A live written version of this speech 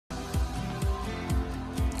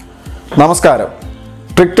നമസ്കാരം.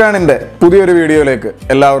 ട്രിക്ടാണിന്റെ പുതിയൊരു വീഡിയോയിലേക്ക്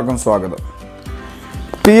എല്ലാവർക്കും സ്വാഗതം.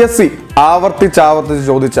 PSC ആവർത്തിച്ച്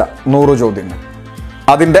ചോദിച്ച 100 ചോദ്യങ്ങൾ,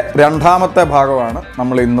 അതിൻ്റെ രണ്ടാമത്തെ ഭാഗമാണ്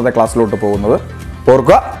നമ്മൾ ഇന്നത്തെ ക്ലാസ്സിലോട്ട് പോകുന്നത്.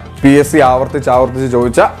 ഓർക്കുക, PSC ആവർത്തിച്ച്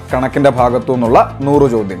ചോദിച്ച കണക്കിൻ്റെ ഭാഗത്തു നിന്നുള്ള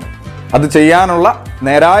 100 ചോദ്യങ്ങൾ. അത് ചെയ്യാനുള്ള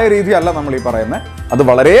നേരായ രീതിയല്ല നമ്മൾ ഈ പറയുന്നത്, അത്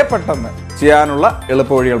വളരെ പെട്ടെന്ന് ചെയ്യാനുള്ള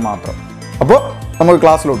എളുപ്പവഴികൾ മാത്രം. അപ്പോൾ നമുക്ക്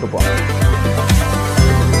ക്ലാസ്സിലോട്ട് പോകാം.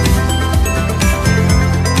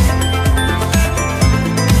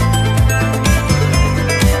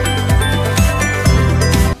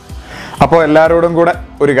 അപ്പോൾ എല്ലാവരോടും കൂടെ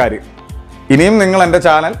ഒരു കാര്യം, ഇനിയും നിങ്ങൾ എൻ്റെ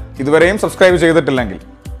ചാനൽ ഇതുവരെയും സബ്സ്ക്രൈബ് ചെയ്തിട്ടില്ലെങ്കിൽ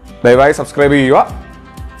ദയവായി സബ്സ്ക്രൈബ് ചെയ്യുക.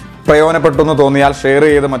 പ്രയോജനപ്പെട്ടെന്ന് തോന്നിയാൽ ഷെയർ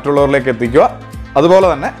ചെയ്ത് മറ്റുള്ളവരിലേക്ക് എത്തിക്കുക. അതുപോലെ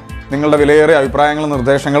തന്നെ നിങ്ങളുടെ വിലയേറിയ അഭിപ്രായങ്ങളും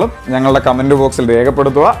നിർദ്ദേശങ്ങളും ഞങ്ങളുടെ കമൻറ്റ് ബോക്സിൽ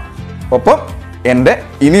രേഖപ്പെടുത്തുക. ഒപ്പം എൻ്റെ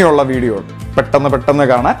ഇനിയുള്ള വീഡിയോകൾ പെട്ടെന്ന്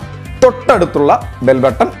കാണാൻ തൊട്ടടുത്തുള്ള ബെൽ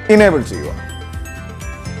ബട്ടൺ ഇനേബിൾ ചെയ്യുക.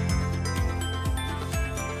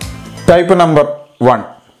 ടൈപ്പ് നമ്പർ 1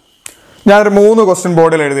 ഞാനൊരു 3 ക്വസ്റ്റ്യൻ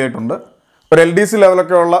ബോർഡിൽ എഴുതിയിട്ടുണ്ട്. ഒരു LDC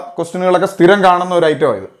ലെവലൊക്കെ ഉള്ള ക്വസ്റ്റ്യനുകളൊക്കെ സ്ഥിരം കാണുന്ന ഒരു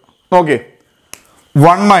ഐറ്റം ഇത്. നോക്കിയേ,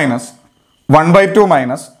 1 minus 1/2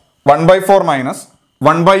 minus 1/4 minus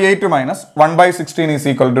 1/8 minus 1/16 is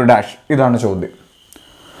equal to dash. ഇതാണ് ചോദ്യം.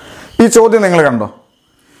 ഈ ചോദ്യം നിങ്ങൾ കണ്ടോ?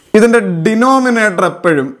 ഇതിൻ്റെ ഡിനോമിനേറ്റർ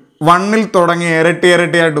എപ്പോഴും 1-ൽ തുടങ്ങി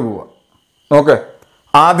ഇരട്ടിയായിട്ട് പോവുക. ഓക്കെ,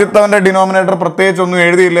 ആദ്യത്തവൻ്റെ ഡിനോമിനേറ്റർ പ്രത്യേകിച്ച് ഒന്നും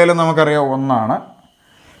എഴുതിയില്ലെങ്കിലും നമുക്കറിയാം 1 ആണ്.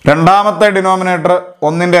 രണ്ടാമത്തെ ഡിനോമിനേറ്റർ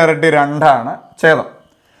 1-ൻ്റെ ഇരട്ടി 2 ആണ്, ഛേദം.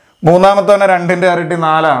 മൂന്നാമത്തവനെ 2-ൻ്റെ ഇരട്ടി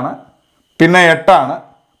 4 ആണ്, പിന്നെ 8 ആണ്,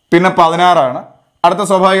 പിന്നെ 16 ആണ്, അടുത്ത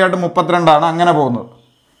സ്വാഭാവികമായിട്ട് 32 ആണ്. അങ്ങനെ പോകുന്നത്.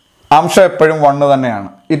 അംശം എപ്പോഴും 1 തന്നെയാണ്.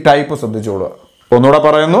 ഈ ടൈപ്പ് ശ്രദ്ധിച്ചോളുക. ഒന്നുകൂടെ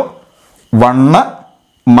പറയുന്നു, 1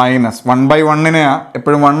 മൈനസ് 1/1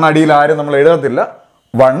 എപ്പോഴും 1 അടിയിൽ ആരും നമ്മൾ എഴുതത്തില്ല.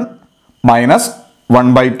 1 മൈനസ്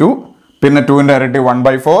 1/2, പിന്നെ 2-ൻ്റെ ഇരട്ടി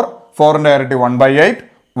 1/4, 4-ൻ്റെ ഇരട്ടി 1/8,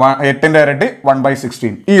 8-ൻ്റെ ഇരട്ടി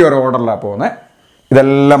 1/16. ഈ ഒരു ഓർഡറിലാണ് പോകുന്നത്.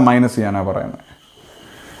 ഇതെല്ലാം മൈനസ് ചെയ്യാനാണ് പറയുന്നത്.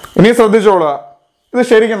 ഇനി ശ്രദ്ധിച്ചോളുക, ഇത്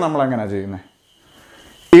ശരിക്കും നമ്മൾ എങ്ങനെയാണ് ചെയ്യുന്നത്?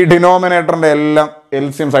 ഈ ഡിനോമിനേറ്ററിൻ്റെ എല്ലാം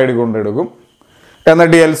LCM സൈഡിൽ കൊണ്ടെടുക്കും.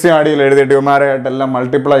 എന്നിട്ട് ഈ LCM അടിയിൽ എഴുതിയിട്ട് ഇവന്മാരായിട്ടെല്ലാം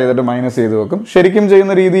മൾട്ടിപ്ലൈ ചെയ്തിട്ട് മൈനസ് ചെയ്ത് വെക്കും. ശരിക്കും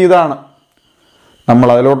ചെയ്യുന്ന രീതി ഇതാണ്. നമ്മൾ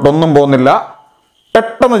അതിലോട്ടൊന്നും പോകുന്നില്ല,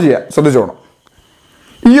 പെട്ടെന്ന് ചെയ്യാം. ശ്രദ്ധിച്ചോണം.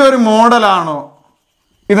 ഈ ഒരു മോഡലാണോ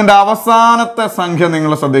ഇതിൻ്റെ അവസാനത്തെ സംഖ്യ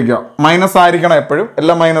നിങ്ങൾ ശ്രദ്ധിക്കുക. മൈനസ് ആയിരിക്കണം എപ്പോഴും,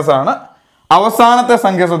 എല്ലാം മൈനസ് ആണ്. അവസാനത്തെ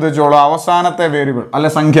സംഖ്യ ശ്രദ്ധിച്ചോളൂ. അവസാനത്തെ വേരിയബിൾ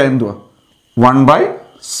അല്ലെ സംഖ്യ എന്തുവാ?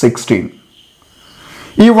 1/16.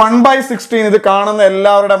 ഈ 1/16 ഇത് കാണുന്ന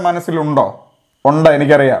എല്ലാവരുടെ മനസ്സിലുണ്ടോ? ഉണ്ടോ?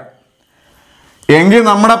 എനിക്കറിയാം. എങ്കിൽ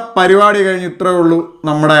നമ്മുടെ പരിപാടി കഴിഞ്ഞ് ഇത്രേ ഉള്ളൂ.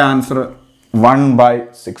 നമ്മുടെ ആൻസർ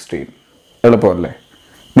 1/16. എളുപ്പമല്ലേ?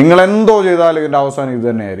 നിങ്ങൾ എന്തോ ചെയ്താലും ഇതിൻ്റെ അവസാനം ഇത്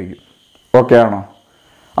തന്നെയായിരിക്കും. ഓക്കെ ആണോ?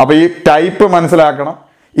 അപ്പോൾ ഈ ടൈപ്പ് മനസ്സിലാക്കണം.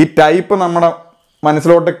 ഈ ടൈപ്പ് നമ്മുടെ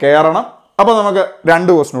മനസ്സിലോട്ട് കയറണം. അപ്പോൾ നമുക്ക്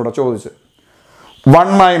 2 ക്വസ്റ്റ്യൻ കൂടെ ചോദിച്ച്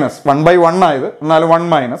 1 മൈനസ് 1/1 ആയത്, എന്നാലും 1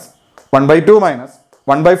 മൈനസ് 1/2 മൈനസ്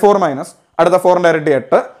 1/4 മൈനസ് അടുത്ത 4-ൻ്റെ ഇരട്ടി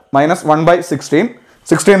 8 മൈനസ് 1/16,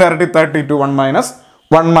 16-ൻ്റെ ഇരട്ടി 32, 1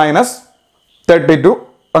 മൈനസ് 32.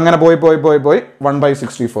 അങ്ങനെ പോയി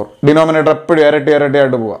 1/64. ഡിനോമിനേറ്റർ എപ്പോഴും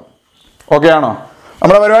ഇരട്ടിയായിട്ട് പോവാം. ഓക്കെ ആണോ?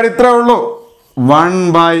 നമ്മുടെ പരിപാടി ഇത്രേ ഉള്ളൂ.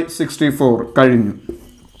 1/64 കഴിഞ്ഞു.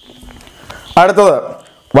 അടുത്തത്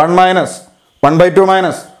 1 മൈനസ് 1/2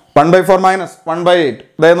 മൈനസ് 1/4 മൈനസ് 1/8.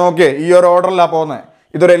 ഇതേ നോക്കിയേ, ഈ ഒരു ഓർഡറിലാണ് പോകുന്നത്.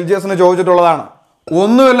 ഇതൊരു LGSന് ചോദിച്ചിട്ടുള്ളതാണ്.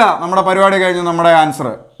 ഒന്നുമില്ല, നമ്മുടെ പരിപാടി കഴിഞ്ഞ് നമ്മുടെ ആൻസർ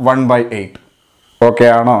 1/8. ഓക്കെ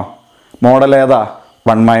ആണോ? മോഡൽ ഏതാ?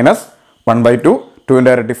 1 മൈനസ് 1/2,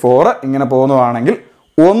 2-ൻ്റെ ഇരട്ടി 4, ഇങ്ങനെ പോകുന്നതാണെങ്കിൽ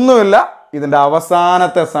ഒന്നുമില്ല, ഇതിൻ്റെ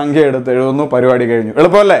അവസാനത്തെ സംഖ്യ എടുത്ത് എഴുതുന്നു. പരിപാടി കഴിഞ്ഞു.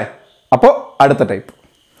 എളുപ്പമല്ലേ? അപ്പോൾ അടുത്ത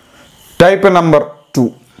ടൈപ്പ് നമ്പർ 2.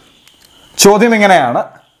 ചോദ്യം ഇങ്ങനെയാണ്.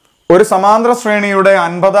 ഒരു സമാന്തര ശ്രേണിയുടെ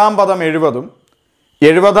 50-ാം പദം 70-ഉം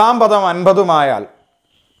 70-ാം പദം 50-ഉമായാൽ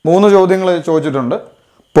 3 ചോദ്യങ്ങൾ ചോദിച്ചിട്ടുണ്ട്.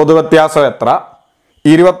 പൊതുവ്യത്യാസം എത്ര?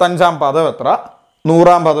 25-ാം പദം എത്ര?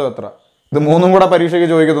 100-ാം പദം എത്ര? ഇത് 3ഉം കൂടെ പരീക്ഷയ്ക്ക്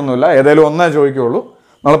ചോദിക്കത്തൊന്നുമില്ല, ഏതെങ്കിലും ഒന്നേ ചോദിക്കുകയുള്ളൂ.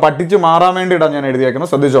 നമ്മൾ പഠിച്ച് മാറാൻ വേണ്ടിയിട്ടാണ് ഞാൻ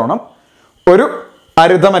എഴുതിയേക്കുന്നത്. ശ്രദ്ധിച്ചോണം. ഒരു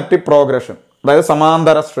അരിഥമെറ്റിക് പ്രോഗ്രഷൻ, അതായത്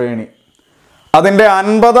സമാന്തര ശ്രേണി. അതിൻ്റെ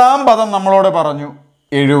 50-ാം പദം നമ്മളോട് പറഞ്ഞു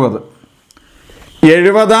 70,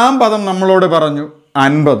 70-ാം പദം നമ്മളോട് പറഞ്ഞു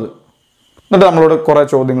 50. എന്നിട്ട് നമ്മളോട് കുറേ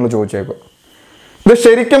ചോദ്യങ്ങൾ ചോദിച്ചേക്കും. ഇത്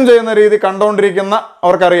ശരിക്കും ചെയ്യുന്ന രീതി കണ്ടുകൊണ്ടിരിക്കുന്ന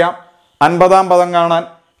അവർക്കറിയാം. 50-ാം പദം കാണാൻ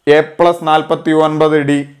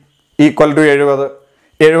A+49D ഈക്വൽ ടു 70.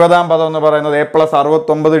 70-ാം പദം എന്ന് പറയുന്നത്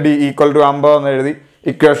A+69D ഈക്വൽ ടു 50 എന്ന് എഴുതി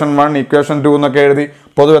ഇക്വേഷൻ 1, ഇക്വേഷൻ 2 എന്നൊക്കെ എഴുതി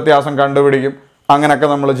പൊതുവ്യത്യാസം കണ്ടുപിടിക്കും. അങ്ങനെയൊക്കെ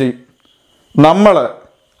നമ്മൾ ചെയ്യും. നമ്മൾ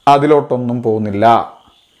അതിലോട്ടൊന്നും പോകുന്നില്ല.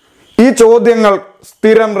 ഈ ചോദ്യങ്ങൾ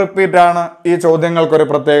സ്ഥിരം റിപ്പീറ്റാണ്. ഈ ചോദ്യങ്ങൾക്കൊരു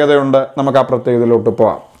പ്രത്യേകതയുണ്ട്. നമുക്ക് ആ പ്രത്യേകതയിലോട്ട്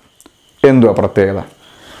പോവാം. എന്തുവാ പ്രത്യേകത?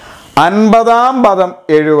 50-ാം പദം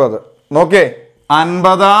 70. നോക്കേ,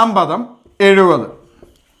 50-ാം പദം 70,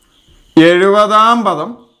 70-ാം പദം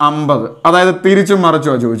 50. അതായത് തിരിച്ചും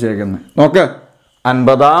മറിച്ചോ ചോദിച്ചേക്കുന്നത്. നോക്ക്,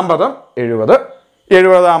 50-ാം പദം 70,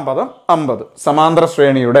 70-ാം പദം 50. സമാന്തര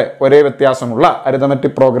ശ്രേണിയുടെ ഒരേ വ്യത്യാസമുള്ള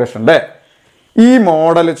അരിതമെറ്റിക് പ്രോഗ്രഷന്റെ ഈ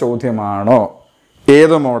മോഡൽ ചോദ്യമാണോ?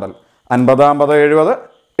 ഏത് മോഡൽ? 50-ാം പദം 70,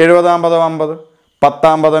 70-ാം പദം 50,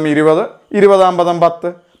 10-ാം പദം 20, 20-ാം പദം 10,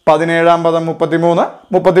 17-ാം പദം 33,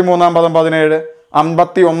 33-ാം പദം 17,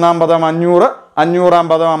 51-ാം പദം 500, 500-ാം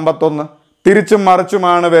പദം 51. തിരിച്ചും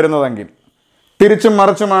മറിച്ചുമാണ്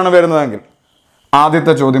വരുന്നതെങ്കിൽ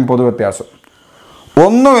ആദ്യത്തെ ചോദ്യം പൊതുവ്യത്യാസം.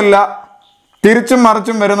 ഒന്നുമില്ല, തിരിച്ചും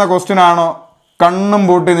മറിച്ചും വരുന്ന ക്വസ്റ്റ്യൻ ആണോ? കണ്ണും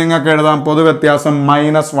പൂട്ടി നിങ്ങൾക്ക് എഴുതാം. പൊതുവ്യത്യാസം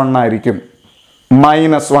 -1 ആയിരിക്കും.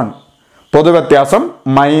 -1. പൊതുവ്യത്യാസം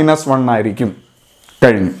 -1 ആയിരിക്കും.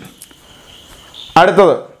 കഴിഞ്ഞു.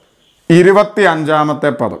 അടുത്തത് 25-ാമത്തെ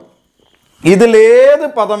പദം. ഇതിലേത്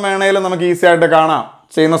പദം വേണേലും നമുക്ക് ഈസി ആയിട്ട് കാണാം.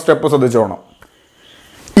 ചെയ്യുന്ന സ്റ്റെപ്പ് ശ്രദ്ധിച്ചോണം.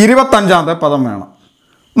 25-ാമത്തെ പദം വേണം.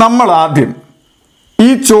 നമ്മൾ ആദ്യം ഈ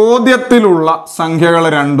ചോദ്യത്തിലുള്ള സംഖ്യകൾ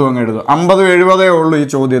രണ്ടും അങ്ങ് എഴുതുക. 50, 70 ഉള്ളൂ ഈ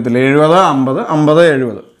ചോദ്യത്തിൽ. 70, 50, 50,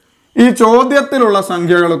 70. ഈ ചോദ്യത്തിലുള്ള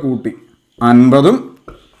സംഖ്യകൾ കൂട്ടി 50ഉം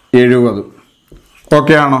 70.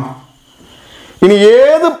 ഓക്കെ ആണോ? ഇനി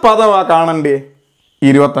ഏത് പദമാണ് കാണണ്ടേ?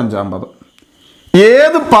 25-ാം പദം.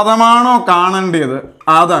 ഏത് പദമാണോ കാണേണ്ടത്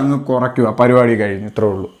അതങ്ങ് കുറയ്ക്കുക. പരിപാടി കഴിഞ്ഞു. ഇത്രേ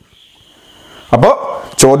ഉള്ളൂ. അപ്പോൾ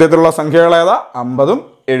ചോദ്യത്തിലുള്ള സംഖ്യകൾ ഏതാ? 50ഉം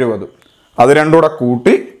 70. അത് രണ്ടും കൂടെ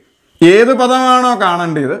കൂട്ടി ഏത് പദമാണോ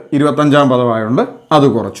കാണേണ്ടത് 25-ാം പദമായതുകൊണ്ട് അത്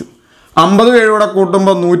കുറച്ചു. 50, 70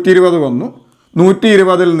 കൂട്ടുമ്പോൾ 120 വന്നു.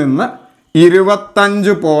 120-ൽ നിന്ന്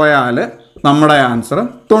 25 പോയാൽ നമ്മുടെ ആൻസർ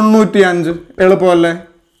 95. എളുപ്പമല്ലേ?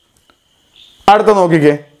 അടുത്ത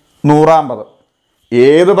നോക്കിക്കേ, 100-ാം പദം.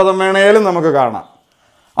 ഏത് പദം വേണേലും നമുക്ക് കാണാം.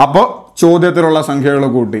 അപ്പോൾ ചോദ്യത്തിലുള്ള സംഖ്യകൾ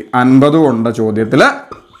കൂട്ടി 50 ഉണ്ട്, ചോദ്യത്തിൽ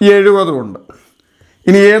 70 ഉണ്ട്.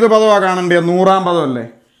 ഇനി ഏത് പദമാണ് കാണേണ്ടത്? 100-ാം പദം അല്ലേ?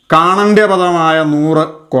 കാണേണ്ട പദമായ 100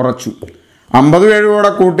 കുറച്ചു. 50, 70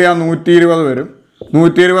 കൂട്ടിയാൽ 120 വരും.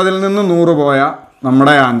 120-ൽ നിന്ന് 100 പോയാൽ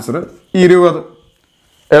നമ്മുടെ ആൻസർ 20.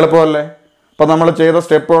 എളുപ്പമല്ലേ? അപ്പോൾ നമ്മൾ ചെയ്ത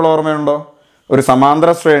സ്റ്റെപ്പുകൾ ഓർമ്മയുണ്ടോ? ഒരു സമാന്തര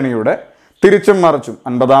ശ്രേണിയുടെ തിരിച്ചും മറിച്ചും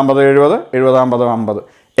 50-ാം പദം 70, 70-ാം പദം 50,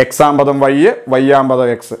 x-ആം പദം y, y-ആം പദം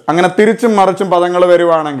x. അങ്ങനെ തിരിച്ചും മറിച്ചും പദങ്ങൾ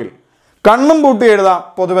വരുവാണെങ്കിൽ കണ്ണും പൂട്ടി എഴുതാം.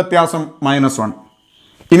 പൊതുവ്യത്യാസം -1.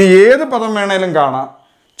 ഇനി ഏത് പദം വേണേലും കാണാം.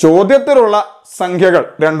 ചോദ്യത്തിലുള്ള സംഖ്യകൾ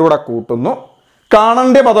രണ്ടും കൂടെ കൂട്ടുന്നു.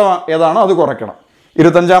 കാണേണ്ട പദം ഏതാണോ അത് കുറയ്ക്കണം.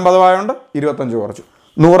 25-ാം പദമായതുകൊണ്ട് 25 കുറച്ചു.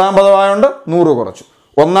 100-ാം പദമായതുകൊണ്ട് 100 കുറച്ചു.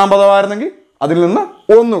 1-ാം പദമായിരുന്നെങ്കിൽ അതിൽ നിന്ന്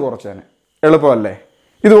 1 കുറച്ചേനെ. എളുപ്പമല്ലേ?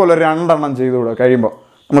 ഇതുപോലെ 2 എണ്ണം ചെയ്തുകൂടെ കഴിയുമ്പോൾ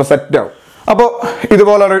നമ്മൾ സെറ്റാവും. അപ്പോൾ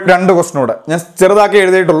ഇതുപോലെ ഒരു 2 ക്വസ്റ്റ്യൻ കൂടെ ഞാൻ ചെറുതാക്കി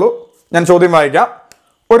എഴുതിയിട്ടുള്ളൂ. ഞാൻ ചോദ്യം വായിക്കാം.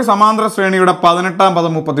 ഒരു സമാന്തര ശ്രേണിയുടെ 18-ാം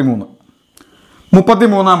പദം 33,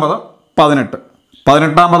 33-ാം പദം 18,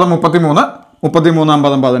 18-ാം പദം 33, 33-ാം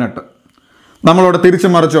പദം 18. നമ്മളോട് തിരിച്ചു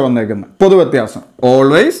മറിച്ചോ വന്നേക്കുന്നത്. പൊതുവ്യത്യാസം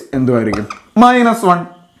ഓൾവേസ് എന്തുമായിരിക്കും? -1.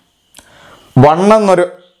 1 എന്നൊരു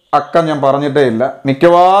അക്കം ഞാൻ പറഞ്ഞിട്ടേ ഇല്ല.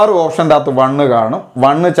 മിക്കവാറും ഓപ്ഷൻ്റെ അകത്ത് 1 കാണും.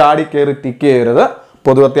 1 ചാടി കയറി ടിക്ക് ചെയ്യരുത്.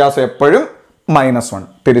 പൊതുവ്യത്യാസം എപ്പോഴും -1.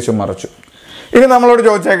 തിരിച്ചു മറിച്ചു. ഇനി നമ്മളോട്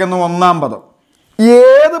ചോദിച്ചേക്കുന്നു 1-ാം പദം.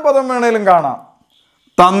 ഏത് പദം വേണേലും കാണാം.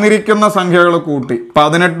 തന്നിരിക്കുന്ന സംഖ്യകൾ കൂട്ടി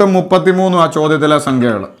 18, 33 ആ ചോദ്യത്തിലെ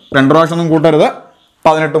സംഖ്യകൾ. 2 പ്രാവശ്യമൊന്നും കൂട്ടരുത്.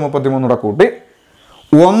 18, 33 കൂടെ കൂട്ടി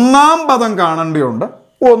 1-ാം പദം കാണേണ്ടിയുണ്ട്.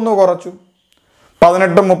 1 കുറച്ചു.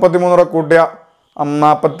 18, 33 കൂടെ കൂട്ടിയ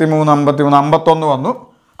 43, 53, 51 വന്നു.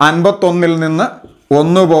 51-ൽ നിന്ന്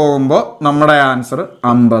 1 പോകുമ്പോൾ നമ്മുടെ ആൻസർ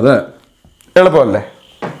 50. എളുപ്പമല്ലേ?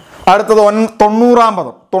 അടുത്തത് 90-ാം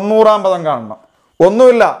പദം. 90-ാം പദം കാണണം.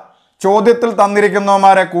 ഒന്നുമില്ല, ചോദ്യത്തിൽ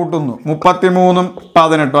തന്നിരിക്കുന്നവന്മാരെ കൂട്ടുന്നു. 33ഉം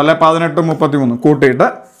 18, അല്ലെ 18, 33 കൂട്ടിയിട്ട്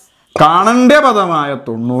കാണേണ്ട പദമായ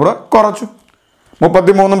 90 കുറച്ചു.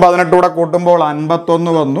 33ഉം 18 കൂടെ കൂട്ടുമ്പോൾ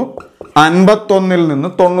 51 വന്നു. 51-ൽ നിന്ന്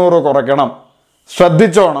 90 കുറയ്ക്കണം.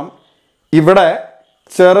 ശ്രദ്ധിച്ചോണം, ഇവിടെ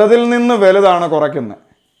ചെറുതിൽ നിന്ന് വലുതാണ്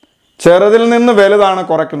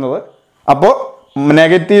കുറയ്ക്കുന്നത്. അപ്പോൾ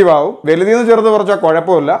നെഗറ്റീവ് ആവും. വലുതിൽ നിന്ന് ചെറുത് കുറച്ചാൽ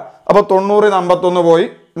കുഴപ്പമില്ല. അപ്പോൾ 90-ൽ 51 പോയി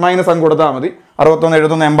മൈനസ് അങ്ങ് കൊടുത്താൽ മതി. 61,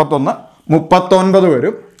 71, 81, 39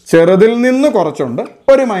 വരും. ചെറുതിൽ നിന്ന് കുറച്ചുണ്ട്,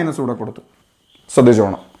 ഒരു മൈനസ് കൂടെ കൊടുത്തു.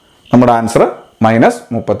 ശ്രദ്ധിച്ചോണം, നമ്മുടെ ആൻസർ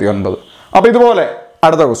 -39. അപ്പോൾ ഇതുപോലെ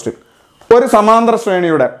അടുത്ത ക്വസ്റ്റ്യൻ. ഒരു സമാന്തര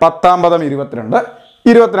ശ്രേണിയുടെ 10-ാം പദം 22,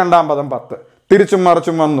 22-ാം പദം 10. തിരിച്ചും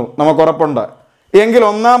മറിച്ചും വന്നു, നമുക്ക് ഉറപ്പുണ്ട്. എങ്കിൽ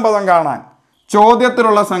 1-ാം പദം കാണാൻ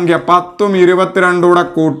ചോദ്യത്തിലുള്ള സംഖ്യ 10ഉം 22 കൂടെ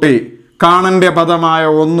കൂട്ടി കാണേണ്ട പദമായ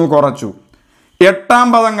 1 കുറച്ചു. 8-ാം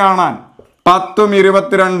പദം കാണാൻ 10ഉം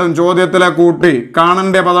 22ഉം ചോദ്യത്തിലെ കൂട്ടി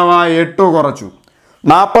കാണേണ്ട പദമായ 8 കുറച്ചു.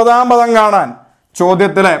 40-ാം പദം കാണാൻ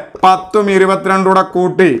ചോദ്യത്തിലെ 10ഉം 22 കൂടെ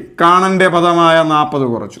കൂട്ടി കാണേണ്ട പദമായ 40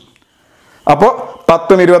 കുറച്ചു. അപ്പോൾ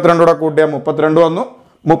 10ഉം 22 കൂടെ കൂട്ടിയാൽ 32 വന്നു.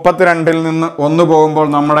 32-ൽ നിന്ന് 1 പോകുമ്പോൾ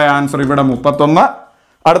നമ്മുടെ ആൻസർ ഇവിടെ 31.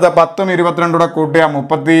 അടുത്ത 10ഉം 22 കൂടെ കൂട്ടിയാൽ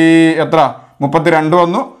 32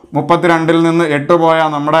 വന്നു. 32-ൽ നിന്ന് 8 പോയാൽ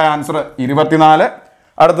നമ്മുടെ ആൻസർ 24.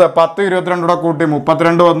 അടുത്ത 10 22 കൂടെ കൂട്ടി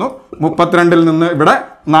 32 വന്നു. 32-ൽ നിന്ന് ഇവിടെ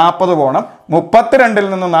 40 പോകണം. 32-ൽ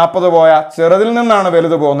നിന്ന് 40 പോയാൽ ചെറുതിൽ നിന്നാണ്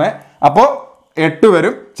വലുത് പോകുന്നത്. അപ്പോൾ 8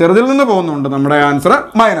 വരും. ചെറുതിൽ നിന്ന് പോകുന്നുണ്ട്. നമ്മുടെ ആൻസർ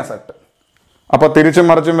 -8. അപ്പോൾ തിരിച്ചും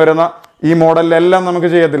മറിച്ചും വരുന്ന ഈ മോഡലിലെല്ലാം നമുക്ക്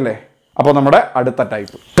ചെയ്യത്തില്ലേ? അപ്പോൾ നമ്മുടെ അടുത്ത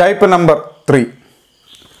ടൈപ്പ് നമ്പർ 3.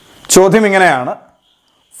 ചോദ്യം ഇങ്ങനെയാണ്.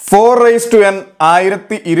 4n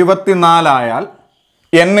 1024 ആയാൽ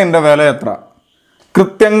n-ന്റെ വില എത്ര?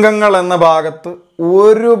 കൃത്യംഗങ്ങൾ എന്ന ഭാഗത്ത്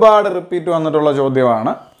ഒരുപാട് റിപ്പീറ്റ് വന്നിട്ടുള്ള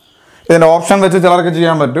ചോദ്യമാണ്. ഇതിൻ്റെ ഓപ്ഷൻ വെച്ച് ചിലർക്ക്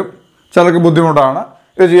ചെയ്യാൻ പറ്റും, ചിലർക്ക് ബുദ്ധിമുട്ടാണ്.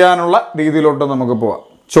 ഇത് ചെയ്യാനുള്ള രീതിയിലോട്ട് നമുക്ക് പോവാം.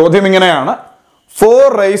 ചോദ്യം ഇങ്ങനെയാണ്.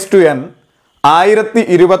 4n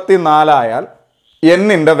 1024 ആയാൽ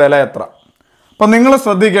n-ന്റെ വില എത്ര? അപ്പം നിങ്ങൾ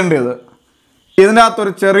ശ്രദ്ധിക്കേണ്ടത് ഇതിൻ്റെ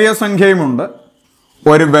അകത്തൊരു ചെറിയ സംഖ്യയുമുണ്ട്,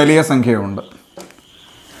 ഒരു വലിയ സംഖ്യയുമുണ്ട്.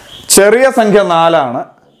 ചെറിയ സംഖ്യ 4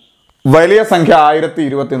 വലിയ സംഖ്യ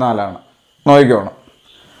 1024. നോക്കിക്കോണം.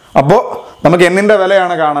 അപ്പോൾ നമുക്ക് n-ന്റെ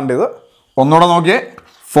വിലയാണ് കാണേണ്ടത്. ഒന്നുകൂടെ നോക്കിയേ.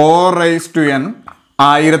 4n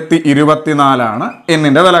 1024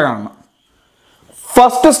 n-ന്റെ വില കാണണം.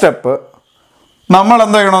 ഫസ്റ്റ് സ്റ്റെപ്പ് നമ്മൾ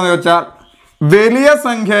എന്താ ചെയ്യണമെന്ന് ചോദിച്ചാൽ, വലിയ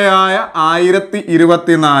സംഖ്യയായ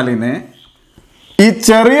 1024-നെ ഈ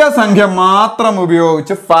ചെറിയ സംഖ്യ മാത്രം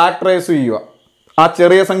ഉപയോഗിച്ച് ഫാക്ടറൈസ് ചെയ്യുക. ആ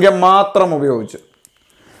ചെറിയ സംഖ്യ മാത്രം ഉപയോഗിച്ച്,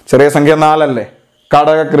 ചെറിയ സംഖ്യ 4 അല്ലേ,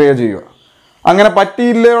 ഘടകക്രിയ ചെയ്യുക. അങ്ങനെ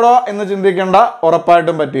പറ്റിയില്ലേടോ എന്ന് ചിന്തിക്കേണ്ട,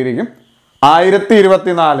 ഉറപ്പായിട്ടും പറ്റിയിരിക്കും.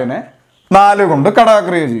 1024-നെ 4 കൊണ്ട്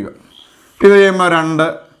ഘടകക്രിയ ചെയ്യുക. ഇത് ചെയ്യുമ്പോൾ 2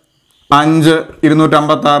 5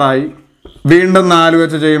 256 ആയി. വീണ്ടും 4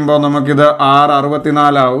 വെച്ച് ചെയ്യുമ്പോൾ നമുക്കിത് 6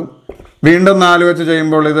 64 ആവും. വീണ്ടും 4 വെച്ച്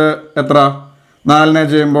ചെയ്യുമ്പോൾ ഇത് എത്ര? 4-നെ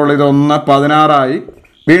ചെയ്യുമ്പോൾ ഇത് 1 16 ആയി.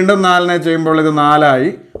 വീണ്ടും 4-നെ ചെയ്യുമ്പോൾ ഇത് 4 ആയി.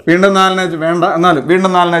 വീണ്ടും 4-നെ വേണ്ട, എന്നാലും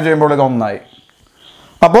വീണ്ടും 4-നെ ചെയ്യുമ്പോൾ ഇത് 1 ആയി.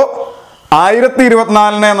 അപ്പോൾ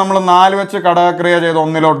 1024-നെ നമ്മൾ 4 വെച്ച് ഘടകക്രിയ ചെയ്ത്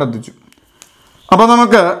 1-ലോട്ട് എത്തിച്ചു. അപ്പോൾ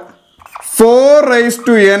നമുക്ക്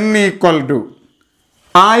 4n =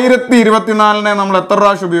 1024-നെ നമ്മൾ എത്ര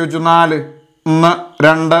പ്രാവശ്യം ഉപയോഗിച്ചു? 4 1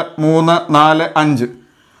 2 3 4 5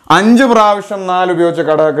 5 പ്രാവശ്യം 4 ഉപയോഗിച്ച്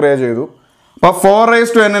ഘടകക്രിയ ചെയ്തു. അപ്പോൾ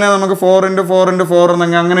 4n-നെ നമുക്ക് 4 × 4 × 4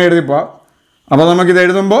 എന്നങ്ങ് അങ്ങനെ എഴുതിപ്പോൾ, അപ്പോൾ നമുക്കിത്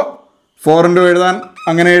എഴുതുമ്പോൾ 4 × എഴുതാൻ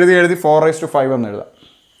അങ്ങനെ എഴുതി 4/5 എന്ന് എഴുതാം.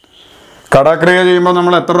 ഘടകക്രിയ ചെയ്യുമ്പോൾ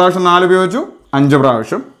നമ്മൾ എത്ര പ്രാവശ്യം 4 ഉപയോഗിച്ചു? 5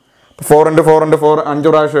 പ്രാവശ്യം. 4 × 4 × 4 5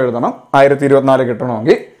 പ്രാവശ്യം എഴുതണം 1024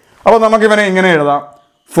 കിട്ടണമെങ്കിൽ. അപ്പോൾ നമുക്കിവനെ ഇങ്ങനെ എഴുതാം.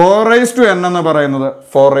 4n എന്ന് പറയുന്നത്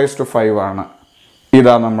 4/5 ആണ്.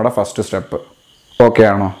 ഇതാ നമ്മുടെ ഫസ്റ്റ് സ്റ്റെപ്പ്. ഓക്കെ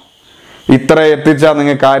ആണോ? ഇത്ര എത്തിച്ചാൽ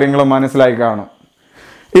നിങ്ങൾക്ക് കാര്യങ്ങൾ മനസ്സിലായി കാണും.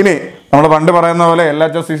 ഇനി നമ്മൾ പണ്ട് പറയുന്ന പോലെ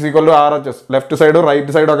LHS = RHS, ലെഫ്റ്റ് സൈഡും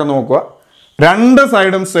റൈറ്റ് സൈഡും ഒക്കെ നോക്കുക. 2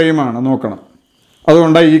 സൈഡും സെയിം ആണ് നോക്കണം.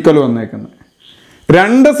 അതുകൊണ്ടാണ് ഈക്വൽ വന്നേക്കുന്നത്.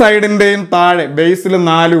 2 സൈഡിൻ്റെയും താഴെ ബേസിൽ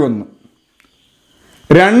 4 വന്നു.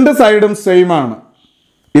 2 സൈഡും സെയിം ആണ്.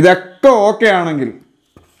 ഇതൊക്കെ ഓക്കെ ആണെങ്കിൽ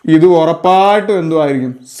ഇത് ഉറപ്പായിട്ടും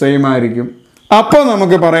എന്തുമായിരിക്കും? സെയിം ആയിരിക്കും. അപ്പോൾ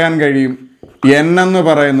നമുക്ക് പറയാൻ കഴിയും n എന്ന്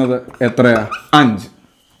പറയുന്നത് എത്രയാ? 5.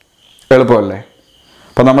 എളുപ്പമല്ലേ?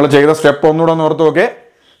 അപ്പോൾ നമ്മൾ ചെയ്ത സ്റ്റെപ്പ് ഒന്നുകൂടെ ഒന്ന് ഓർത്ത് നോക്കേ.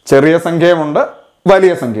 ചെറിയ സംഖ്യയുമുണ്ട്,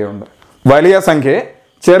 വലിയ സംഖ്യയുണ്ട്. വലിയ സംഖ്യയെ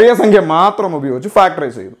ചെറിയ സംഖ്യ മാത്രം ഉപയോഗിച്ച്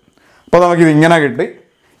ഫാക്ടറൈസ് ചെയ്തു. അപ്പോൾ നമുക്കിത് ഇങ്ങനെ കിട്ടി.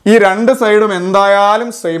 ഈ 2 സൈഡും എന്തായാലും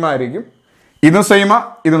സെയിം ആയിരിക്കും. ഇതും സെയിമാ,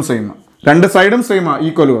 ഇതും സെയിമാ. 2 സൈഡും സെയിമാ,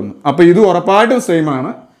 ഈക്വൽ വന്നു. അപ്പോൾ ഇത് ഉറപ്പായിട്ടും സെയിം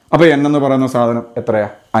ആണ്. അപ്പോൾ n എന്ന് പറയുന്ന സാധനം എത്രയാ?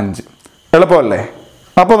 5. എളുപ്പമല്ലേ?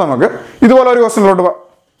 അപ്പോൾ നമുക്ക് ഇതുപോലെ ഒരു ക്വസ്റ്റ്യനിലോട്ട് പോവാം.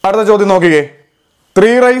 അടുത്ത ചോദ്യം നോക്കിക്കേ.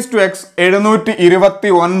 3x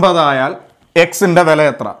 729 ആയാൽ x-ന്റെ വില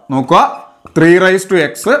എത്ര? നോക്കുക.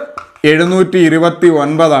 3x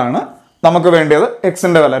 729 ആണ് നമുക്ക് വേണ്ടിയത്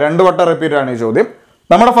x-ന്റെ വില. 2 വട്ടം റിപ്പീറ്റ് ആണ് ഈ ചോദ്യം.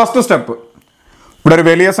 നമ്മുടെ ഫസ്റ്റ് സ്റ്റെപ്പ്, ഇവിടെ ഒരു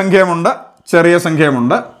വലിയ സംഖ്യയുമുണ്ട്, ചെറിയ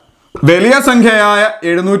സംഖ്യയുമുണ്ട്. വലിയ സംഖ്യയായ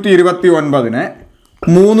 729-നെ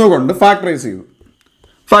 3 കൊണ്ട് ഫാക്ടറൈസ് ചെയ്തു.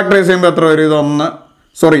 ഫാക്ടറൈസ് ചെയ്യുമ്പോൾ എത്ര വരും? ഇത്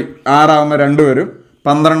 6 ആകുമ്പോൾ 2 വരും.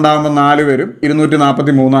 12 ആകുമ്പോൾ 4 വരും.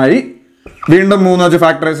 243 ആയി. വീണ്ടും 3 വെച്ച്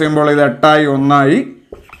ഫാക്ടറൈസ് ചെയ്യുമ്പോൾ ഇത് 8 ആയി 1 ആയി.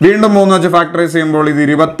 വീണ്ടും 3 വെച്ച് ഫാക്ടറൈസ് ചെയ്യുമ്പോൾ ഇത്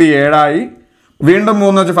 27 ആയി. വീണ്ടും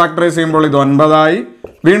 3 വെച്ച് ഫാക്ടറൈസ് ചെയ്യുമ്പോൾ ഇത് 9 ആയി.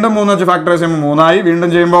 വീണ്ടും 3 വെച്ച് ഫാക്ടറൈസ് ചെയ്യുമ്പോൾ 3 ആയി. വീണ്ടും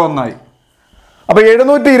ചെയ്യുമ്പോൾ 1 ആയി. അപ്പോൾ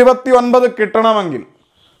 729 കിട്ടണമെങ്കിൽ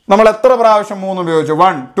നമ്മൾ എത്ര പ്രാവശ്യം 3 ഉപയോഗിച്ചു?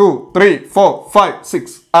 1 2 3 4 5 6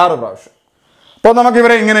 6 പ്രാവശ്യം. അപ്പോൾ നമുക്ക്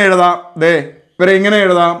ഇവരെ ഇങ്ങനെ എഴുതാം. ഇവരെ ഇങ്ങനെ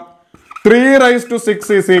എഴുതാം.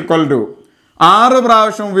 3/6 = 6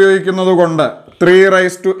 പ്രാവശ്യം ഉപയോഗിക്കുന്നത് കൊണ്ട്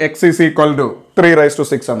 3/x =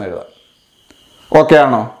 3/6 എന്ന് എഴുതാം. ഓക്കെ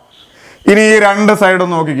ആണോ? ഇനി ഈ 2 സൈഡും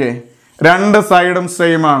നോക്കിക്കേ. 2 സൈഡും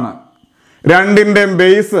സെയിം ആണ്. 2-ന്റെയും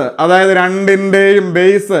ബേസ്, അതായത് 2-ന്റെയും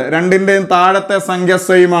ബേസ്, 2-ന്റെയും താഴത്തെ സംഖ്യ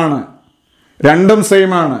സെയിം ആണ്. രണ്ടും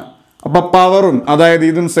സെയിം ആണ്. അപ്പൊ പവറും അതായത്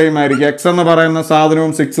ഇതും സെയിം ആയിരിക്കും. എക്സ് എന്ന് പറയുന്ന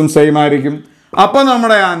സാധനവും 6ഉം സെയിം ആയിരിക്കും. അപ്പൊ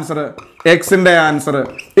നമ്മുടെ ആൻസർ, എക്സിന്റെ ആൻസർ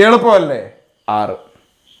എളുപ്പമല്ലേ, 6.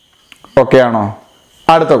 ഓക്കെ ആണോ?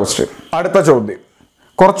 അടുത്ത ക്വസ്റ്റ്യൻ, അടുത്ത ചോദ്യം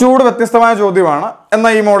കുറച്ചുകൂടി വ്യത്യസ്തമായ ചോദ്യമാണ്.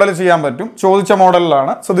 എന്നാൽ ഈ മോഡൽ ചെയ്യാൻ പറ്റും. ചോദിച്ച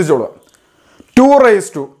മോഡലിലാണ്, ശ്രദ്ധിച്ചോളുക.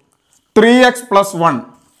 2 3x + 1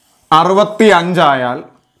 65 ആയാൽ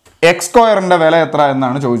എക്സ് സ്ക്വയറിന്റെ വില എത്ര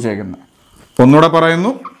എന്നാണ് ചോദിച്ചേക്കുന്നത്. ഒന്നുകൂടെ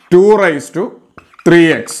പറയുന്നു, 2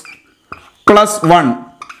 3x + 1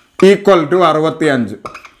 = 65.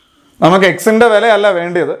 നമുക്ക് എക്സിന്റെ വിലയല്ല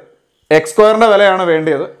വേണ്ടിയത്, എക്സ് സ്ക്വയറിന്റെ വിലയാണ്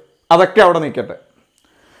വേണ്ടിയത്. അതൊക്കെ അവിടെ നിൽക്കട്ടെ.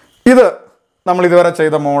 ഇത് നമ്മൾ ഇതുവരെ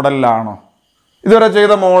ചെയ്ത മോഡലിലാണോ? ഇതുവരെ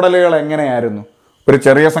ചെയ്ത മോഡലുകൾ എങ്ങനെയായിരുന്നു? ഒരു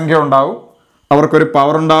ചെറിയ സംഖ്യ ഉണ്ടാവും, അവർക്കൊരു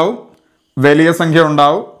പവർ ഉണ്ടാവും, വലിയ സംഖ്യ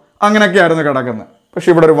ഉണ്ടാവും, അങ്ങനെയൊക്കെയായിരുന്നു കിടക്കുന്നത്. പക്ഷെ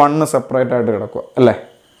ഇവിടെ ഒരു 1 സെപ്പറേറ്റ് ആയിട്ട് കിടക്കുക അല്ലേ?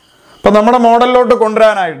 അപ്പം നമ്മുടെ മോഡലിലോട്ട്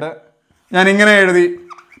കൊണ്ടുവരാനായിട്ട് ഞാൻ ഇങ്ങനെ എഴുതി,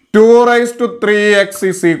 2 3x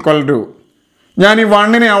 = ഞാൻ ഈ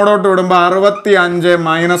 1നെ അവിടോട്ട് വിടുമ്പോൾ 65 -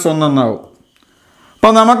 1 എന്നാവും.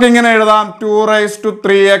 അപ്പം നമുക്കിങ്ങനെ എഴുതാം, 2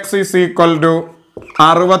 3x =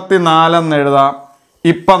 64 എന്ന് എഴുതാം.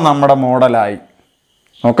 ഇപ്പം നമ്മുടെ മോഡലായി.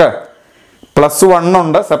 ഓക്കെ, +1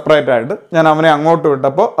 ഉണ്ട് സെപ്പറേറ്റ് ആയിട്ട്, ഞാൻ അവനെ അങ്ങോട്ട്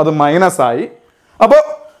വിട്ടപ്പോൾ അത് മൈനസായി. അപ്പോൾ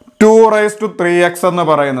 2 3x എന്ന്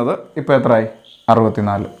പറയുന്നത് ഇപ്പം എത്രയായി?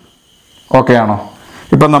 64. ഓക്കെ ആണോ?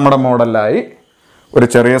 ഇപ്പം നമ്മുടെ മോഡലായി. ഒരു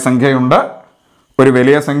ചെറിയ സംഖ്യയുണ്ട്, ഒരു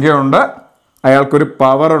വലിയ സംഖ്യയുണ്ട്, അയാൾക്കൊരു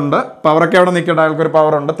പവറുണ്ട്. പവറൊക്കെ അവിടെ നിൽക്കട്ടെ, അയാൾക്കൊരു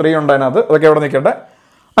പവറുണ്ട്, 3 ഉണ്ട് അതിനകത്ത്, അതൊക്കെ അവിടെ നിൽക്കട്ടെ.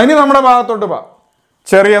 ഇനി നമ്മുടെ ഭാഗത്തോട്ട് പോവാം.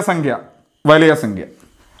 ചെറിയ സംഖ്യ, വലിയ സംഖ്യ.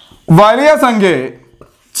 വലിയ സംഖ്യയെ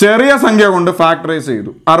ചെറിയ സംഖ്യ കൊണ്ട് ഫാക്ടറൈസ്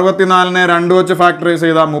ചെയ്തു. 64നെ 2 വെച്ച് ഫാക്ടറൈസ്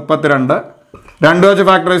ചെയ്താൽ 32, 2 വെച്ച്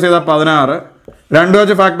ഫാക്ടറൈസ് ചെയ്താൽ 16, 2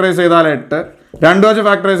 വെച്ച് ഫാക്ടറൈസ് ചെയ്താൽ 8, 2 വെച്ച്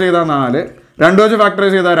ഫാക്ടറൈസ് ചെയ്താൽ 4, 2 വെച്ച്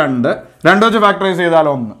ഫാക്ടറൈസ് ചെയ്താൽ 2, 2 വെച്ച് ഫാക്ടറൈസ് ചെയ്താൽ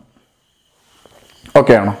 1.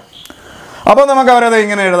 ഓക്കെ ആണോ? അപ്പോൾ നമുക്ക് അവരത്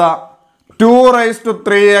ഇങ്ങനെ എഴുതാം, 2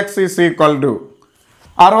 3x =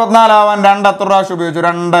 64 ആവാൻ 2 എത്ര പ്രാവശ്യം ഉപയോഗിച്ചു?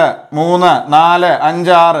 2 3 4 5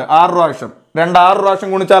 6 6 പ്രാവശ്യം. 2 6 പ്രാവശ്യം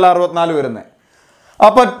ഗുണിച്ചാൽ 64 വരുന്നത്.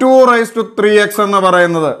 അപ്പൊ 2 3x എന്ന്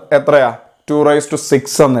പറയുന്നത് എത്രയാ? 2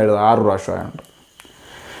 6 എന്ന് എഴുതാം, 6 പ്രാവശ്യമായുണ്ട്.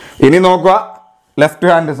 ഇനി നോക്കുക, ലെഫ്റ്റ്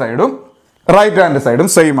ഹാൻഡ് സൈഡും റൈറ്റ് ഹാൻഡ് സൈഡും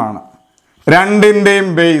സെയിം ആണ്. രണ്ടിൻ്റെയും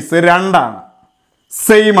ബേസ് 2 ആണ്,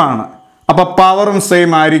 സെയിം ആണ്. അപ്പൊ പവറും സെയിം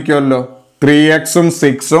ആയിരിക്കുമല്ലോ. 3xും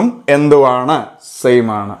 6ഉം എന്തുവാണ്? സെയിം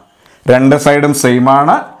ആണ്. രണ്ട് സൈഡും സെയിം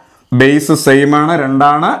ആണ്, ബേസ് സെയിം ആണ്, 2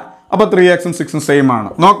 ആണ്. അപ്പൊ 3xും 6ഉം സെയിം ആണ്.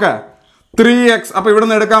 നോക്ക, 3x, അപ്പൊ ഇവിടെ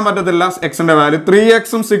നിന്ന് എടുക്കാൻ പറ്റത്തില്ല എക്സിന്റെ വാല്യൂ.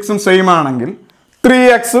 3xും 6ഉം സെയിം ആണെങ്കിൽ,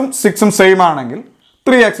 3xും 6ഉം സെയിം ആണെങ്കിൽ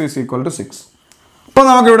 3x = 6. അപ്പൊ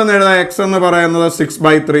നമുക്ക് ഇവിടെ നിന്ന് എഴുതാം, എക്സ് എന്ന് പറയുന്നത്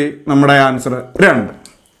 6/3. നമ്മുടെ ആൻസർ 2.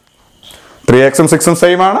 3xും 6ഉം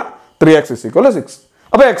സെയിം ആണ്, 3x = 6.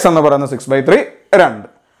 അപ്പൊ എക്സ് എന്ന് പറയുന്നത് 6/3, 2.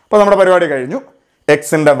 അപ്പൊ നമ്മുടെ പരിപാടി കഴിഞ്ഞു.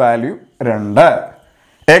 എക്സിന്റെ വാല്യൂ 2.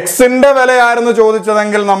 എക്സിന്റെ വിലയായിരുന്നു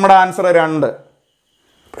ചോദിച്ചതെങ്കിൽ നമ്മുടെ ആൻസർ 2.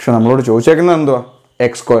 പക്ഷെ നമ്മളോട് ചോദിച്ചേക്കുന്നത് എന്തുവാ?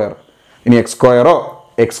 X square. ഇനി എക്സ് സ്ക്വയറോ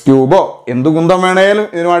എക്സ് ക്യൂബോ എന്ത് കുന്തം വേണേലും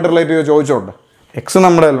ഇതിനുമായിട്ട് റിലേറ്റ് ചെയ്ത് ചോദിച്ചോണ്ട്. എക്സ്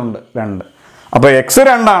നമ്മുടെ കയ്യിലുണ്ട് 2. അപ്പൊ എക്സ്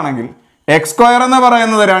 2 ആണെങ്കിൽ എക്സ് സ്ക്വയർ എന്ന്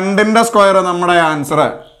പറയുന്നത് 2ന്റെ സ്ക്വയർ, നമ്മുടെ ആൻസർ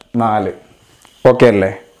 4. ഓക്കെ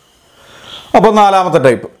അല്ലേ? അപ്പൊ 4ാമത്തെ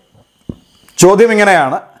ടൈപ്പ് ചോദ്യം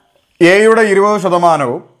ഇങ്ങനെയാണ്, എയുടെ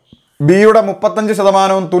 20% ബിയുടെ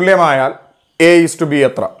 35% തുല്യമായാൽ A/B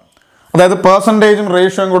എത്ര? അതായത് പെർസെൻറ്റേജും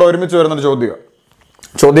റേഷ്യോയും കൂടെ ഒരുമിച്ച് വരുന്നൊരു ചോദ്യമാണ്.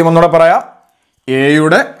 ചോദ്യം ഒന്നുകൂടെ പറയാം,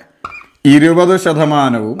 എയുടെ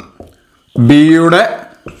 20% ബിയുടെ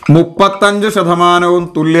 35%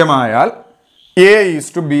 തുല്യമായാൽ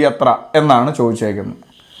A/B എത്ര എന്നാണ് ചോദിച്ചേക്കുന്നത്.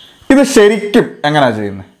 ഇത് ശരിക്കും എങ്ങനെയാണ്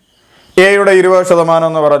ചെയ്യുന്നത്? എയുടെ 20%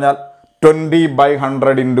 എന്ന് പറഞ്ഞാൽ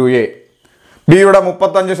 20/100 × A. ബിയുടെ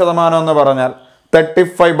 35% എന്ന് പറഞ്ഞാൽ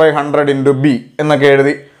 35/100 × B എന്നൊക്കെ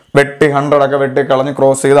എഴുതി വെട്ടി 100 ഒക്കെ വെട്ടിക്കളഞ്ഞ്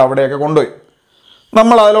ക്രോസ് ചെയ്ത് അവിടെയൊക്കെ കൊണ്ടുപോയി.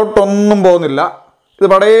 നമ്മൾ അതിലോട്ടൊന്നും പോകുന്നില്ല. ഇത്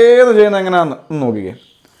പടേന്ന് ചെയ്യുന്നത് എങ്ങനെയാണെന്ന് നോക്കിക്കേ.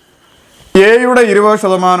 എയുടെ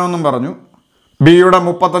 20% എന്നും പറഞ്ഞു, ബിയുടെ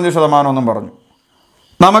 35% എന്നും പറഞ്ഞു.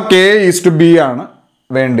 നമുക്ക് A/B ആണ്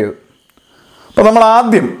വേണ്ടത്. അപ്പോൾ നമ്മൾ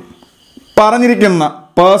ആദ്യം പറഞ്ഞിരിക്കുന്ന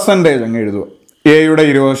പെർസെൻറ്റേജ് അങ്ങ് എഴുതുക. എയുടെ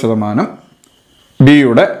 20%,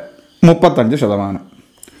 ബിയുടെ 35%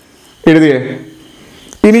 എഴുതിയേ.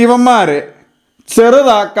 ഇനി ഇവന്മാരെ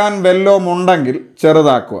ചെറുതാക്കാൻ വല്ലതും ഉണ്ടെങ്കിൽ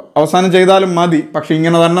ചെറുതാക്കുക. അവസാനം ചെയ്താലും മതി, പക്ഷെ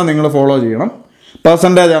ഇങ്ങനെ തന്നെ നിങ്ങൾ ഫോളോ ചെയ്യണം.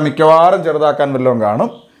 പെർസെൻറ്റേജ് മിക്കവാറും ചെറുതാക്കാൻ വല്ലതും കാണും.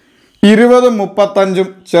 20ഉം 35ഉം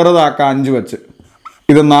ചെറുതാക്കാൻ 5 വെച്ച്.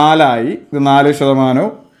 ഇത് 4ആയി, ഇത് 4%,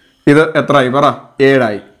 ഇത് എത്രയായി പറ?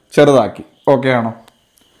 7ആയി. ചെറുതാക്കി. ഓക്കെ ആണോ?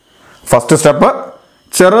 ഫസ്റ്റ് സ്റ്റെപ്പ്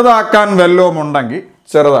ചെറുതാക്കാൻ വല്ലതും ഉണ്ടെങ്കിൽ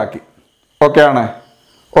ചെറുതാക്കി. ഓക്കെ ആണേ?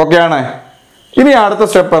 ഓക്കെ ആണേ? ഇനി അടുത്ത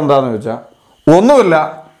സ്റ്റെപ്പ് എന്താണെന്ന് വെച്ചാൽ, ഒന്നുമില്ല,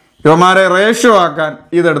 ഇവന്മാരെ റേഷ്യോ ആക്കാൻ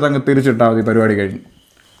ഇതെടുത്ത് അങ്ങ് തിരിച്ചിട്ടാൽ മതി, പരിപാടി കഴിഞ്ഞു.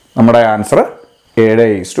 നമ്മുടെ ആൻസർ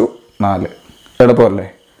 7:4. എളുപ്പമല്ലേ?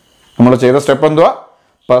 നമ്മൾ ചെയ്ത സ്റ്റെപ്പ് എന്തുവാ?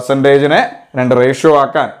 പെർസെൻറ്റേജിനെ 2 റേഷ്യോ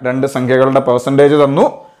ആക്കാൻ, 2 സംഖ്യകളുടെ പെർസെൻറ്റേജ് തന്നു,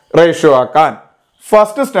 റേഷ്യോ ആക്കാൻ.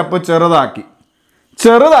 ഫസ്റ്റ് സ്റ്റെപ്പ്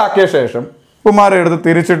ചെറുതാക്കിയ ശേഷം ഇവന്മാരെ എടുത്ത്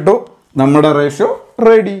തിരിച്ചിട്ടു, നമ്മുടെ റേഷ്യോ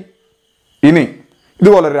റെഡി. ഇനി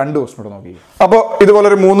ഇതുപോലെ 2 ക്വസ്റ്റ്യൻ നോക്കി. അപ്പോൾ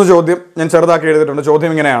ഇതുപോലൊരു 3 ചോദ്യം ഞാൻ ചെറുതാക്കി എഴുതിയിട്ടുണ്ട്.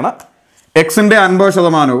 ചോദ്യം ഇങ്ങനെയാണ്: എക്സിൻ്റെ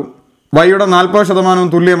 50% വൈയുടെ 40%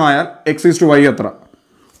 തുല്യമായാൽ x/y എത്ര?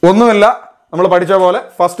 ഒന്നുമില്ല, നമ്മൾ പഠിച്ച പോലെ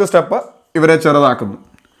ഫസ്റ്റ് സ്റ്റെപ്പ് ഇവരെ ചെറുതാക്കുന്നു.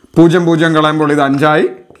 0 കളയുമ്പോൾ ഇത് 5 ആയി,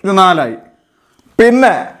 ഇത് 4 ആയി.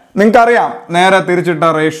 പിന്നെ നിങ്ങൾക്കറിയാം, നേരെ തിരിച്ചിട്ട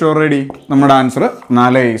റേഷ്യോ റെഡി. നമ്മുടെ ആൻസർ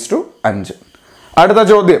 4:5. അടുത്ത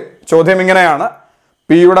ചോദ്യം ഇങ്ങനെയാണ്: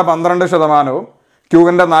 പിയുടെ 12%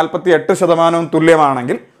 ക്യൂവിൻ്റെ 48%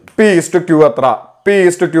 തുല്യമാണെങ്കിൽ p/q എത്ര?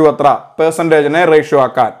 p/q എത്ര? പെർസെൻറ്റേജിനെ റേഷ്യോ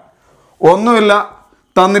ആക്കാൻ. ഒന്നുമില്ല,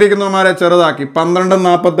 തന്നിരിക്കുന്നവന്മാരെ ചെറുതാക്കി. 12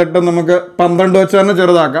 48 നമുക്ക് 12 വെച്ച് തന്നെ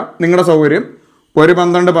ചെറുതാക്കാം, നിങ്ങളുടെ സൗകര്യം. 1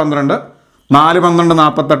 12 12, 4 12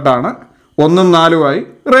 48. 1 4 ആയി.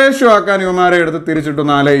 റേഷ്യോ ആക്കാൻ ഇവന്മാരെ എടുത്ത് തിരിച്ചിട്ടു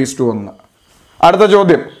 4:1. അടുത്ത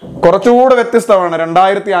ചോദ്യം കുറച്ചുകൂടെ വ്യത്യസ്തമാണ്.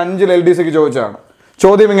 2005 LDCക്ക് ചോദിച്ചതാണ്.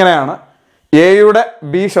 ചോദ്യം ഇങ്ങനെയാണ്: എയുടെ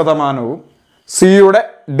B% സിയുടെ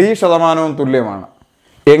D% തുല്യമാണ്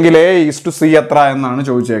എങ്കിൽ A/C എത്ര എന്നാണ്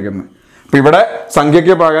ചോദിച്ചേക്കുന്നത്. അപ്പം ഇവിടെ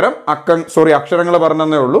സംഖ്യയ്ക്ക് പകരം അക്ഷരങ്ങൾ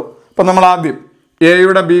പറഞ്ഞതേ ഉള്ളൂ. അപ്പം നമ്മൾ ആദ്യം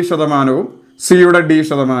എയുടെ B% സിയുടെ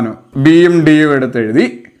D%, ബിയും ഡിയും എടുത്തെഴുതി.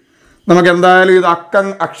 നമുക്ക് എന്തായാലും ഇത്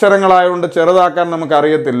അക്ഷരങ്ങളായതുകൊണ്ട് ചെറുതാക്കാൻ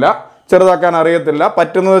അറിയത്തില്ല.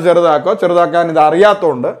 പറ്റുന്നത് ചെറുതാക്കാൻ ഇത്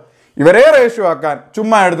അറിയാത്തതുകൊണ്ട് ഇവരെ റേഷ്യോ ആക്കാൻ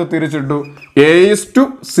ചുമ്മാ എടുത്ത് തിരിച്ചിട്ടു.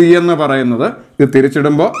 A/C എന്ന് പറയുന്നത് ഇത്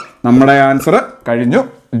തിരിച്ചിടുമ്പോൾ നമ്മുടെ ആൻസർ കഴിഞ്ഞു,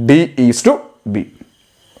 D/B.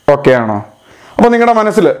 ഓക്കെ ആണോ? അപ്പോൾ നിങ്ങളുടെ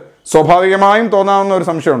മനസ്സിൽ സ്വാഭാവികമായും തോന്നാവുന്ന ഒരു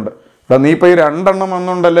സംശയമുണ്ട്. നീ ഇപ്പോൾ ഈ 2 എണ്ണം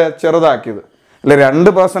വന്നുകൊണ്ടല്ലേ ചെറുതാക്കിയത്, അല്ലെ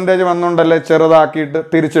 2% വന്നുകൊണ്ടല്ലേ ചെറുതാക്കിയിട്ട്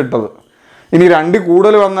തിരിച്ചിട്ടത്, ഇനി 2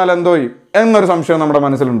 കൂടുതൽ വന്നാൽ എന്തോ ചെയ്യും എന്നൊരു സംശയം നമ്മുടെ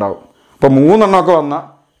മനസ്സിലുണ്ടാവും. അപ്പോൾ 3 എണ്ണമൊക്കെ വന്നാൽ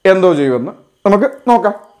എന്തോ ചെയ്യുമെന്ന് നമുക്ക്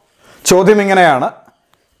നോക്കാം. ചോദ്യം ഇങ്ങനെയാണ്: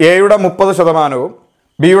 എയുടെ 30%,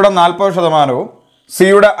 ബിയുടെ 40%,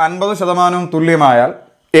 സിയുടെ 50% തുല്യമായാൽ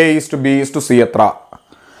A/B/C എത്ര?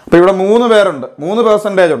 അപ്പോൾ ഇവിടെ 3 പേരുണ്ട്, 3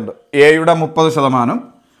 പെർസെൻറ്റേജ് ഉണ്ട്. എയുടെ 30%,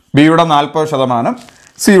 ബിയുടെ 40%,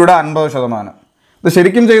 സിയുടെ 50%. ഇത്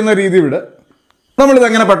ശരിക്കും ചെയ്യുന്ന രീതി ഇവിടെ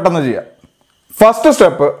നമ്മളിതെങ്ങനെ പെട്ടെന്ന് ചെയ്യാം. ഫസ്റ്റ്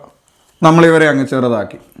സ്റ്റെപ്പ് നമ്മളിവരെ അങ്ങ്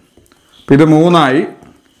ചെറുതാക്കി. ഇത് 3 ആയി,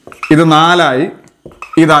 ഇത് 4 ആയി,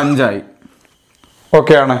 ഇത് 5 ആയി.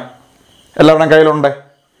 ഓക്കെ ആണ്? എല്ലാവരുടെയും കയ്യിലുണ്ടേ?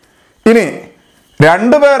 ഇനി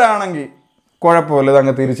 2 പേരാണെങ്കിൽ കുഴപ്പമില്ല,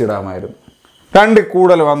 ഇതങ്ങ് തിരിച്ചിടാമായിരുന്നു. 2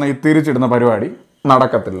 കൂടുതൽ വന്ന് ഈ തിരിച്ചിടുന്ന പരിപാടി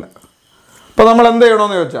നടക്കത്തില്ല. അപ്പോൾ നമ്മൾ എന്ത്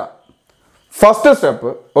ചെയ്യണമെന്ന് ചോദിച്ചാൽ, ഫസ്റ്റ് സ്റ്റെപ്പ്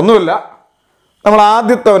ഒന്നുമില്ല, നമ്മൾ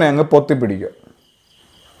ആദ്യത്തവനെ അങ്ങ് പൊത്തിപ്പിടിക്കുക.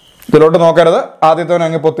 ഇതിലോട്ട് നോക്കരുത്, ആദ്യത്തവനെ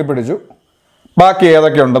അങ്ങ് പൊത്തിപ്പിടിച്ചു. ബാക്കി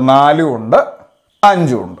ഏതൊക്കെയുണ്ട്? 4 ഉണ്ട്,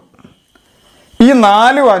 5 ഉണ്ട്. ഈ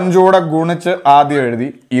 4 5 കൂടെ ഗുണിച്ച് ആദ്യം എഴുതി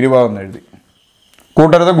 20 എന്ന് എഴുതി.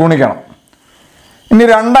 കൂട്ടരുത്, ഗുണിക്കണം. ഇനി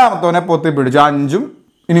രണ്ടാമത്തവനെ പൊത്തിപ്പിടിച്ച് 5ഉം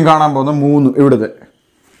ഇനി കാണാൻ പോകുന്ന 3 ഇവിടുത്തെ.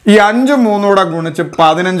 ഈ 5ഉം 3 കൂടെ ഗുണിച്ച്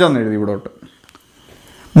 15 എന്ന് എഴുതി ഇവിടോട്ട്.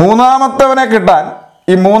 മൂന്നാമത്തവനെ കിട്ടാൻ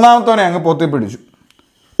ഈ മൂന്നാമത്തവനെ അങ്ങ് പൊത്തിപ്പിടിച്ചു.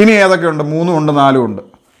 ഇനി ഏതൊക്കെയുണ്ട്? 3 ഉണ്ട്, 4 ഉണ്ട്.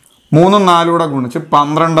 3ഉം 4 കൂടെ ഗുണിച്ച്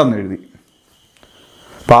 12 എന്ന് എഴുതി.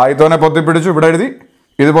 അപ്പോൾ ആദ്യത്തവനെ പൊത്തിപ്പിടിച്ചു, ഇവിടെ എഴുതി.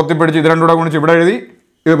 ഇത് പൊത്തിപ്പിടിച്ച് ഇത് 2 കൂടെ ഗുണിച്ച് ഇവിടെ എഴുതി.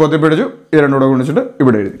 ഇത് പൊത്തിപ്പിടിച്ചു, ഇത് 2 കൂടെ ഗുണിച്ചിട്ട്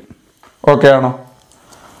ഇവിടെ എഴുതി. ഓക്കെ ആണോ?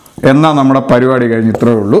 എന്നാൽ നമ്മുടെ പരിപാടി കഴിഞ്ഞ്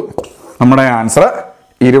ഇത്രയേ ഉള്ളൂ. നമ്മുടെ ആൻസർ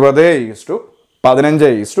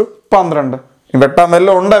 20:15:12. വെട്ടാൻ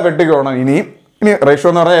വല്ലതും ഉണ്ട്, വെട്ടിക്കോണം. ഇനി റേഷ്യോ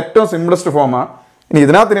എന്ന് പറഞ്ഞാൽ ഏറ്റവും സിംപ്ലസ്റ്റ് ഫോമാണ്. ഇനി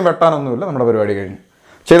ഇതിനകത്ത് ഇനി വെട്ടാനൊന്നുമില്ല. നമ്മുടെ പരിപാടി കഴിഞ്ഞു.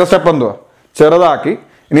 ചെയ്ത സ്റ്റെപ്പ് എന്തുവാ? ചെറുതാക്കി.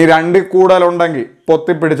 ഇനി 2 കൂടുതലുണ്ടെങ്കിൽ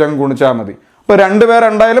പൊത്തിപ്പിടിച്ചങ്ങ് ഗുണിച്ചാൽ മതി. അപ്പോൾ 2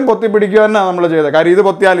 പേരുണ്ടായാലും പൊത്തിപ്പിടിക്കുക തന്നെ നമ്മൾ ചെയ്തത്. കാര്യം ഇത്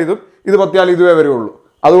പൊത്തിയാൽ ഇതും, ഇത് പൊത്തിയാൽ ഇതുവേ വരുള്ളൂ.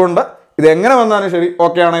 അതുകൊണ്ട് ഇത് എങ്ങനെ വന്നാലും ശരി.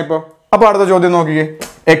 ഓക്കെ ആണോ ഇപ്പോൾ? അപ്പോൾ അടുത്ത ചോദ്യം നോക്കിക്കേ.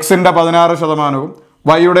 എക്സിൻ്റെ 16%,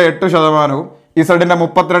 വൈയുടെ 8%, ഇസഡിൻ്റെ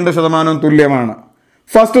 32% തുല്യമാണ്.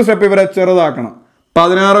 ഫസ്റ്റ് സ്റ്റെപ്പ് ഇവരെ ചെറുതാക്കണം.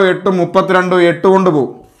 16 8 32 8 കൊണ്ട്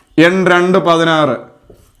പോകും. 2 16,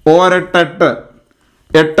 8 8,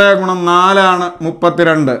 8 × 4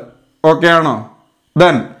 32. ഓക്കെ ആണോ?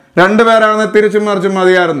 ദെൻ 2 പേരാണ് തിരിച്ചും മറിച്ചും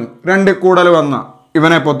മതിയായിരുന്നു. 2 കൂടുതൽ വന്ന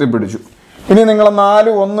ഇവനെ പൊത്തിപ്പിടിച്ചു. ഇനി നിങ്ങൾ 4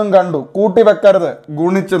 1 കണ്ടു, കൂട്ടി വെക്കരുത്.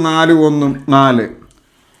 ഗുണിച്ച് 4 1 4.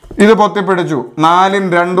 ഇത് പൊത്തിപ്പിടിച്ചു. 4ഉം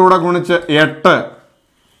 2 കൂടെ ഗുണിച്ച് 8.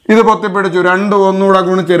 ഇത് പൊത്തിപ്പിടിച്ചു. 2 1 കൂടെ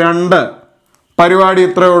ഗുണിച്ച് 2. പരിപാടി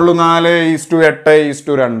ഇത്രയേ ഉള്ളൂ.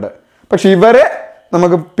 4:8:2. പക്ഷെ ഇവരെ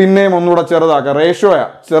നമുക്ക് പിന്നെയും ഒന്നുകൂടെ ചെറുതാക്കാം. റേഷ്യോയാ,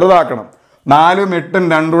 ചെറുതാക്കണം. 4ഉം 8ഉം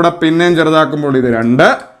 2 കൂടെ പിന്നെയും ചെറുതാക്കുമ്പോൾ ഇത് 2,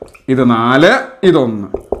 ഇത് 4, ഇത് 1.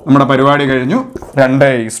 നമ്മുടെ പരിപാടി കഴിഞ്ഞു.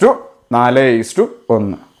 2:4:1.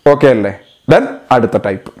 ഓക്കെ അല്ലേ? ദെൻ അടുത്ത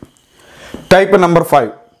ടൈപ്പ് നമ്പർ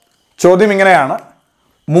 5. ചോദ്യം ഇങ്ങനെയാണ്: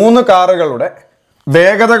 3 കാറുകളുടെ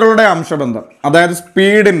വേഗതകളുടെ അംശബന്ധം, അതായത്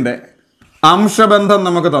സ്പീഡിൻ്റെ അംശബന്ധം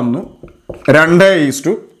നമുക്ക് തന്നു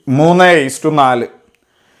 2:3:4.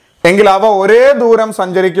 എങ്കിൽ അവ ഒരേ ദൂരം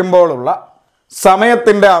സഞ്ചരിക്കുമ്പോഴുള്ള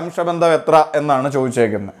സമയത്തിൻ്റെ അംശബന്ധം എത്ര എന്നാണ്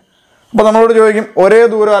ചോദിച്ചേക്കുന്നത്. അപ്പോൾ നമ്മളോട് ചോദിക്കും ഒരേ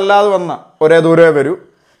ദൂരം അല്ലാതെ വന്ന ഒരേ ദൂരമേ വരൂ.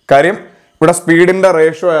 കാര്യം ഇവിടെ സ്പീഡിൻ്റെ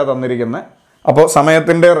റേഷ്യോയാണ് തന്നിരിക്കുന്നത്. അപ്പോൾ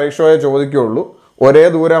സമയത്തിൻ്റെ റേഷ്യോയെ ചോദിക്കുകയുള്ളൂ. ഒരേ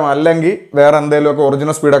ദൂരം അല്ലെങ്കിൽ വേറെ എന്തെങ്കിലുമൊക്കെ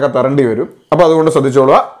ഒറിജിനൽ സ്പീഡൊക്കെ തരേണ്ടി വരും. അപ്പോൾ അതുകൊണ്ട്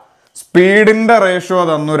ശ്രദ്ധിച്ചോളുക. സ്പീഡിൻ്റെ റേഷ്യോ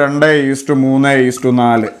തന്നു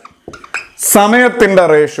 2:3:4. സമയത്തിൻ്റെ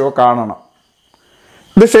റേഷ്യോ കാണണം.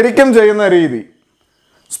 ഇത് ശരിക്കും ചെയ്യുന്ന രീതി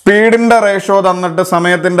സ്പീഡിൻ്റെ റേഷ്യോ തന്നിട്ട്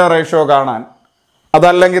സമയത്തിൻ്റെ റേഷ്യോ കാണാൻ,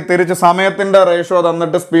 അതല്ലെങ്കിൽ തിരിച്ച് സമയത്തിൻ്റെ റേഷ്യോ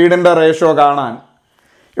തന്നിട്ട് സ്പീഡിൻ്റെ റേഷ്യോ കാണാൻ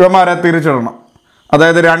ഇവന്മാരെ തിരിച്ചിടണം.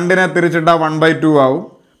 അതായത് 2നെ തിരിച്ചിട്ടാൽ 1/2 ആവും,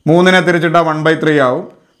 3നെ തിരിച്ചിട്ടാൽ 1/3 ആവും,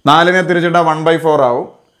 4നെ തിരിച്ചിട്ടാൽ 1/4 ആവും.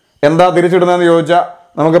 എന്താ തിരിച്ചിടുന്നതെന്ന് ചോദിച്ചാൽ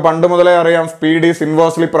നമുക്ക് പണ്ട് മുതലേ അറിയാം, speed is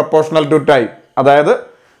inversely proportional to time. അതായത്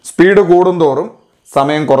സ്പീഡ് കൂടുന്തോറും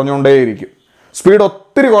സമയം കുറഞ്ഞുകൊണ്ടേയിരിക്കും. സ്പീഡ്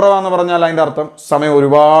ഒത്തിരി കുറവാന്ന് പറഞ്ഞാൽ അതിൻ്റെ അർത്ഥം സമയം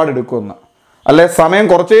ഒരുപാട് എടുക്കുമെന്ന്, അല്ലെ സമയം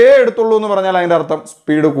കുറച്ചേ എടുത്തുള്ളൂ എന്ന് പറഞ്ഞാൽ അതിൻ്റെ അർത്ഥം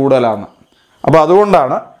സ്പീഡ് കൂടുതലാന്ന്. അപ്പോൾ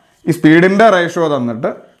അതുകൊണ്ടാണ് ഈ സ്പീഡിൻ്റെ റേഷ്യോ തന്നിട്ട്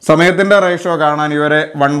സമയത്തിൻ്റെ റേഷ്യോ കാണാൻ ഇവരെ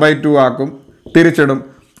 1/2 ആക്കും, തിരിച്ചിടും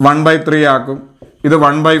 1/3 ആക്കും, ഇത്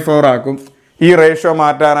 1/4 ആക്കും. ഈ റേഷ്യോ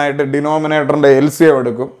മാറ്റാനായിട്ട് ഡിനോമിനേറ്ററിൻ്റെ LCM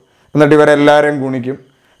എടുക്കും, എന്നിട്ട് ഇവരെല്ലാവരെയും ഗുണിക്കും,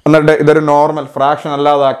 എന്നിട്ട് ഇതൊരു നോർമൽ ഫ്രാക്ഷൻ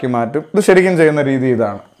അല്ലാതാക്കി മാറ്റും. ഇത് ശരിക്കും ചെയ്യുന്ന രീതി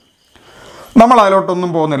ഇതാണ്. നമ്മൾ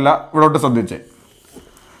അതിലോട്ടൊന്നും പോകുന്നില്ല, ഇവിടോട്ട് ശ്രദ്ധിച്ചേ.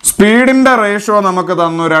 സ്പീഡിൻ്റെ റേഷ്യോ നമുക്ക്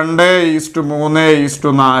തന്നു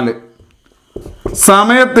 2:3:4.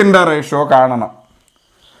 സമയത്തിൻ്റെ റേഷ്യോ കാണണം.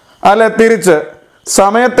 അല്ലെ തിരിച്ച്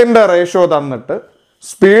സമയത്തിൻ്റെ റേഷ്യോ തന്നിട്ട്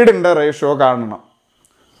സ്പീഡിൻ്റെ റേഷ്യോ കാണണം.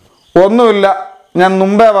 ഒന്നുമില്ല, ഞാൻ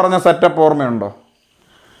മുമ്പേ പറഞ്ഞ സെറ്റപ്പ് ഓർമ്മയുണ്ടോ?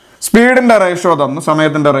 സ്പീഡിൻ്റെ റേഷ്യോ തന്നു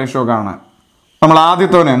സമയത്തിൻ്റെ റേഷ്യോ കാണാൻ നമ്മൾ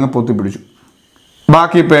ആദ്യത്തോനെ അങ്ങ് പൊത്തിപ്പിടിച്ചു.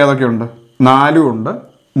 ബാക്കി ഇപ്പോൾ ഏതൊക്കെയുണ്ട്? 4 ഉണ്ട്,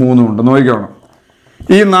 3 ഉണ്ട്. നോക്കിക്കോണം,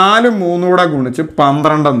 ഈ 4ഉം 3ഉം കൂടെ ഗുണിച്ച്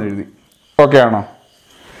 12 എന്ന് എഴുതി. ഓക്കെ ആണോ?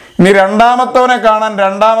 ഇനി രണ്ടാമത്തോനെ കാണാൻ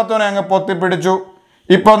രണ്ടാമത്തോനെ അങ്ങ് പൊത്തിപ്പിടിച്ചു.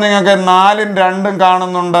 ഇപ്പോൾ നിങ്ങൾക്ക് 4ഉം 2ഉം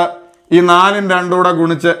കാണുന്നുണ്ട്. ഈ 4ഉം 2ഉം കൂടെ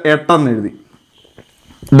ഗുണിച്ച് 8 എന്ന് എഴുതി.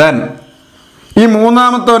 ദെൻ ഈ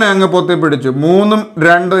മൂന്നാമത്തോനെ അങ്ങ് പൊത്തിപ്പിടിച്ചു. 3ഉം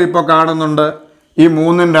 2ഉം ഇപ്പോൾ കാണുന്നുണ്ട്. ഈ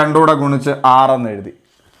 3ഉം 2ഉം കൂടെ ഗുണിച്ച് 6 എന്ന് എഴുതി.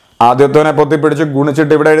 ആദ്യത്തോനെ പൊത്തിപ്പിടിച്ചു,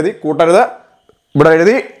 ഗുണിച്ചിട്ട് ഇവിടെ എഴുതി, കൂട്ടരുത്, ഇവിടെ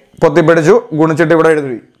എഴുതി, പൊത്തിപ്പിടിച്ചു, ഗുണിച്ചിട്ട് ഇവിടെ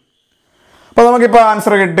എഴുതി. അപ്പോൾ നമുക്കിപ്പോൾ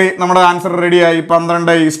ആൻസർ കിട്ടി. നമ്മുടെ ആൻസർ റെഡിയായി.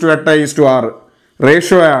 12:8:6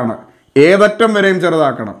 റേഷ്യോ ആണ്. ഏതറ്റം വരെയും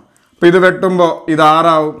ചെറുതാക്കണം. അപ്പോൾ ഇത് വെട്ടുമ്പോൾ ഇത് 6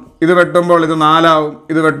 ആവും, ഇത് വെട്ടുമ്പോൾ ഇത് 4 ആവും,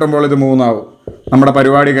 ഇത് വെട്ടുമ്പോൾ ഇത് 3 ആവും. നമ്മുടെ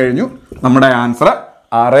പരിപാടി കഴിഞ്ഞു. നമ്മുടെ ആൻസർ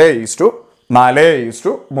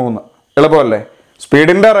 6:4:3. എളുപ്പമല്ലേ?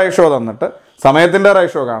 സ്പീഡിൻ്റെ റേഷ്യോ തന്നിട്ട് സമയത്തിൻ്റെ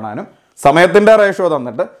റേഷ്യോ കാണാനും, സമയത്തിൻ്റെ റേഷ്യോ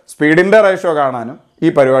തന്നിട്ട് സ്പീഡിൻ്റെ റേഷ്യോ കാണാനും ഈ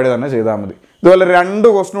പരിപാടി തന്നെ ചെയ്താൽ മതി. ഇതുപോലെ 2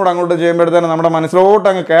 ക്വസ്റ്റ്യൻ കൂടെ അങ്ങോട്ട് ചെയ്യുമ്പോഴത്തേനും നമ്മുടെ മനസ്സിലോട്ട്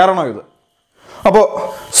അങ്ങ് കയറണം ഇത്. അപ്പോൾ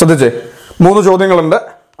ശ്രദ്ധിച്ചേ, 3 ചോദ്യങ്ങളുണ്ട്.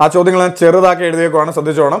 ആ ചോദ്യങ്ങൾ ഞാൻ ചെറുതാക്കി എഴുതിയേക്കുവാണ്,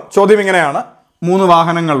 ശ്രദ്ധിച്ചോണം. ചോദ്യം ഇങ്ങനെയാണ്: 3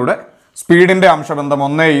 വാഹനങ്ങളുടെ സ്പീഡിൻ്റെ അംശബന്ധം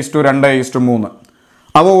 1:2:3.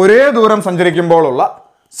 അവ ഒരേ ദൂരം സഞ്ചരിക്കുമ്പോഴുള്ള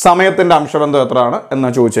സമയത്തിൻ്റെ അംശബന്ധം എത്രയാണ്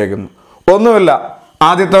എന്നാണ് ചോദിച്ചേക്കുന്നത്. ഒന്നുമില്ല,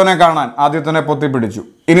 ആദ്യത്തവനെ കാണാൻ ആദ്യത്തവനെ പൊത്തിപ്പിടിച്ചു.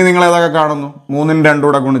 ഇനി നിങ്ങൾ ഏതൊക്കെ കാണുന്നു? 3ഉം 2ഉം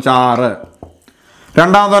കൂടെ ഗുണിച്ച് 6.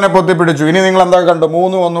 രണ്ടാമത്തവനെ പൊത്തിപ്പിടിച്ചു. ഇനി നിങ്ങൾ എന്തൊക്കെ കണ്ടു?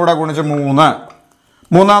 3 ഒന്നുകൂടെ ഗുണിച്ച് 3.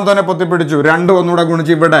 മൂന്നാമത്തവനെ പൊത്തിപ്പിടിച്ചു. 2 ഒന്നുകൂടെ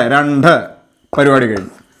ഗുണിച്ച് ഇവിടെ 2. പരിപാടി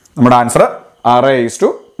കഴിഞ്ഞു. നമ്മുടെ ആൻസർ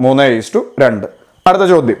 6:3:2. അടുത്ത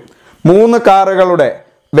ചോദ്യം: 3 കാറുകളുടെ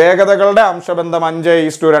വേഗതകളുടെ അംശബന്ധം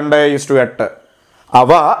 5:2:8.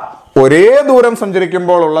 അവ ഒരേ ദൂരം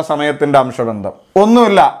സഞ്ചരിക്കുമ്പോഴുള്ള സമയത്തിൻ്റെ അംശബന്ധം.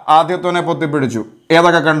 ഒന്നുമില്ല, ആദ്യത്തോനെ പൊത്തിപ്പിടിച്ചു.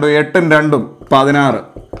 ഏതൊക്കെ കണ്ടു? 8ഉം 2ഉം 16.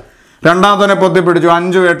 രണ്ടാമത്തോനെ പൊത്തിപ്പിടിച്ചു.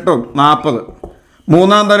 5ഉം 8ഉം 40.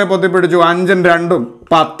 മൂന്നാമത്തോനെ പൊത്തിപ്പിടിച്ചു. 5ഉം 2ഉം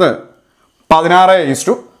 10.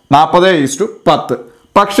 16:40:10.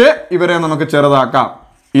 പക്ഷേ ഇവരെ നമുക്ക് ചെറുതാക്കാം.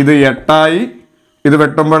 ഇത് 8ആയി, ഇത്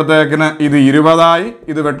വെട്ടുമ്പോഴത്തേക്കിന് ഇത് 20ആയി,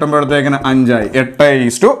 ഇത് വെട്ടുമ്പോഴത്തേക്കിന് 5ആയി.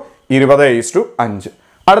 8:20:5.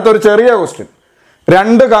 അടുത്തൊരു ചെറിയ ക്വസ്റ്റ്യൻ: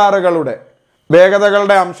 2 കാറുകളുടെ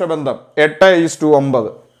വേഗതകളുടെ അംശബന്ധം 8:9.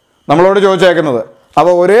 നമ്മളോട് ചോദിച്ചേക്കുന്നത് അവ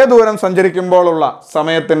ഒരേ ദൂരം സഞ്ചരിക്കുമ്പോഴുള്ള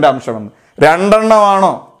സമയത്തിൻ്റെ അംശബന്ധം. 2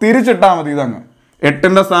 എണ്ണമാണോ? തിരിച്ചിട്ടാൽ മതി. ഇതങ്ങ്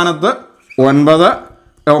 8ന്റെ സ്ഥാനത്ത് 9,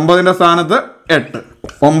 9ന്റെ സ്ഥാനത്ത് 8.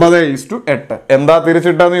 9:8. എന്താ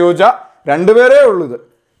തിരിച്ചിട്ടെന്ന് ചോദിച്ചാൽ 2 പേരേ ഉള്ളൂ.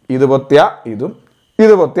 ഇത് പൊത്തിയ ഇതും,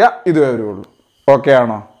 ഇത് പൊത്തിയ ഇതുവേ വരുള്ളൂ. ഓക്കെ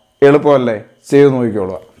ആണോ? എളുപ്പമല്ലേ? ചെയ്ത്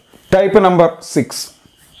നോക്കിക്കോളുക. Type number 6.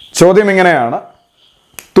 ചോദ്യം ഇങ്ങനെയാണ്: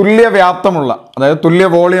 തുല്യ വ്യാപ്തമുള്ള, അതായത് തുല്യ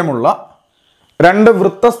വോളിയമുള്ള 2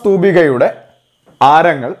 വൃത്തസ്തൂപികയുടെ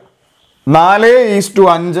ആരങ്ങൾ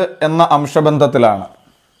 4:5 എന്ന അംശബന്ധത്തിലാണ്.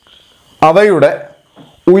 അവയുടെ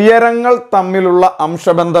ഉയരങ്ങൾ തമ്മിലുള്ള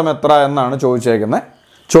അംശബന്ധം എത്ര എന്നാണ് ചോദിച്ചേക്കുന്നത്.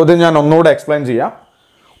 ചോദ്യം ഞാൻ ഒന്നുകൂടെ എക്സ്പ്ലെയിൻ ചെയ്യാം.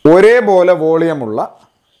 ഒരേപോലെ വോളിയമുള്ള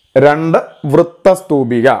രണ്ട്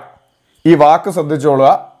വൃത്തസ്തൂപിക. ഈ വാക്ക് ശ്രദ്ധിച്ചോളുക.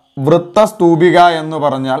 വൃത്തസ്തൂപിക എന്ന്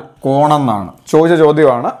പറഞ്ഞാൽ കോണെന്നാണ്. ചോദിച്ച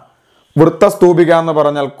ചോദ്യമാണ്. വൃത്തസ്തൂപിക എന്ന്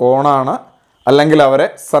പറഞ്ഞാൽ കോണാണ്, അല്ലെങ്കിൽ അവരെ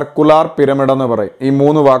സർക്കുലാർ പിരമിഡ് എന്ന് പറയും. ഈ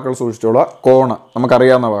മൂന്ന് വാക്കുകൾ സൂക്ഷിച്ചോളുക. കോണ്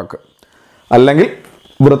നമുക്കറിയാവുന്ന വാക്ക്, അല്ലെങ്കിൽ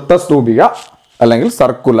വൃത്തസ്തൂപിക, അല്ലെങ്കിൽ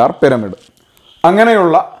സർക്കുലാർ പിരമിഡ്.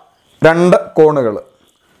 അങ്ങനെയുള്ള രണ്ട് കോണുകൾ.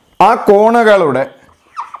 ആ കോണുകളുടെ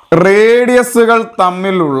റേഡിയസുകൾ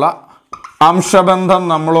തമ്മിലുള്ള അംശബന്ധം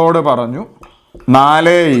നമ്മളോട് പറഞ്ഞു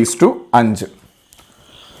 4:5.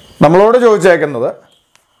 നമ്മളോട് ചോദിച്ചേക്കുന്നത്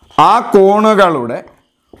ആ കോണുകളുടെ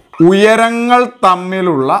ഉയരങ്ങൾ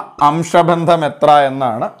തമ്മിലുള്ള അംശബന്ധം എത്ര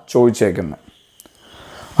എന്നാണ് ചോദിച്ചേക്കുന്നത്.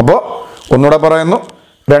 അപ്പോൾ ഒന്നുകൂടെ പറയുന്നു,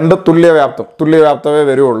 രണ്ട് തുല്യവ്യാപ്തമേ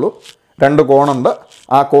വരുള്ളൂ. രണ്ട് കോണുണ്ട്,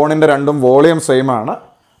 ആ കോണിൻ്റെ രണ്ടും വോളിയം സെയിം ആണ്.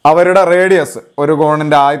 അവരുടെ റേഡിയസ്, ഒരു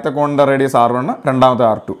കോണിൻ്റെ ആദ്യത്തെ കോണിൻ്റെ റേഡിയസ് R1, രണ്ടാമത്തെ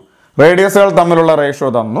R2. റേഡിയസുകൾ തമ്മിലുള്ള റേഷ്യോ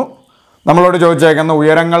തന്നു. നമ്മളോട് ചോദിച്ചേക്കുന്ന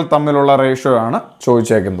ഉയരങ്ങൾ തമ്മിലുള്ള റേഷ്യോ ആണ്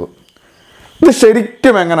ചോദിച്ചേക്കുന്നത്. ഇത്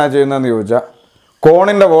ശരിക്കും എങ്ങനെയാണ് ചെയ്യുന്നതെന്ന് ചോദിച്ചാൽ,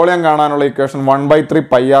 കോണിൻ്റെ വോളിയം കാണാനുള്ള ഇക്വേഷൻ 1/3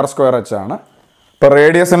 πr²h ആണ്. ഇപ്പോൾ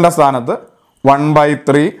റേഡിയസിൻ്റെ സ്ഥാനത്ത്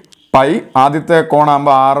 1/3 π, ആദ്യത്തെ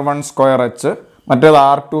കോണാകുമ്പോൾ R1²h, മറ്റേത്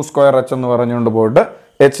R2²h എന്ന് പറഞ്ഞുകൊണ്ട് പോയിട്ട്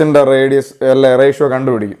എച്ചിൻ്റെ റേഡിയസ് റേഷ്യോ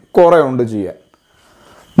കണ്ടുപിടിക്കും. കുറേ ഉണ്ട് ചെയ്യാൻ.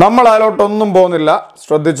 നമ്മൾ അതിലോട്ടൊന്നും പോകുന്നില്ല.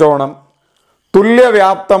 ശ്രദ്ധിച്ചോണം.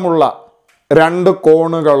 തുല്യവ്യാപ്തമുള്ള രണ്ട്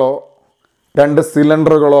കോണുകളോ രണ്ട്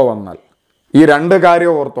സിലിണ്ടറുകളോ വന്നാൽ ഈ രണ്ട്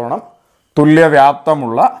കാര്യം ഓർത്തോണം.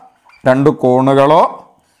 തുല്യവ്യാപ്തമുള്ള രണ്ട് കോണുകളോ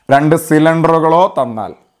രണ്ട് സിലിണ്ടറുകളോ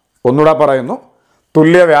തന്നാൽ, ഒന്നുകൂടെ പറയുന്നു,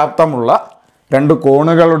 തുല്യവ്യാപ്തമുള്ള രണ്ട്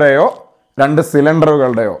കോണുകളുടെയോ രണ്ട്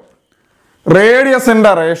സിലിണ്ടറുകളുടെയോ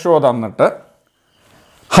റേഡിയസിൻ്റെ റേഷ്യോ തന്നിട്ട്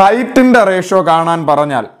ഹൈറ്റിൻ്റെ റേഷ്യോ കാണാൻ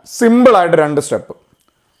പറഞ്ഞാൽ സിമ്പിളായിട്ട് രണ്ട് സ്റ്റെപ്പ്.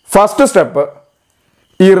 ഫസ്റ്റ് സ്റ്റെപ്പ്,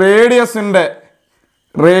 ഈ റേഡിയസിൻ്റെ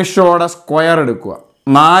റേഷ്യോയുടെ സ്ക്വയർ എടുക്കുക.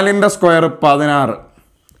 4ൻ്റെ സ്ക്വയർ 16,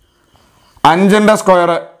 5ൻ്റെ സ്ക്വയർ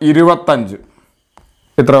 25.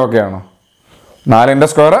 ഇത്രയൊക്കെയാണോ? 4ൻ്റെ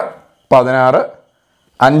square 16,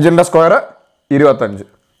 5ൻ്റെ square 25.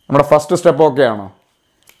 നമ്മുടെ ഫസ്റ്റ് സ്റ്റെപ്പ് ഓക്കെയാണോ?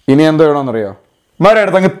 ഇനി എന്ത് വേണമെന്നറിയോ? വേറെ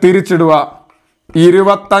അടുത്തങ്ങ് തിരിച്ചിടുക.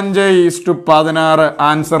 25:16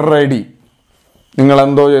 ആൻസർ റെഡി. നിങ്ങൾ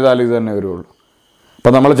എന്തോ ചെയ്താലും ഇത് തന്നെ വരുള്ളൂ.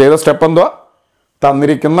 അപ്പം നമ്മൾ ചെയ്ത സ്റ്റെപ്പ് എന്തുവാ?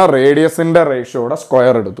 തന്നിരിക്കുന്ന റേഡിയസിൻ്റെ റേഷ്യോയുടെ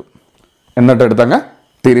സ്ക്വയർ എടുത്തു, എന്നിട്ട് എടുത്തങ്ങ്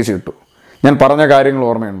തിരിച്ചിട്ടു. ഞാൻ പറഞ്ഞ കാര്യങ്ങൾ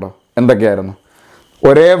ഓർമ്മയുണ്ടോ? എന്തൊക്കെയായിരുന്നു?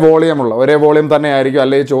 ഒരേ വോളിയം തന്നെ ആയിരിക്കും,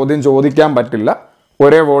 അല്ലെങ്കിൽ ചോദ്യം ചോദിക്കാൻ പറ്റില്ല.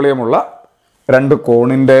 ഒരേ വോളിയമുള്ള രണ്ട്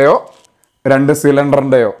കോണിൻ്റെയോ രണ്ട്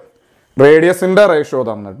സിലിണ്ടറിൻ്റെയോ റേഡിയസിൻ്റെ റേഷ്യോ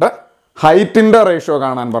തന്നിട്ട് ഹൈറ്റിൻ്റെ റേഷ്യോ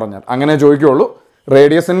കാണാൻ പറഞ്ഞാൽ, അങ്ങനെ ചോദിക്കുകയുള്ളൂ.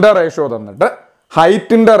 റേഡിയസിൻ്റെ റേഷ്യോ തന്നിട്ട്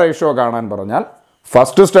ഹൈറ്റിൻ്റെ റേഷ്യോ കാണാൻ പറഞ്ഞാൽ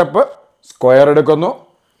ഫസ്റ്റ് സ്റ്റെപ്പ് സ്ക്വയർ എടുക്കുന്നു,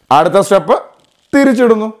 അടുത്ത സ്റ്റെപ്പ്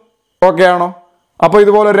തിരിച്ചിടുന്നു. ഓക്കെ ആണോ? അപ്പോൾ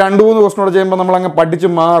ഇതുപോലെ 2-3 ക്വസ്റ്റനോട് ചെയ്യുമ്പോൾ നമ്മളങ്ങ് പഠിച്ച്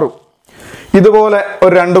മാറും. ഇതുപോലെ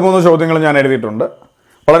ഒരു 2-3 ചോദ്യങ്ങൾ ഞാൻ എഴുതിയിട്ടുണ്ട്.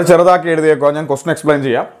 വളരെ ചെറുതാക്കി എഴുതിയേക്കോ. ഞാൻ ക്വസ്റ്റൻ എക്സ്പ്ലെയിൻ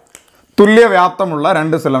ചെയ്യാം. തുല്യവ്യാപ്തമുള്ള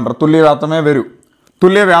രണ്ട് സിലിണ്ടർ, തുല്യവ്യാപ്തമേ വരൂ.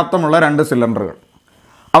 തുല്യവ്യാപ്തമുള്ള രണ്ട് സിലിണ്ടറുകൾ,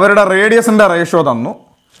 അവരുടെ റേഡിയസിൻ്റെ റേഷ്യോ തന്നു,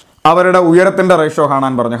 അവരുടെ ഉയരത്തിൻ്റെ റേഷ്യോ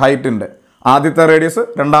കാണാൻ പറഞ്ഞു. ഹൈറ്റിൻ്റെ ആദ്യത്തെ റേഡിയസ്,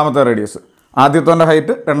 രണ്ടാമത്തെ റേഡിയസ്, ആദ്യത്തെ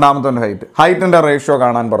ഹൈറ്റ്, രണ്ടാമത്തെ ഹൈറ്റ്, ഹൈറ്റിൻ്റെ റേഷ്യോ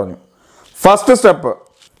കാണാൻ പറഞ്ഞു. ഫസ്റ്റ് സ്റ്റെപ്പ്,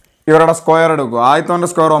 ഇവരുടെ സ്ക്വയർ എടുക്കുക. ആദ്യത്തെ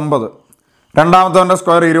സ്ക്വയർ 9, രണ്ടാമത്തെ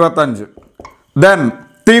സ്ക്വയർ 25. ദെൻ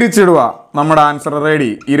തിരിച്ചിടുക. നമ്മുടെ ആൻസർ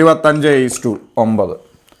റെഡി, 25:9.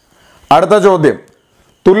 അടുത്ത ചോദ്യം,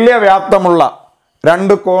 തുല്യവ്യാപ്തമുള്ള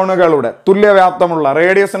രണ്ട് കോണുകളുടെ തുല്യവ്യാപ്തമുള്ള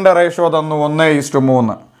റേഡിയസിൻ്റെ റേഷ്യോ തന്നു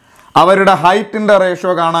 1:3. അവരുടെ ഹൈറ്റിൻ്റെ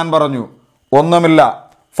റേഷ്യോ കാണാൻ പറഞ്ഞു. ഒന്നുമില്ല.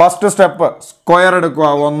 ഫസ്റ്റ് സ്റ്റെപ്പ് സ്ക്വയർ എടുക്കുക.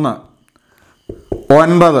 1,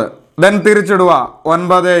 9. ദെൻ തിരിച്ചിടുക.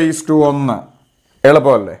 9:1.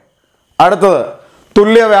 എളുപ്പമല്ലേ? അടുത്തത്,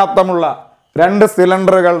 തുല്യവ്യാപ്തമുള്ള രണ്ട്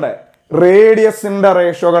സിലിണ്ടറുകളുടെ റേഡിയസിൻ്റെ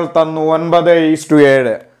റേഷ്യോകൾ തന്നു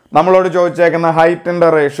 9:7. നമ്മളോട് ചോദിച്ചേക്കുന്ന ഹൈറ്റിൻ്റെ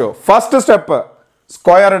റേഷ്യോ. ഫസ്റ്റ് സ്റ്റെപ്പ്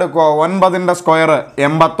സ്ക്വയർ എടുക്കുക. 9ൻ്റെ സ്ക്വയർ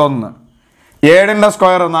 81, 7ൻ്റെ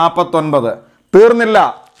സ്ക്വയർ 49. തീർന്നില്ല,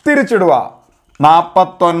 തിരിച്ചിടുക.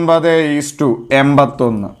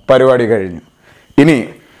 49:81. പരിപാടി കഴിഞ്ഞു. ഇനി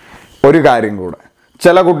ഒരു കാര്യം കൂടെ.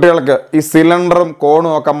 ചില കുട്ടികൾക്ക് ഈ സിലിണ്ടറും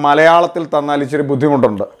കോണും ഒക്കെ മലയാളത്തിൽ തന്നാൽ ഇച്ചിരി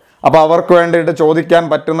ബുദ്ധിമുട്ടുണ്ട്. അപ്പോൾ അവർക്ക് വേണ്ടിയിട്ട് ചോദിക്കാൻ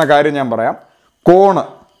പറ്റുന്ന കാര്യം ഞാൻ പറയാം. കോണ്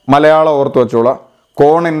മലയാളം ഓർത്ത് വെച്ചോളാം.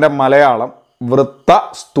 കോണിൻ്റെ മലയാളം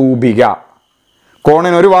വൃത്തസ്തൂപിക.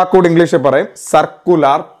 കോണിന് ഒരു വാക്കുകൂടി ഇംഗ്ലീഷിൽ പറയും,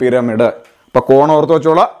 സർക്കുലാർ പിരമിഡ്. അപ്പോൾ കോണ് ഓർത്ത്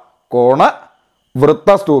വെച്ചോളാം. കോണ്,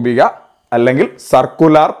 വൃത്തസ്തൂപിക അല്ലെങ്കിൽ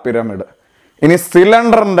സർക്കുലാർ പിരമിഡ്. ഇനി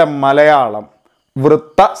സിലിണ്ടറിൻ്റെ മലയാളം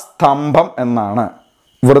വൃത്തസ്തംഭം എന്നാണ്.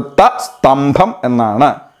 വൃത്തസ്തംഭം എന്നാണ്.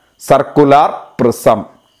 സർക്കുലാർ പ്രിസം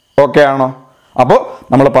ഓക്കെ ആണോ? അപ്പോൾ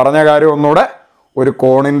നമ്മൾ പറഞ്ഞ കാര്യം ഒന്നുകൂടെ, ഒരു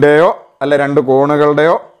കോണിൻ്റെയോ അല്ല രണ്ട്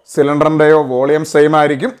കോണുകളുടെയോ സിലിണ്ടറിൻ്റെയോ വോളിയം സെയിം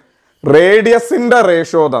ആയിരിക്കും. റേഡിയസിൻ്റെ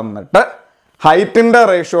റേഷ്യോ തന്നിട്ട് ഹൈറ്റിൻ്റെ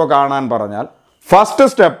റേഷ്യോ കാണാൻ പറഞ്ഞാൽ ഫസ്റ്റ്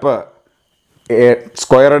സ്റ്റെപ്പ്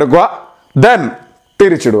സ്ക്വയർ എടുക്കുക, ദെൻ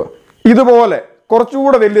തിരിച്ചിടുക. ഇതുപോലെ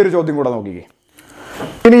കുറച്ചുകൂടെ വലിയൊരു ചോദ്യം കൂടെ നോക്കിക്കേ.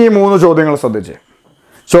 ഇനി ഈ 3 ചോദ്യങ്ങൾ ശ്രദ്ധിച്ചേ.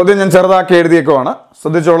 ചോദ്യം ഞാൻ ചെറുതാക്കി എഴുതിയേക്കുവാണ്,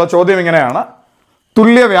 ശ്രദ്ധിച്ചോളൂ. ചോദ്യം ഇങ്ങനെയാണ്: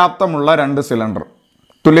 തുല്യവ്യാപ്തമുള്ള 2 സിലിണ്ടർ,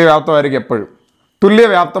 തുല്യവ്യാപ്തമായിരിക്കും എപ്പോഴും,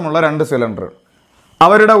 തുല്യവ്യാപ്തമുള്ള 2 സിലിണ്ടർ,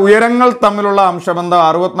 അവരുടെ ഉയരങ്ങൾ തമ്മിലുള്ള അംശബന്ധം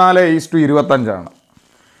 64:25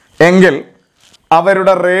 എങ്കിൽ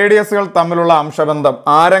അവരുടെ റേഡിയസുകൾ തമ്മിലുള്ള അംശബന്ധം,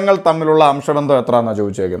 ആരങ്ങൾ തമ്മിലുള്ള അംശബന്ധം എത്രയാണെന്നാണ്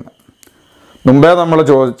ചോദിച്ചേക്കുന്നത്. മുമ്പേ നമ്മൾ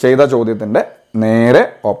ചെയ്ത ചോദ്യത്തിൻ്റെ നേരെ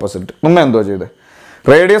ഓപ്പോസിറ്റ്. മുമ്പേ എന്തോ ചെയ്ത്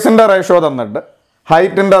റേഡിയസിൻ്റെ റേഷ്യോ തന്നിട്ട്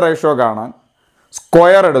ഹൈറ്റിൻ്റെ റേഷ്യോ കാണാൻ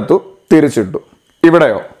സ്ക്വയർ എടുത്തു, തിരിച്ചിട്ടു.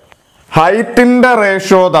 ഇവിടെയോ ഹൈറ്റിൻ്റെ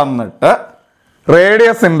റേഷ്യോ തന്നിട്ട്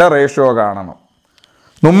റേഡിയസിൻ്റെ റേഷ്യോ കാണണം.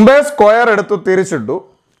 മുമ്പേ സ്ക്വയർ എടുത്തു തിരിച്ചിട്ടു,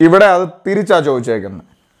 ഇവിടെ അത് തിരിച്ചാ ചോദിച്ചേക്കുന്നത്.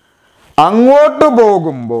 അങ്ങോട്ട്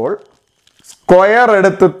പോകുമ്പോൾ സ്ക്വയർ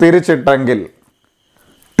എടുത്ത് തിരിച്ചിട്ടെങ്കിൽ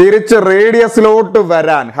തിരിച്ച് റേഡിയസിലോട്ട്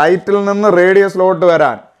വരാൻ, ഹൈറ്റിൽ നിന്ന് റേഡിയസിലോട്ട്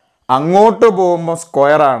വരാൻ അങ്ങോട്ട് പോകുമ്പോൾ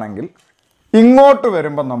സ്ക്വയർ ആണെങ്കിൽ ഇങ്ങോട്ട്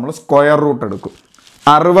വരുമ്പോൾ നമ്മൾ സ്ക്വയർ റൂട്ട് എടുക്കും.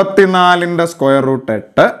 64ൻ്റെ സ്ക്വയർ റൂട്ട്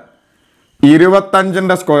 8,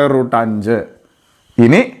 25ൻ്റെ സ്ക്വയർ റൂട്ട് 5.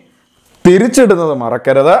 ഇനി തിരിച്ചിടുന്നത്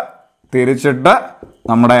മറക്കരുത്. തിരിച്ചിട്ട്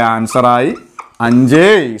നമ്മുടെ ആൻസറായി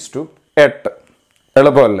 5:8.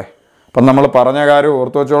 എളുപ്പമല്ലേ? അപ്പം നമ്മൾ പറഞ്ഞ കാര്യം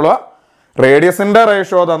ഓർത്തു വെച്ചോളുക. റേഡിയസിൻ്റെ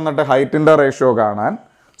റേഷ്യോ തന്നിട്ട് ഹൈറ്റിൻ്റെ റേഷ്യോ കാണാൻ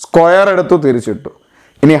സ്ക്വയർ എടുത്തു തിരിച്ചിട്ടു.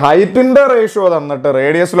 ഇനി ഹൈറ്റിൻ്റെ റേഷ്യോ തന്നിട്ട്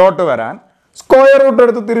റേഡിയസിലോട്ട് വരാൻ സ്ക്വയർ റൂട്ട്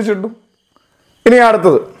എടുത്ത് തിരിച്ചിട്ടു. ഇനി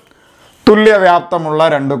അടുത്തത്, തുല്യവ്യാപ്തമുള്ള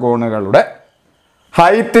 2 കോണുകളുടെ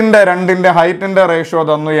രണ്ടിൻ്റെ ഹൈറ്റിൻ്റെ റേഷ്യോ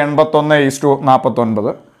തന്നു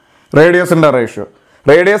 81:49. റേഡിയസിൻ്റെ റേഷ്യോ,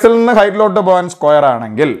 റേഡിയസിൽ നിന്ന് ഹൈറ്റിലോട്ട് പോകാൻ സ്ക്വയർ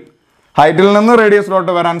ആണെങ്കിൽ ഹൈറ്റിൽ നിന്ന്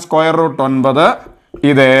റേഡിയസിലോട്ട് വരാൻ സ്ക്വയർ റൂട്ട് 9.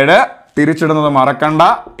 ഇത് 7, തിരിച്ചിടുന്നത് മറക്കണ്ട,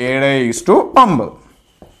 7:9.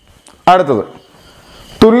 അടുത്തത്,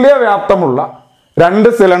 തുല്യവ്യാപ്തമുള്ള 2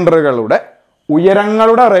 സിലിണ്ടറുകളുടെ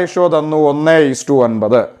ഉയരങ്ങളുടെ റേഷ്യോ തന്നു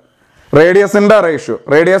 1:9. റേഡിയസിൻ്റെ റേഷ്യോ,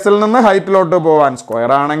 റേഡിയസിൽ നിന്ന് ഹൈറ്റിലോട്ട് പോകാൻ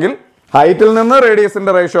സ്ക്വയർ ആണെങ്കിൽ ഹൈറ്റിൽ നിന്ന്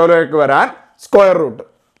റേഡിയസിൻ്റെ റേഷ്യോയിലേക്ക് വരാൻ square root.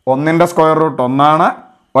 1ൻ്റെ square root 1,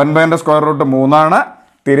 9ൻ്റെ square root 3.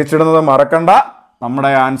 തിരിച്ചിടുന്നത് മറക്കണ്ട,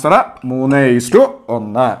 നമ്മുടെ ആൻസർ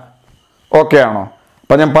 3:1. ഓക്കെ ആണോ?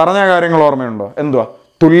 അപ്പം ഞാൻ പറഞ്ഞ കാര്യങ്ങൾ ഓർമ്മയുണ്ടോ? എന്തുവാ?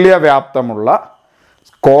 തുല്യവ്യാപ്തമുള്ള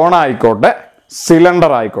കോണായിക്കോട്ടെ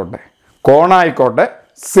സിലിണ്ടർ ആയിക്കോട്ടെ, കോണായിക്കോട്ടെ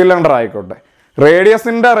സിലിണ്ടർ ആയിക്കോട്ടെ,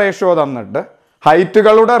 റേഡിയസിൻ്റെ റേഷ്യോ തന്നിട്ട്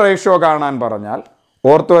ഹൈറ്റുകളുടെ റേഷ്യോ കാണാൻ പറഞ്ഞാൽ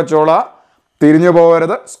ഓർത്ത് വെച്ചോളാം, തിരിഞ്ഞു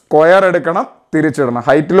പോകരുത്, സ്ക്വയർ എടുക്കണം, തിരിച്ചിടണം.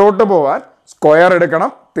 ഹൈറ്റിലോട്ട് പോകാൻ സ്ക്വയർ എടുക്കണം,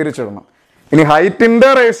 തിരിച്ചിടണം. ഇനി ഹൈറ്റിൻ്റെ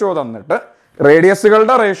റേഷ്യോ തന്നിട്ട്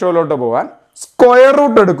റേഡിയസുകളുടെ റേഷ്യോയിലോട്ട് പോകാൻ സ്ക്വയർ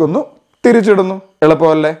റൂട്ട് എടുക്കുന്നു, തിരിച്ചിടുന്നു.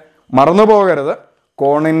 എളുപ്പമല്ലേ? മറന്നു പോകരുത്.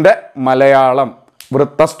 കോണിൻ്റെ മലയാളം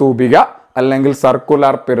വൃത്തസ്തൂപിക അല്ലെങ്കിൽ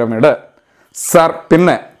സർക്കുലർ പിരമിഡ്.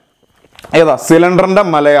 പിന്നെ ഏതാ? സിലിണ്ടറിൻ്റെ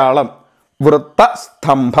മലയാളം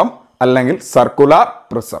വൃത്തസ്തംഭം അല്ലെങ്കിൽ circular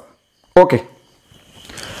prism. Okay.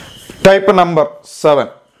 Type number 7.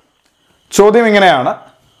 ചോദ്യം ഇങ്ങനെയാണ്: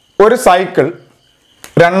 ഒരു സൈക്കിൾ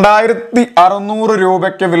 2600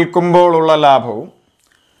 രൂപയ്ക്ക് വിൽക്കുമ്പോഴുള്ള ലാഭവും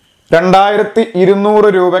 2200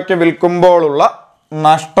 രൂപയ്ക്ക് വിൽക്കുമ്പോഴുള്ള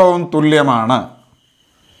നഷ്ടവും തുല്യമാണ്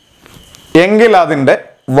എങ്കിൽ അതിൻ്റെ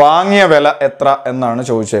വാങ്ങിയ വില എത്ര എന്നാണ്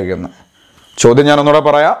ചോദിച്ചേക്കുന്നത്. ചോദ്യം ഞാനൊന്നുകൂടെ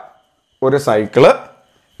പറയാം. ഒരു സൈക്കിള്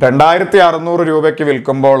 2600 രൂപയ്ക്ക്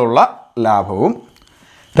വിൽക്കുമ്പോഴുള്ള ലാഭവും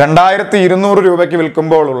 2200 രൂപയ്ക്ക്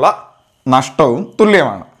വിൽക്കുമ്പോഴുള്ള നഷ്ടവും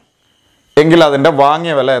തുല്യമാണ് എങ്കിൽ അതിൻ്റെ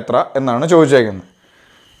വാങ്ങിയ വില എത്ര എന്നാണ് ചോദിച്ചേക്കുന്നത്.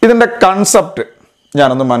 ഇതിൻ്റെ കൺസെപ്റ്റ്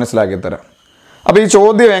ഞാനൊന്ന് മനസ്സിലാക്കി തരാം. അപ്പോൾ ഈ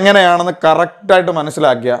ചോദ്യം എങ്ങനെയാണെന്ന് കറക്റ്റായിട്ട്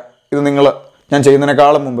മനസ്സിലാക്കിയാൽ ഇത് ഞാൻ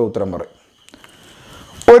ചെയ്യുന്നതിനേക്കാളും മുമ്പ് ഉത്തരം പറയും.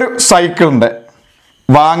 ഒരു സൈക്കിളിൻ്റെ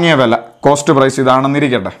വാങ്ങിയ വില, കോസ്റ്റ് പ്രൈസ്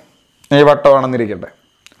ഇതാണെന്നിരിക്കട്ടെ, ഈ വട്ടമാണെന്നിരിക്കട്ടെ.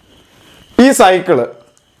 ഈ സൈക്കിള്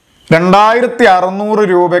 2600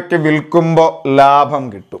 രൂപയ്ക്ക് വിൽക്കുമ്പോൾ ലാഭം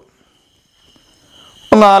കിട്ടും.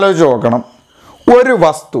 ഒന്ന് ആലോചിച്ച് നോക്കണം. ഒരു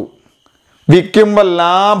വസ്തു വിൽക്കുമ്പോൾ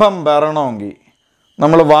ലാഭം വരണമെങ്കിൽ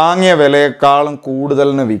നമ്മൾ വാങ്ങിയ വിലയേക്കാളും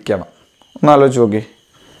കൂടുതലിന് വിൽക്കണം. ഒന്ന് ആലോചിച്ച് നോക്കി.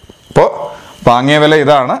 അപ്പോൾ വാങ്ങിയ വില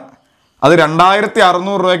ഇതാണ്, അത്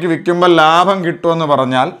 2600 രൂപയ്ക്ക് വിൽക്കുമ്പോൾ ലാഭം കിട്ടുമെന്ന്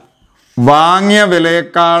പറഞ്ഞാൽ വാങ്ങിയ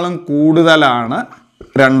വിലയേക്കാളും കൂടുതലാണ്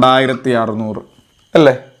 2600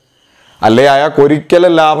 അല്ലേ? അല്ലേ അയാൾക്ക്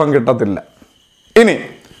ഒരിക്കലും ലാഭം കിട്ടത്തില്ല. ഇനി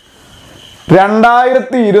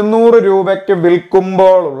 2200 രൂപയ്ക്ക്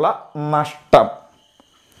വിൽക്കുമ്പോഴുള്ള നഷ്ടം,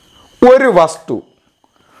 ഒരു വസ്തു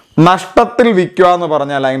നഷ്ടത്തിൽ വിൽക്കുക എന്ന്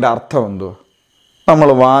പറഞ്ഞാൽ അതിൻ്റെ അർത്ഥം എന്തോ? നമ്മൾ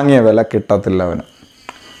വാങ്ങിയ വില കിട്ടത്തില്ല അവന്.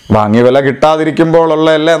 വാങ്ങിയ വില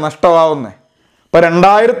കിട്ടാതിരിക്കുമ്പോഴുള്ളതല്ലേ നഷ്ടമാവുന്നേ. ഇപ്പം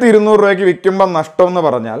 2200 രൂപയ്ക്ക് വിൽക്കുമ്പോൾ നഷ്ടം എന്ന്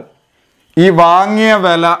പറഞ്ഞാൽ ഈ വാങ്ങിയ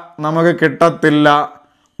വില നമുക്ക് കിട്ടത്തില്ല,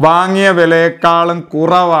 വാങ്ങിയ വിലയേക്കാളും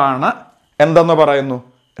കുറവാണ് എന്തെന്ന് പറയുന്നു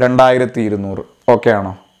 2200. ഓക്കെ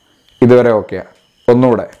ആണോ? ഇതുവരെ ഓക്കെയാ?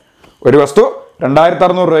 ഒന്നുകൂടെ, ഒരു വസ്തു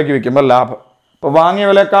 2600 രൂപയ്ക്ക് വിൽക്കുമ്പോൾ ലാഭം, അപ്പോൾ വാങ്ങിയ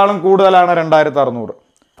വിലയേക്കാളും കൂടുതലാണ് 2600,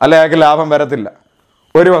 അല്ലെ അയാൾക്ക് ലാഭം വരത്തില്ല.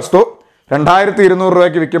 ഒരു വസ്തു 2200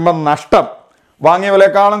 രൂപയ്ക്ക് വിൽക്കുമ്പോൾ നഷ്ടം, വാങ്ങിയ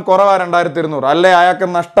വിലയേക്കാളും കുറവാണ് 2200, അല്ലെ അയാൾക്ക്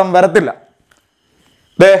നഷ്ടം വരത്തില്ല.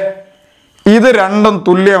 ഇത് രണ്ടും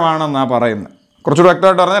തുല്യമാണെന്നാണ് പറയുന്നത്. കുറച്ചുകൂടി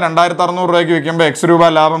വ്യക്തമായിട്ട് പറഞ്ഞാൽ 2600 രൂപയ്ക്ക് വിൽക്കുമ്പോൾ X രൂപ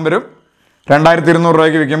ലാഭം വരും, 2200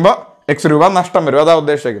 രൂപയ്ക്ക് വിൽക്കുമ്പോൾ X രൂപ നഷ്ടം വരും. അതാ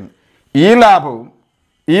ഉദ്ദേശിക്കുന്നത്. ഈ ലാഭവും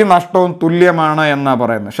ഈ നഷ്ടവും തുല്യമാണ് എന്നാണ്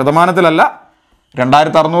പറയുന്നത്. ശതമാനത്തിലല്ല,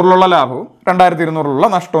 2600 ലാഭവും 2200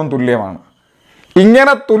 നഷ്ടവും തുല്യമാണ്.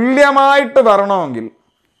 ഇങ്ങനെ തുല്യമായിട്ട് വരണമെങ്കിൽ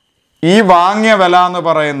ഈ വാങ്ങിയ വില എന്ന്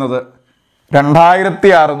പറയുന്നത്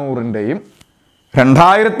 2600-ൻ്റെയും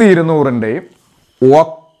 2200-ൻ്റെയും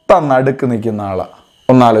ഒത്ത നടുക്ക് നിൽക്കുന്ന ആളാണ്.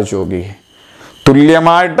 ഒന്നാലോചിച്ച് നോക്കി.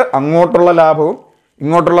 തുല്യമായിട്ട് അങ്ങോട്ടുള്ള ലാഭവും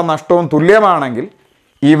ഇങ്ങോട്ടുള്ള നഷ്ടവും തുല്യമാണെങ്കിൽ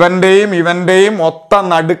ഇവൻ്റെയും ഒത്ത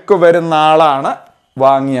നടുക്ക് വരുന്ന ആളാണ്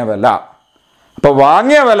വാങ്ങിയ വില. അപ്പോൾ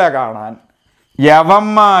വാങ്ങിയ വില കാണാൻ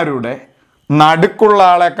യവന്മാരുടെ നടുക്കുള്ള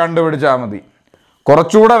ആളെ കണ്ടുപിടിച്ചാൽ മതി.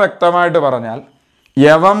 കുറച്ചുകൂടെ വ്യക്തമായിട്ട് പറഞ്ഞാൽ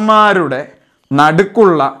യവന്മാരുടെ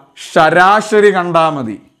നടുക്കുള്ള ശരാശരി കണ്ടാൽ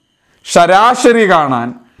മതി. ശരാശരി കാണാൻ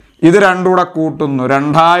ഇത് രണ്ടും കൂടെ കൂട്ടുന്നു.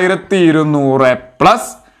 2200 പ്ലസ്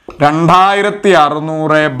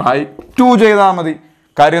 2600/2 ചെയ്താൽ മതി.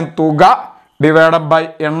 കാര്യം തുക ഡിവൈഡഡ് ബൈ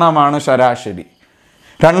എണ്ണമാണ് ശരാശരി.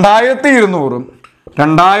 2200-ഉം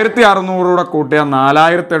 2600 കൂടെ കൂട്ടിയാൽ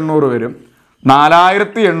 4800 വരും.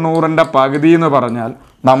 4800-ൻ്റെ പകുതി എന്ന് പറഞ്ഞാൽ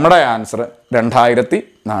നമ്മുടെ ആൻസർ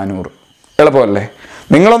 2400. എളുപ്പമല്ലേ?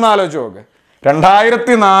 നിങ്ങളൊന്ന് ആലോചിച്ച് നോക്ക്.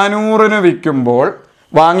 2400-ന് വിൽക്കുമ്പോൾ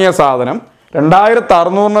വാങ്ങിയ സാധനം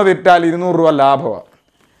 2600-ന് വിറ്റാൽ 200 രൂപ ലാഭമാണ്,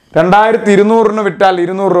 2200-ന് വിറ്റാൽ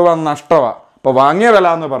 200 രൂപ നഷ്ടമാണ്. അപ്പോൾ വാങ്ങിയ വില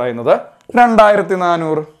എന്ന് പറയുന്നത്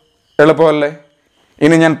 2400. എളുപ്പമല്ലേ?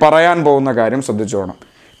 ഇനി ഞാൻ പറയാൻ പോകുന്ന കാര്യം ശ്രദ്ധിച്ചോണം.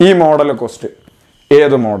 ഈ മോഡൽ ക്വസ്റ്റ്യൻ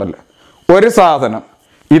ഏത് മോഡൽ? ഒരു സാധനം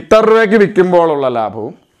ഇത്ര രൂപയ്ക്ക് വിൽക്കുമ്പോഴുള്ള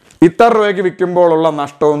ലാഭവും ഇത്ര രൂപയ്ക്ക് വിൽക്കുമ്പോഴുള്ള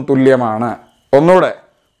നഷ്ടവും തുല്യമാണ്. ഒന്നുകൂടെ,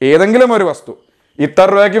 ഏതെങ്കിലും ഒരു വസ്തു ഇത്ര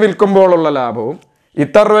രൂപയ്ക്ക് വിൽക്കുമ്പോഴുള്ള ലാഭവും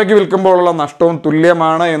ഇത്ര രൂപയ്ക്ക് വിൽക്കുമ്പോഴുള്ള നഷ്ടവും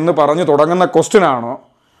തുല്യമാണ് എന്ന് പറഞ്ഞു തുടങ്ങുന്ന ക്വസ്റ്റ്യൻ ആണോ?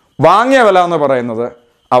 വാങ്ങിയ വില എന്ന് പറയുന്നത്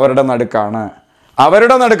അവരുടെ നടുക്കാണ്.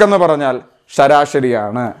 അവരുടെ നടുക്കെന്ന് പറഞ്ഞാൽ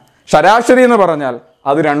ശരാശരിയാണ്. ശരാശരി എന്ന് പറഞ്ഞാൽ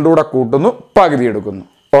അത് രണ്ടും കൂടെ കൂട്ടുന്നു, പകുതി എടുക്കുന്നു.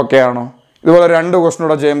 ഓക്കെ ആണോ? ഇതുപോലെ 2 ക്വസ്റ്റ്യൻ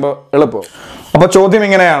കൂടെ ചെയ്യുമ്പോൾ എളുപ്പം. അപ്പോൾ ചോദ്യം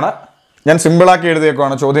ഇങ്ങനെയാണ്, ഞാൻ സിമ്പിളാക്കി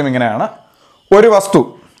എഴുതിയേക്കുവാണ്. ചോദ്യം ഇങ്ങനെയാണ്: ഒരു വസ്തു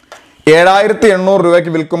 7800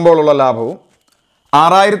 രൂപയ്ക്ക് വിൽക്കുമ്പോഴുള്ള ലാഭവും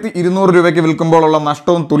 6200 രൂപയ്ക്ക് വിൽക്കുമ്പോഴുള്ള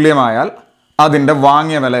നഷ്ടവും തുല്യമായാൽ അതിൻ്റെ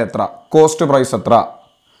വാങ്ങിയ വില എത്ര? കോസ്റ്റ് പ്രൈസ് എത്ര?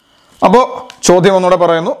 അപ്പോൾ ചോദ്യം ഒന്നുകൂടെ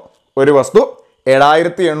പറയുന്നു. ഒരു വസ്തു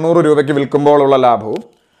 7800 രൂപയ്ക്ക് വിൽക്കുമ്പോഴുള്ള ലാഭവും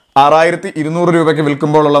 6200 രൂപയ്ക്ക്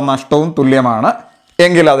വിൽക്കുമ്പോഴുള്ള നഷ്ടവും തുല്യമാണ്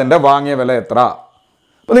എങ്കിൽ അതിൻ്റെ വാങ്ങിയ വില എത്ര?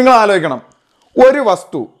 അപ്പോൾ നിങ്ങൾ ആലോചിക്കണം, ഒരു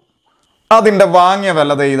വസ്തു അതിൻ്റെ വാങ്ങിയ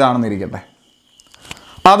വില ഇതാണെന്നിരിക്കട്ടെ.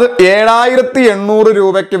 അത് 7800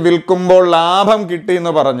 രൂപയ്ക്ക് വിൽക്കുമ്പോൾ ലാഭം കിട്ടി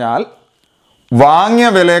എന്ന് പറഞ്ഞാൽ വാങ്ങിയ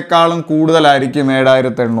വിലയേക്കാളും കൂടുതലായിരിക്കും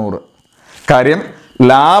 7800. കാര്യം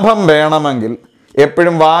ലാഭം വേണമെങ്കിൽ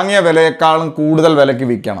എപ്പോഴും വാങ്ങിയ വിലയേക്കാളും കൂടുതൽ വിലയ്ക്ക്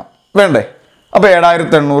വിൽക്കണം, വേണ്ടേ? അപ്പോൾ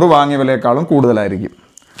 7800 വാങ്ങിയ വിലയേക്കാളും കൂടുതലായിരിക്കും.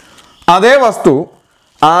 അതേ വസ്തു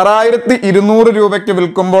 6200 രൂപയ്ക്ക്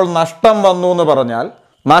വിൽക്കുമ്പോൾ നഷ്ടം വന്നു എന്ന് പറഞ്ഞാൽ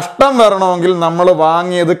നഷ്ടം വരണമെങ്കിൽ നമ്മൾ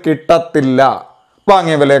വാങ്ങിയത് കിട്ടത്തില്ല,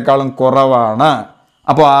 വാങ്ങിയ വിലയേക്കാളും കുറവാണ്.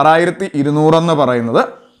 അപ്പോൾ 6200 എന്ന് പറയുന്നത്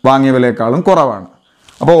വാങ്ങിയ വിലയേക്കാളും കുറവാണ്.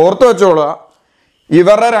 അപ്പോൾ ഓർത്ത് വെച്ചോളുക,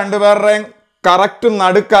 ഇവരുടെ രണ്ടുപേരുടെയും കറക്റ്റ്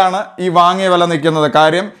നടുക്കാണ് ഈ വാങ്ങിയ വില നിൽക്കുന്നത്.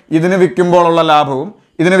 കാര്യം ഇതിന് വിൽക്കുമ്പോഴുള്ള ലാഭവും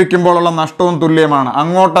ഇതിന് വിൽക്കുമ്പോഴുള്ള നഷ്ടവും തുല്യമാണ്.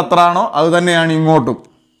 അങ്ങോട്ട് എത്രയാണോ അത് തന്നെയാണ് ഇങ്ങോട്ടും.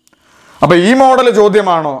 അപ്പോൾ ഈ മോഡൽ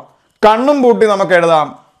ചോദ്യമാണോ? കണ്ണും പൂട്ടി നമുക്ക് എഴുതാം.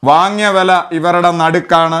 വാങ്ങിയ വില ഇവരുടെ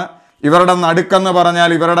നടുക്കാണ്, ഇവരുടെ നടുക്കെന്ന് പറഞ്ഞാൽ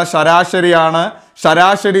ഇവരുടെ ശരാശരിയാണ്.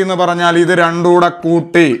 ശരാശരി എന്ന് പറഞ്ഞാൽ ഇത് രണ്ടും കൂടെ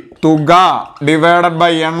കൂട്ടി തുക ഡിവൈഡഡ്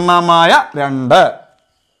ബൈ എണ്ണമായ 2.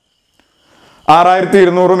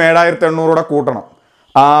 6200-ഉം 7800 കൂടെ കൂട്ടണം.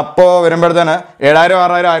 അപ്പോൾ വരുമ്പോഴത്തേന്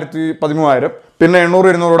 7000 6000 1013, പിന്നെ 800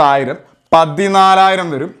 200 കൂടെ 1000 14000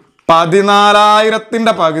 വരും.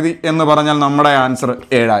 14000-ൻ്റെ പകുതി എന്ന് പറഞ്ഞാൽ നമ്മുടെ ആൻസർ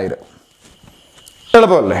 7000.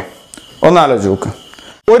 എളുപ്പമല്ലേ? ഒന്നാലോചിച്ച് നോക്ക്.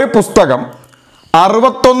 ഒരു പുസ്തകം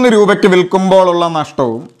 61 രൂപയ്ക്ക് വിൽക്കുമ്പോഴുള്ള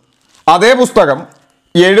നഷ്ടവും അതേ പുസ്തകം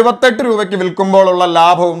 78 രൂപയ്ക്ക് വിൽക്കുമ്പോഴുള്ള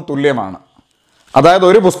ലാഭവും തുല്യമാണ്. അതായത്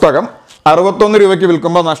ഒരു പുസ്തകം 61 രൂപയ്ക്ക്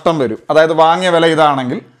വിൽക്കുമ്പോൾ നഷ്ടം വരും. അതായത് വാങ്ങിയ വില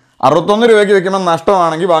ഇതാണെങ്കിൽ 61 രൂപയ്ക്ക് വിൽക്കുമ്പോൾ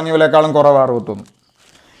നഷ്ടമാണെങ്കിൽ വാങ്ങിയ വിലയേക്കാളും കുറവ് 61.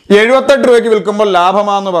 78 രൂപയ്ക്ക് വിൽക്കുമ്പോൾ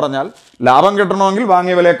ലാഭമാണെന്ന് പറഞ്ഞാൽ ലാഭം കിട്ടണമെങ്കിൽ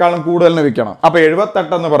വാങ്ങിയ വിലയേക്കാളും കൂടുതലിന് വിൽക്കണം. അപ്പോൾ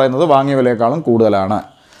 78 എന്ന് പറയുന്നത് വാങ്ങിയ വിലയേക്കാളും കൂടുതലാണ്.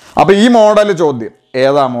 അപ്പോൾ ഈ മോഡൽ ചോദ്യം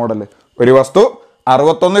ഏതാ മോഡൽ? ഒരു വസ്തു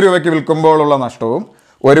 61 രൂപയ്ക്ക് വിൽക്കുമ്പോഴുള്ള നഷ്ടവും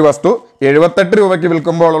ഒരു വസ്തു 78 രൂപയ്ക്ക്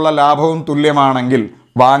വിൽക്കുമ്പോഴുള്ള ലാഭവും തുല്യമാണെങ്കിൽ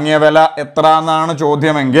വാങ്ങിയ വില എത്ര എന്നാണ്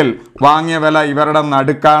ചോദ്യമെങ്കിൽ വാങ്ങിയ വില ഇവരുടെ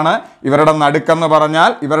നടുക്കാണ്. ഇവരുടെ നടുക്കെന്ന്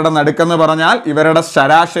പറഞ്ഞാൽ ഇവരുടെ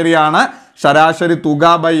ശരാശരിയാണ്. ശരാശരി തുക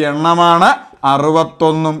ബൈ എണ്ണമാണ്.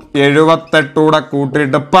 61ഉം 78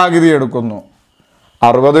 കൂട്ടിയിട്ട് പകുതി എടുക്കുന്നു.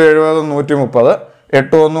 60 70 130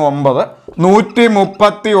 8 1 9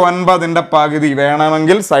 139ന്റെ പകുതി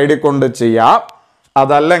വേണമെങ്കിൽ സൈഡിൽ കൊണ്ട് ചെയ്യാം.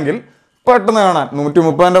 അതല്ലെങ്കിൽ പെട്ടെന്ന് കാണാൻ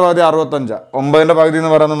 130ന്റെ പകുതി 65, 9ന്റെ പകുതി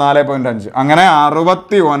എന്ന് പറയുന്നത് 4.5, അങ്ങനെ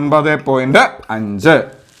 69.5.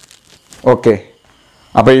 ഓക്കെ,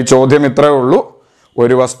 അപ്പൊ ഈ ചോദ്യം ഇത്രയേ ഉള്ളൂ.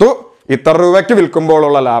 ഒരു വസ്തു ഇത്ര രൂപയ്ക്ക്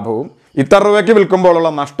വിൽക്കുമ്പോഴുള്ള ലാഭവും ഇത്ര രൂപയ്ക്ക് വിൽക്കുമ്പോഴുള്ള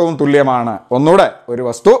നഷ്ടവും തുല്യമാണ്. ഒന്നുകൂടെ, ഒരു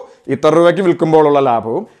വസ്തു ഇത്ര രൂപയ്ക്ക് വിൽക്കുമ്പോഴുള്ള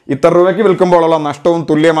ലാഭവും ഇത്ര രൂപയ്ക്ക് വിൽക്കുമ്പോഴുള്ള നഷ്ടവും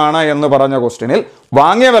തുല്യമാണ് എന്ന് പറഞ്ഞ ക്വസ്റ്റ്യനിൽ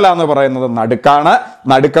വാങ്ങിയ വില എന്ന് പറയുന്നത് നടുക്കാണ്.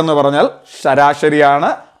 നടുക്കെന്ന് പറഞ്ഞാൽ ശരാശരിയാണ്.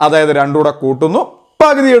 അതായത് രണ്ടും കൂടെ കൂട്ടുന്നു,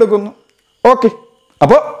 പകുതി എടുക്കുന്നു. ഓക്കെ,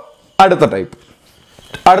 അപ്പോൾ അടുത്ത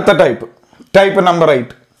ടൈപ്പ് നമ്പർ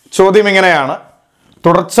 8. ചോദ്യം ഇങ്ങനെയാണ്: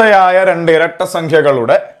 തുടർച്ചയായ 2 ഇരട്ട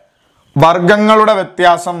സംഖ്യകളുടെ വർഗങ്ങളുടെ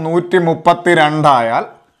വ്യത്യാസം 132 ആയാൽ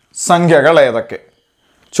സംഖ്യകൾ ഏതൊക്കെ?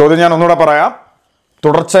 ചോദ്യം ഞാൻ ഒന്നുകൂടെ പറയാം.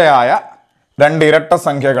 തുടർച്ചയായ 2 ഇരട്ട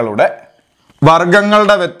സംഖ്യകളുടെ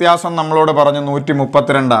വർഗങ്ങളുടെ വ്യത്യാസം നമ്മളോട് പറഞ്ഞു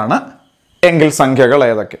 132 ആണ് എങ്കിൽ സംഖ്യകൾ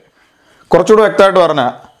ഏതൊക്കെ? കുറച്ചുകൂടി വ്യക്തമായിട്ട്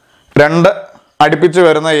പറഞ്ഞാൽ 2 അടുപ്പിച്ച്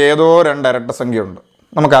വരുന്ന ഏതോ 2 ഇരട്ട സംഖ്യയുണ്ട്,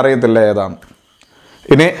 നമുക്കറിയത്തില്ല ഏതാണ്.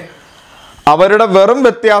 ഇനി അവരുടെ വെറും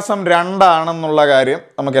വ്യത്യാസം 2 ആണെന്നുള്ള കാര്യം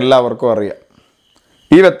നമുക്ക് എല്ലാവർക്കും അറിയാം.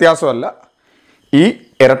 ഈ വ്യത്യാസമല്ല, ഈ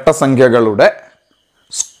ഇരട്ട സംഖ്യകളുടെ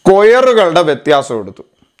സ്ക്വയറുകളുടെ വ്യത്യാസം എടുത്തു.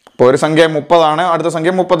 ഇപ്പോൾ ഒരു സംഖ്യ 30 ആണ്, അടുത്ത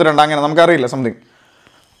സംഖ്യ 32, അങ്ങനെ നമുക്കറിയില്ല സംതിങ്.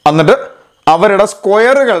 എന്നിട്ട് അവരുടെ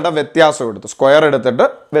സ്ക്വയറുകളുടെ വ്യത്യാസം എടുത്തു, സ്ക്വയർ എടുത്തിട്ട്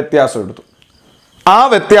വ്യത്യാസം എടുത്തു. ആ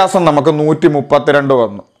വ്യത്യാസം നമുക്ക് 132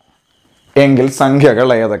 വന്നു എങ്കിൽ സംഖ്യകൾ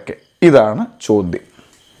ഏതൊക്കെ? ഇതാണ് ചോദ്യം.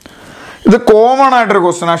 ഇത് കോമൺ ആയിട്ടൊരു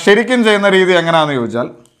ക്വസ്റ്റ്യനാണ്. ശരിക്കും ചെയ്യുന്ന രീതി എങ്ങനെയാണെന്ന് ചോദിച്ചാൽ,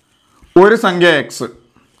 ഒരു സംഖ്യ എക്സ്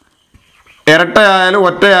ഇരട്ടയായാലും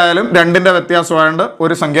ഒറ്റയായാലും 2ന്റെ വ്യത്യാസമായതുകൊണ്ട്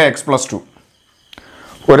ഒരു സംഖ്യ x+2,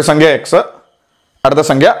 ഒരു സംഖ്യ എക്സ്, അടുത്ത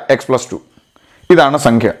സംഖ്യ x+2. ഇതാണ്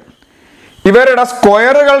സംഖ്യ. ഇവരുടെ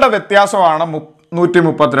സ്ക്വയറുകളുടെ വ്യത്യാസമാണ്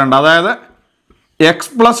 132. അതായത്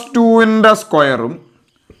x+2ന്റെ സ്ക്വയറും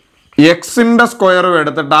എക്സിൻ്റെ സ്ക്വയറും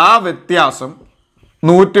എടുത്തിട്ട് ആ വ്യത്യാസം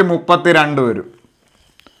 132 വരും.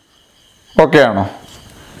 ഓക്കെ ആണോ?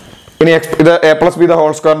 ഇനി ഇത്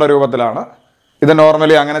a+b² രൂപത്തിലാണ്. ഇത്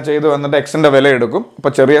നോർമലി അങ്ങനെ ചെയ്തു വന്നിട്ട് എക്സിൻ്റെ വില എടുക്കും.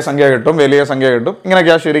 ഇപ്പോൾ ചെറിയ സംഖ്യ കിട്ടും, വലിയ സംഖ്യ കിട്ടും.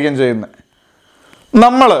 ഇങ്ങനെയൊക്കെയാണ് ശരിക്കും ചെയ്യുന്നത്.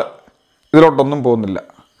 നമ്മൾ ഇതിലോട്ടൊന്നും പോകുന്നില്ല.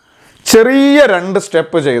 ചെറിയ 2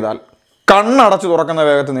 സ്റ്റെപ്പ് ചെയ്താൽ കണ്ണടച്ച് തുറക്കുന്ന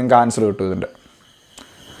വേഗത്തിൽ നിങ്ങൾക്ക് ആൻസർ കിട്ടും ഇതിൻ്റെ.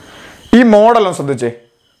 ഈ മോഡലും ശ്രദ്ധിച്ചേ.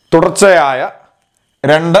 തുടർച്ചയായ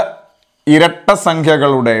 2 ഇരട്ട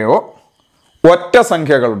സംഖ്യകളുടെയോ ഒറ്റ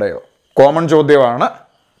സംഖ്യകളുടെയോ കോമൺ ചോദ്യമാണ്.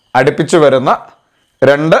 അടുപ്പിച്ച് വരുന്ന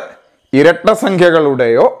 2 ഇരട്ട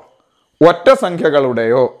സംഖ്യകളുടെയോ ഒറ്റ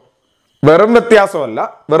സംഖ്യകളുടെയോ വെറും വ്യത്യാസമല്ല,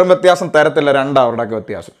 വെറും വ്യത്യാസം തരത്തില്ല, 2 അവരുടെയൊക്കെ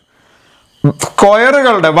വ്യത്യാസം.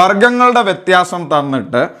 സ്ക്വയറുകളുടെ വർഗങ്ങളുടെ വ്യത്യാസം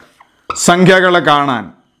തന്നിട്ട് സംഖ്യകൾ കാണാൻ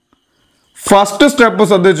ഫസ്റ്റ് സ്റ്റെപ്പ്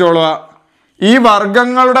ശ്രദ്ധിച്ചോളുക. ഈ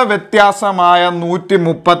വർഗങ്ങളുടെ വ്യത്യാസമായ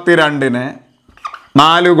 132നെ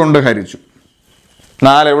 4 കൊണ്ട് ഹരിച്ചു.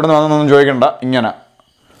 4 എവിടെ നിന്ന് വന്നൊന്നും ചോദിക്കണ്ട, ഇങ്ങനെ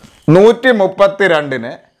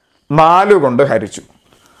 132നെ 4 കൊണ്ട് ഹരിച്ചു.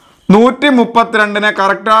 132നെ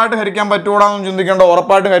കറക്റ്റായിട്ട് ഹരിക്കാൻ പറ്റൂടാന്ന് ചിന്തിക്കേണ്ട,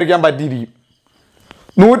 ഉറപ്പായിട്ടും ഹരിക്കാൻ പറ്റിയിരിക്കും.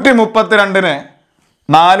 132നെ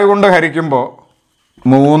 4 കൊണ്ട് ഹരിക്കുമ്പോൾ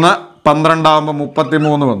 3 12 ആകുമ്പോൾ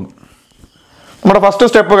 33 വന്നു. നമ്മുടെ ഫസ്റ്റ്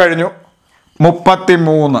സ്റ്റെപ്പ് കഴിഞ്ഞു.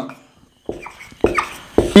 33.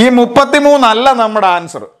 ഈ 33 അല്ല നമ്മുടെ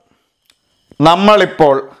ആൻസർ.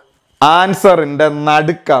 നമ്മളിപ്പോൾ ആൻസറിൻ്റെ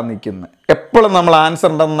നടുക്കാണ് നിൽക്കുന്നത്. എപ്പോഴും നമ്മൾ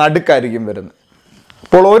ആൻസറിൻ്റെ നടുക്കായിരിക്കും വരുന്നത്.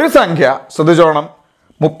 അപ്പോൾ ഒരു സംഖ്യ ശ്രദ്ധിച്ചോണം,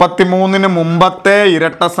 33ന് മുമ്പത്തെ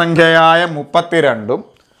ഇരട്ട സംഖ്യയായ 32ഉം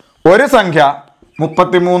ഒരു സംഖ്യ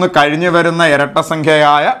 33 കഴിഞ്ഞ് വരുന്ന ഇരട്ട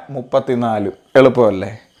സംഖ്യയായ 34.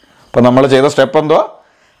 എളുപ്പമല്ലേ? അപ്പം നമ്മൾ ചെയ്ത സ്റ്റെപ്പ് എന്തുവാ?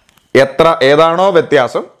 ഏതാണോ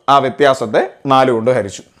വ്യത്യാസം ആ വ്യത്യാസത്തെ 4 കൊണ്ട്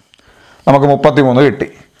ഹരിച്ചു. നമുക്ക് 33 കിട്ടി.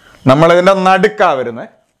 നമ്മളിതിൻ്റെ നടുക്കാ വരുന്നത്.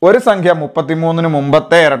 ഒരു സംഖ്യ 33ന്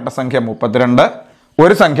മുമ്പത്തെ ഇരട്ട സംഖ്യ 32,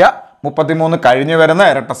 ഒരു സംഖ്യ 33 കഴിഞ്ഞ് വരുന്ന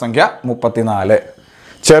ഇരട്ട സംഖ്യ 34.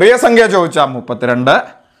 ചെറിയ സംഖ്യ ചോദിച്ചാൽ 32,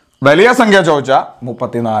 വലിയ സംഖ്യ ചോദിച്ചാൽ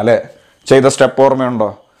 34. ചെയ്ത സ്റ്റെപ്പ് ഓർമ്മയുണ്ടോ?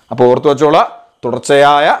 അപ്പോൾ ഓർത്തു വെച്ചോളാം.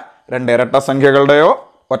 തുടർച്ചയായ 2 ഇരട്ട സംഖ്യകളുടെയോ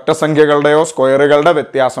ഒറ്റ സംഖ്യകളുടെയോ സ്ക്വയറുകളുടെ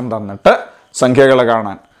വ്യത്യാസം തന്നിട്ട് സംഖ്യകൾ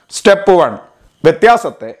കാണാൻ സ്റ്റെപ്പ് 1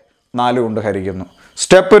 വ്യത്യാസത്തെ 4 കൊണ്ട് ഹരിക്കുന്നു.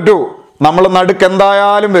 സ്റ്റെപ്പ് 2 നമ്മൾ നടുക്ക്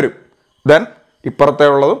എന്തായാലും വരും. ദെൻ ഇപ്പുറത്തെ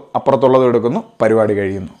ഉള്ളതും അപ്പുറത്തുള്ളതും എടുക്കുന്നു, പരിപാടി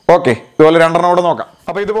കഴിയുന്നു. ഓക്കെ, ഇതുപോലെ രണ്ടെണ്ണം കൂടെ നോക്കാം.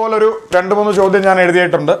 അപ്പോൾ ഇതുപോലൊരു 2-3 ചോദ്യം ഞാൻ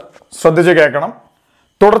എഴുതിയിട്ടുണ്ട്, ശ്രദ്ധിച്ച് കേൾക്കണം.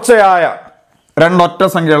 തുടർച്ചയായ രണ്ടൊറ്റ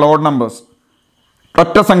സംഖ്യകൾ, ഓഡ് നമ്പേഴ്സ്,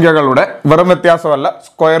 ഒറ്റ സംഖ്യകളുടെ വെറും വ്യത്യാസമല്ല,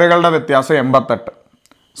 സ്ക്വയറുകളുടെ വ്യത്യാസം 88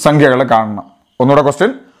 സംഖ്യകൾ കാണണം. ഒന്നുകൂടെ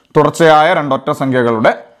ക്വസ്റ്റ്യൻ, തുടർച്ചയായ രണ്ടൊറ്റ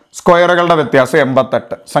സംഖ്യകളുടെ സ്ക്വയറുകളുടെ വ്യത്യാസം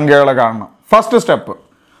 88 സംഖ്യകൾ കാണണം. ഫസ്റ്റ് സ്റ്റെപ്പ്,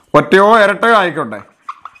 ഒറ്റയോ ഇരട്ടയോ ആയിക്കോട്ടെ,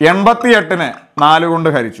 88നെ 4 കൊണ്ട്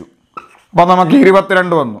ഹരിച്ചു. അപ്പോൾ നമുക്ക്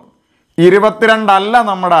 22 വന്നു. 22 അല്ല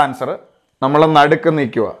നമ്മുടെ ആൻസർ, നമ്മൾ നടുക്ക്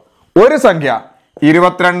നീക്കുക. ഒരു സംഖ്യ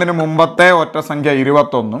 22ന് മുമ്പത്തെ ഒറ്റ സംഖ്യ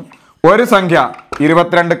 21, ഒരു സംഖ്യ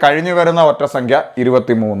 22 കഴിഞ്ഞു വരുന്ന ഒറ്റ സംഖ്യ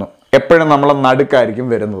 23. എപ്പോഴും നമ്മൾ നടുക്കായിരിക്കും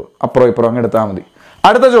വരുന്നത്, അപ്പുറം ഇപ്പുറം അങ്ങ് എടുത്താൽ മതി.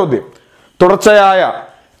 അടുത്ത ചോദ്യം, തുടർച്ചയായ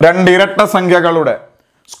രണ്ടിരട്ട സംഖ്യകളുടെ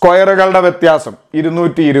സ്ക്വയറുകളുടെ വ്യത്യാസം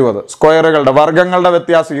 220, സ്ക്വയറുകളുടെ വർഗങ്ങളുടെ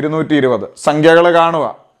വ്യത്യാസം 220 സംഖ്യകൾ കാണുക.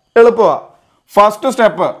 എളുപ്പമാ. ഫസ്റ്റ്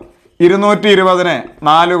സ്റ്റെപ്പ്, 220നെ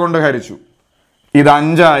 4 കൊണ്ട് ഹരിച്ചു. ഇത്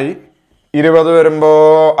 5 ആയി, 20 വരുമ്പോൾ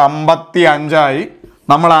 55 ആയി.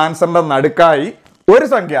 നമ്മൾ ആൻസറിന്റെ നടുക്കായി. ഒരു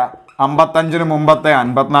സംഖ്യ 55ന് മുമ്പത്തെ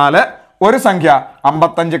 54, ഒരു സംഖ്യ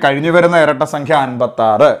 55 കഴിഞ്ഞു വരുന്ന ഇരട്ട സംഖ്യ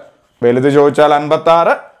 56. വലുത് ചോദിച്ചാൽ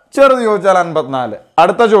 56, ചെറുത് ചോദിച്ചാൽ 54.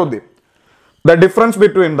 അടുത്ത ചോദ്യം, the difference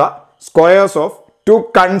between the squares of two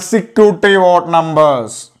consecutive odd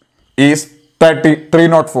numbers is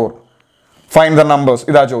 304. Find the numbers.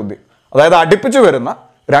 ഇതാ ചോദ്യം. അതായത് അടുപ്പിച്ച് വരുന്ന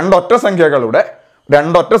രണ്ടൊറ്റ സംഖ്യകളുടെ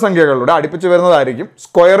അടുപ്പിച്ച് വരുന്നതായിരിക്കും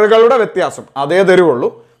സ്ക്വയറുകളുടെ വ്യത്യാസം. അതേ തരുവുള്ളൂ,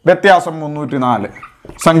 വ്യത്യാസം 304.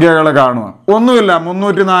 സംഖ്യകൾ കാണുക. ഒന്നുമില്ല,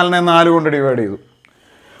 304നെ 4 കൊണ്ട് ഡിവൈഡ് ചെയ്തു.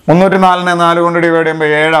 304നെ 4 കൊണ്ട് ഡിവൈഡ് ചെയ്യുമ്പോൾ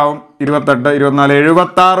 7 ആവും. 28, 24,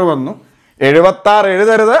 76 വന്നു. 76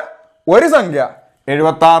 എഴുതരുത്. ഒരു സംഖ്യ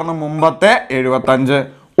 76ന് മുമ്പത്തെ 75,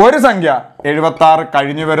 ഒരു സംഖ്യ 76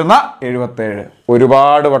 കഴിഞ്ഞു വരുന്ന 77.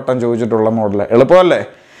 ഒരുപാട് വട്ടം ചോദിച്ചിട്ടുള്ള മോഡല്. എളുപ്പമല്ലേ?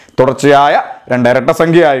 തുടർച്ചയായ രണ്ടിരട്ട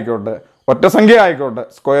സംഖ്യ ആയിക്കോട്ടെ, ഒറ്റ സംഖ്യ ആയിക്കോട്ടെ,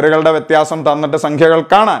 സ്ക്വയറുകളുടെ വ്യത്യാസം തന്നിട്ട് സംഖ്യകൾ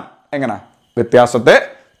കാണാൻ എങ്ങനെ? വ്യത്യാസത്തെ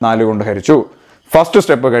 4 കൊണ്ട് ഹരിച്ചു. ഫസ്റ്റ്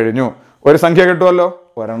സ്റ്റെപ്പ് കഴിഞ്ഞു. ഒരു സംഖ്യ കിട്ടുമല്ലോ,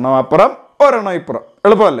 ഒരെണ്ണം അപ്പുറം ഒരെണ്ണം ഇപ്പുറം.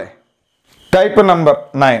 എളുപ്പമല്ലേ? Type number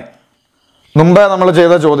 9. മുമ്പേ നമ്മൾ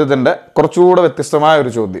ചെയ്ത ചോദ്യത്തിൻ്റെ കുറച്ചുകൂടെ വ്യത്യസ്തമായ ഒരു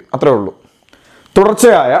ചോദ്യം. അത്രേ ഉള്ളൂ.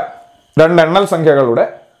 തുടർച്ചയായ രണ്ട് എണ്ണൽ സംഖ്യകളുടെ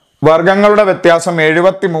വർഗങ്ങളുടെ വ്യത്യാസം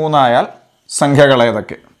 73 ആയാൽ സംഖ്യകൾ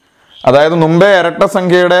ഏതൊക്കെ? അതായത് മുമ്പേ ഇരട്ട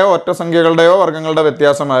സംഖ്യയുടെയോ ഒറ്റ സംഖ്യകളുടെയോ വർഗങ്ങളുടെ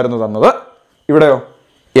വ്യത്യാസമായിരുന്നു തന്നത്. ഇവിടെയോ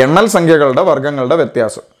എണ്ണൽ സംഖ്യകളുടെ വർഗങ്ങളുടെ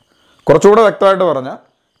വ്യത്യാസം. കുറച്ചുകൂടെ വ്യക്തമായിട്ട് പറഞ്ഞാൽ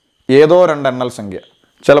ഏതോ രണ്ട് എണ്ണൽ സംഖ്യ,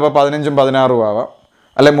 ചിലപ്പോൾ 15ഉം 16ഉം ആവാം,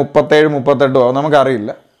 അല്ലെ 37, 38 ആവാം,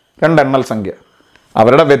 നമുക്കറിയില്ല. രണ്ട് എണ്ണൽ സംഖ്യ,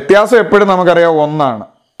 അവരുടെ വ്യത്യാസം എപ്പോഴും നമുക്കറിയാം 1 ആണ്.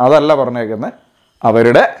 അതല്ല പറഞ്ഞേക്കുന്നത്,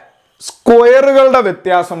 അവരുടെ സ്ക്വയറുകളുടെ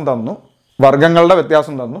വ്യത്യാസം തന്നു, വർഗങ്ങളുടെ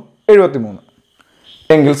വ്യത്യാസം തന്നു 73.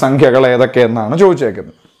 എങ്കിൽ സംഖ്യകൾ ഏതൊക്കെയെന്നാണ്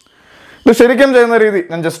ചോദിച്ചേക്കുന്നത്. ഇത് ശരിക്കും ചെയ്യുന്ന രീതി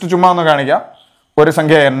ഞാൻ ജസ്റ്റ് ചുമ്മാ ഒന്ന് കാണിക്കാം. ഒരു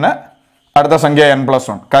സംഖ്യ n, അടുത്ത സംഖ്യ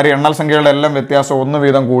n+1. കാര്യം എണ്ണൽ സംഖ്യകളുടെ എല്ലാം വ്യത്യാസം 1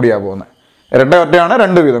 വീതം കൂടിയാണ് പോകുന്നത്. ഇരട്ട ഒറ്റയാണ്,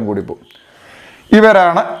 2 വീതം കൂടി പോകും.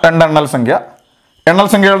 ഇവരാണ് രണ്ട് എണ്ണൽ സംഖ്യ. എണ്ണൽ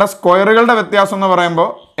സംഖ്യകളുടെ സ്ക്വയറുകളുടെ വ്യത്യാസം എന്ന് പറയുമ്പോൾ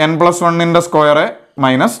n+1ന്റെ സ്ക്വയർ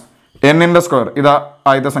മൈനസ് n-ന്റെ സ്ക്വയർ. ഇതാ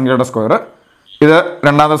ആദ്യത്തെ സംഖ്യയുടെ സ്ക്വയർ, ഇത്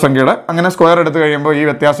രണ്ടാമത്തെ സംഖ്യയുടെ. അങ്ങനെ സ്ക്വയർ എടുത്തു കഴിയുമ്പോൾ ഈ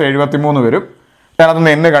വ്യത്യാസം 73 വരും.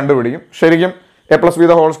 ഞാനതൊന്ന് n കണ്ടുപിടിക്കും. ശരിക്കും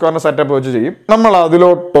a+b² സെറ്റപ്പ് വെച്ച് ചെയ്യും. നമ്മൾ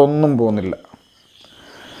അതിലോട്ടൊന്നും പോകുന്നില്ല.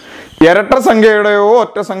 ഇരട്ട സംഖ്യയുടെയോ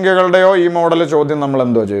ഒറ്റ സംഖ്യകളുടെയോ ഈ മോഡൽ ചോദ്യം നമ്മൾ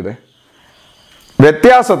എന്തോ ചെയ്തേ?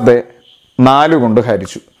 വ്യത്യാസത്തെ 4 കൊണ്ട്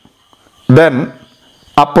ഹരിച്ചു. ദെൻ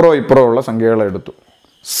അപ്പുറം ഇപ്പുറം ഉള്ള സംഖ്യകൾ എടുത്തു.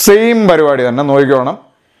 സെയിം പരിപാടി തന്നെ നോക്കിക്കോണം.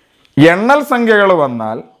 എണ്ണൽ സംഖ്യകൾ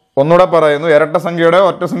വന്നാൽ, ഒന്നുകൂടെ പറയുന്നു, ഇരട്ട സംഖ്യയുടെയോ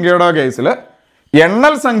ഒറ്റ സംഖ്യയുടെയോ കേസിൽ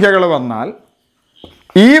എണ്ണൽ സംഖ്യകൾ വന്നാൽ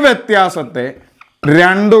ഈ വ്യത്യാസത്തെ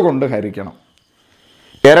 2 കൊണ്ട് ഹരിക്കണം.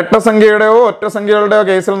 ഇരട്ട സംഖ്യയുടെയോ ഒറ്റ സംഖ്യകളുടെയോ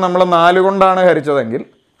കേസിൽ നമ്മൾ 4 കൊണ്ടാണ് ഹരിച്ചതെങ്കിൽ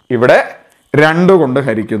ഇവിടെ 2 കൊണ്ട്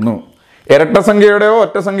ഹരിക്കുന്നു. ഇരട്ട സംഖ്യയുടെയോ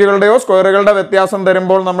ഒറ്റ സംഖ്യകളുടെയോ സ്ക്വയറുകളുടെ വ്യത്യാസം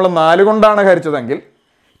തരുമ്പോൾ നമ്മൾ 4 കൊണ്ടാണ് ഹരിച്ചതെങ്കിൽ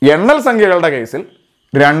എണ്ണൽ സംഖ്യകളുടെ കേസിൽ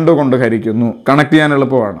 2 കൊണ്ട് ഹരിക്കുന്നു. കണക്ട് ചെയ്യാൻ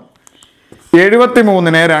എളുപ്പമാണ്.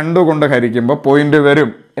 73നെ 2 കൊണ്ട് ഹരിക്കുമ്പോൾ പോയിന്റ് വരും.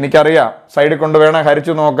 എനിക്കറിയാം, സൈഡിൽ കൊണ്ട് വേണേൽ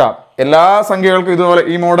ഹരിച്ചു നോക്കാം. എല്ലാ സംഖ്യകൾക്കും ഇതുപോലെ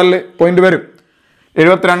ഈ മോഡലിൽ പോയിന്റ് വരും.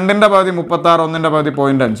 72ന്റെ പകുതി 36, 1ന്റെ പകുതി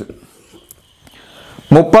 0.5,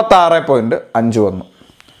 36.5 വന്നു.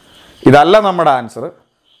 ഇതല്ല നമ്മുടെ ആൻസർ.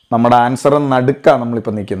 നമ്മുടെ ആൻസർ നടുക്കാണ്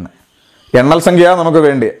നമ്മളിപ്പോൾ നിൽക്കുന്നത്. എണ്ണൽ സംഖ്യ നമുക്ക്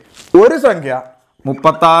വേണ്ടി ഒരു സംഖ്യ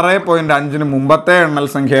 36.5ന് മുമ്പത്തെ എണ്ണൽ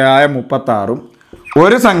സംഖ്യയായ 36ഉം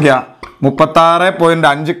ഒരു സംഖ്യ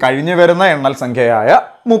 36.5 കഴിഞ്ഞു വരുന്ന എണ്ണൽ സംഖ്യയായ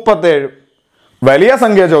 37. വലിയ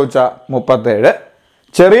സംഖ്യ ചോദിച്ചാൽ 37,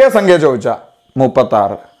 ചെറിയ സംഖ്യ ചോദിച്ചാൽ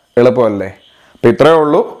 36. എളുപ്പമല്ലേ? അപ്പം ഇത്രയേ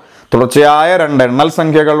ഉള്ളൂ. തുടർച്ചയായ രണ്ട് എണ്ണൽ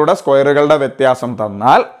സംഖ്യകളുടെ സ്ക്വയറുകളുടെ വ്യത്യാസം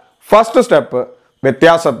തന്നാൽ ഫസ്റ്റ് സ്റ്റെപ്പ്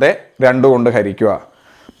വ്യത്യാസത്തെ 2 കൊണ്ട് ഹരിക്കുക.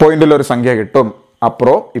 പോയിന്റിൽ ഒരു സംഖ്യ കിട്ടും.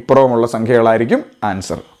 അപ്പുറവും ഇപ്പുറവുമുള്ള സംഖ്യകളായിരിക്കും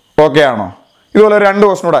ആൻസർ. ഓക്കെ ആണോ? ഇതുപോലെ 2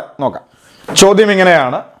 ക്വസ്റ്റ്യൻ കൂടെ നോക്കാം. ചോദ്യം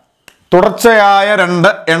ഇങ്ങനെയാണ്: തുടർച്ചയായ 2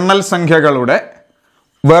 എണ്ണൽ സംഖ്യകളുടെ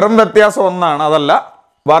വെറും വ്യത്യാസം 1 ആണ്, അതല്ല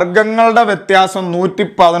വർഗങ്ങളുടെ വ്യത്യാസം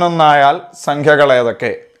 111 ആയാൽ സംഖ്യകൾ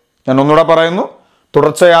ഏതൊക്കെ? ഞാൻ ഒന്നുകൂടെ പറയുന്നു.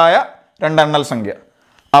 തുടർച്ചയായ 2 എണ്ണൽ സംഖ്യ,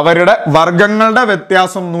 അവരുടെ വർഗങ്ങളുടെ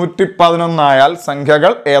വ്യത്യാസം 111 ആയാൽ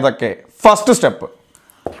സംഖ്യകൾ ഏതൊക്കെ? ഫസ്റ്റ് സ്റ്റെപ്പ്,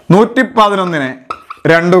 111നെ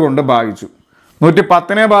 2 കൊണ്ട് ഭാഗിച്ചു.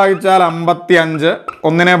 110നെ ഭാഗിച്ചാൽ 55,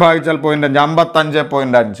 1നെ ഭാഗിച്ചാൽ 0.5,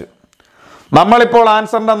 55.5. നമ്മളിപ്പോൾ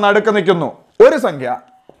ആൻസറിന്റെ നടുക്ക് നിൽക്കുന്നു. ഒരു സംഖ്യ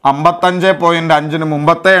 55.5ന്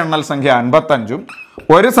മുമ്പത്തെ എണ്ണൽ സംഖ്യ 55ഉം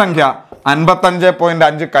ഒരു സംഖ്യ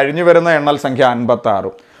 55.5 കഴിഞ്ഞു വരുന്ന എണ്ണൽ സംഖ്യ 56.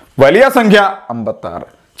 വലിയ സംഖ്യ 56,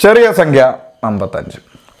 ചെറിയ സംഖ്യ 55.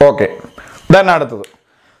 ഓക്കെ, ദെൻ അടുത്തത്,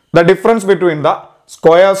 the difference between the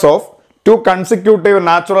squares of 2 consecutive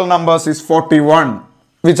natural numbers is 41.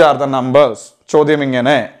 Which are the numbers? ചോദ്യം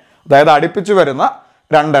ഇങ്ങനെ, അതായത് അടുപ്പിച്ചു വരുന്ന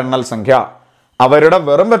 2 എണ്ണൽ സംഖ്യ, അവരുടെ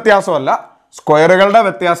വെറും വ്യത്യാസമല്ല, സ്ക്വയറുകളുടെ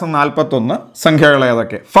വ്യത്യാസം 41, സംഖ്യകൾ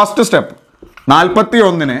ഏതൊക്കെ? ഫസ്റ്റ് സ്റ്റെപ്പ്,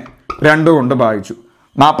 41നെ 2 കൊണ്ട് ഭാഗിച്ചു.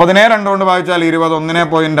 40നെ 2 കൊണ്ട് ഭാഗിച്ചാൽ 20,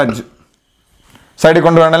 1.5 സൈഡിൽ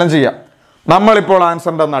കൊണ്ട് വേണമെങ്കിലും ചെയ്യാം. നമ്മളിപ്പോൾ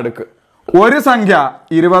ആൻസറിന്റെ നടുക്ക്, ഒരു സംഖ്യ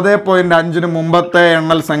 20.5ന് മുമ്പത്തെ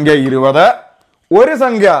എണ്ണൽ സംഖ്യ 20, ഒരു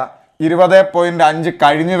സംഖ്യ 20.5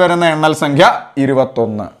 കഴിഞ്ഞു വരുന്ന എണ്ണൽ സംഖ്യ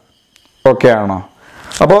 21. ഓക്കെ ആണോ?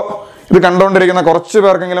 അപ്പോൾ ഇത് കണ്ടുകൊണ്ടിരിക്കുന്ന കുറച്ച്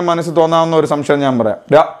പേർക്കെങ്കിലും മനസ്സിൽ തോന്നാവുന്ന ഒരു സംശയം ഞാൻ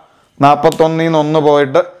പറയാം. 41ൽ നിന്ന് 1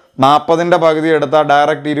 പോയിട്ട് 40ന്റെ പകുതി എടുത്താൽ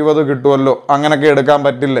ഡയറക്റ്റ് 20 കിട്ടുമല്ലോ, അങ്ങനെയൊക്കെ എടുക്കാൻ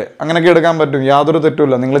പറ്റില്ലേ? അങ്ങനെയൊക്കെ എടുക്കാൻ പറ്റും, യാതൊരു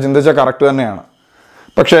തെറ്റുമില്ല. നിങ്ങൾ ചിന്തിച്ചാൽ കറക്റ്റ് തന്നെയാണ്.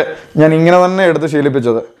 പക്ഷേ ഞാൻ ഇങ്ങനെ തന്നെ എടുത്ത്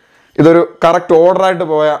ശീലിപ്പിച്ചത്, ഇതൊരു കറക്റ്റ് ഓർഡറായിട്ട്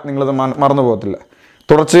പോയാൽ നിങ്ങളിത് മറന്നു പോകത്തില്ല.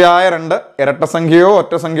 തുടർച്ചയായ 2 ഇരട്ട സംഖ്യയോ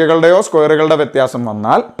ഒറ്റ സംഖ്യകളുടെയോ സ്ക്വയറുകളുടെ വ്യത്യാസം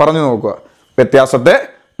വന്നാൽ പറഞ്ഞു നോക്കുക. വ്യത്യാസത്തെ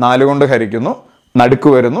 4 കൊണ്ട് ഹരിക്കുന്നു, നടുക്ക്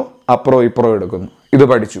വരുന്നു, അപ്പുറവും ഇപ്പുറവും എടുക്കുന്നു. ഇത്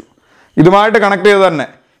പഠിച്ചു. ഇതുമായിട്ട് കണക്ട് ചെയ്ത് തന്നെ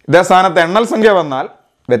ഇതേ സ്ഥാനത്ത് എണ്ണൽ സംഖ്യ വന്നാൽ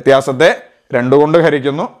വ്യത്യാസത്തെ 2 കൊണ്ട്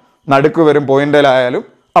ഹരിക്കുന്നു, നടുക്ക് വരും പോയിന്റിലായാലും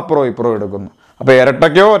അപ്പുറവും ഇപ്പുറവും എടുക്കുന്നു. അപ്പോൾ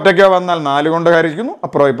ഇരട്ടയ്ക്കോ ഒറ്റയ്ക്കോ വന്നാൽ 4 കൊണ്ട് ഹരിക്കുന്നു,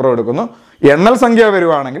 അപ്പുറവും ഇപ്പുറവും എടുക്കുന്നു. എണ്ണൽ സംഖ്യ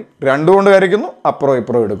വരുവാണെങ്കിൽ 2 കൊണ്ട് ഹരിക്കുന്നു, അപ്പുറവും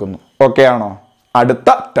ഇപ്പുറവും എടുക്കുന്നു. ഓക്കെ ആണോ? അടുത്ത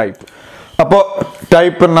ടൈപ്പ്. അപ്പോൾ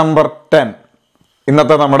ടൈപ്പ് നമ്പർ 10,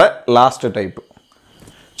 ഇന്നത്തെ നമ്മുടെ ലാസ്റ്റ് ടൈപ്പ്.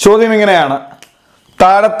 ചോദ്യം ഇങ്ങനെയാണ്: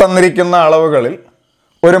 താഴെ തന്നിരിക്കുന്ന അളവുകളിൽ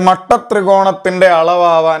ഒരു മട്ടത്രികോണത്തിന്റെ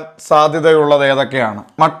അളവാവാൻ സാധ്യതയുള്ളത് ഏതൊക്കെയാണ്?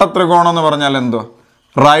 മട്ടത്രികോണം എന്ന് പറഞ്ഞാൽ എന്തോ?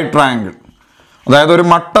 Right triangle. അതായത് ഒരു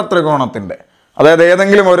മട്ടത്രികോണത്തിന്റെ, അതായത്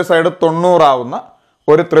ഏതെങ്കിലും ഒരു സൈഡ് 90 ആവുന്ന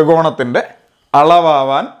ഒരു ത്രികോണത്തിന്റെ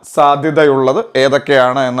അളവാവാൻ സാധ്യതയുള്ളത്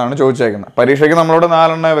ഏതൊക്കെയാണ് എന്നാണ് ചോദിച്ചേക്കുന്നത്. പരീക്ഷയ്ക്ക് നമ്മളോട്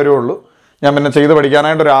 4 എണ്ണേ വരുള്ളൂ. ഞാൻ പിന്നെ ചെയ്ത്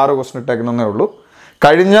പഠിക്കാനായിട്ട് ഒരു 6 ക്വസ്റ്റ്യൻ ഇട്ടേക്കുന്നേ ഉള്ളൂ.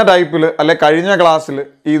 കഴിഞ്ഞ ടൈപ്പിൽ അല്ലെ കഴിഞ്ഞ ക്ലാസ്സിൽ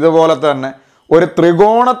ഇതുപോലെ തന്നെ ഒരു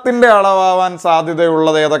ത്രികോണത്തിന്റെ അളവാവാൻ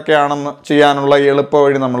സാധ്യതയുള്ളത് ഏതൊക്കെയാണെന്ന് ചെയ്യാനുള്ള എളുപ്പ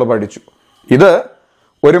വഴി നമ്മൾ പഠിച്ചു. ഇത്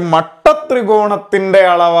ഒരു മട്ടത്രികോണത്തിന്റെ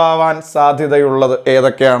അളവാവാൻ സാധ്യതയുള്ളത്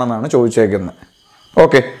ഏതൊക്കെയാണെന്നാണ് ചോദിച്ചേക്കുന്നത്.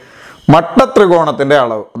 ഓക്കെ, മട്ടത്രികോണത്തിന്റെ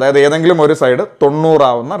അളവ്, അതായത് ഏതെങ്കിലും ഒരു സൈഡ് 90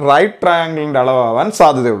 ആവുന്ന റൈറ്റ് ട്രയാങ്കിളിന്റെ അളവാവാൻ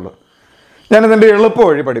സാധ്യതയുള്ളത്. ഞാനിതിൻ്റെ എളുപ്പ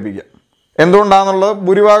വഴി പഠിപ്പിക്കാം. എന്തുകൊണ്ടാണെന്നുള്ളത്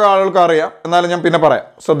ഭൂരിഭാഗം ആളുകൾക്ക് അറിയാം, എന്നാലും ഞാൻ പിന്നെ പറയാം,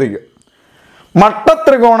 ശ്രദ്ധിക്കുക.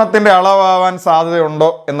 മട്ടത്രികോണത്തിന്റെ അളവാവാൻ സാധ്യതയുണ്ടോ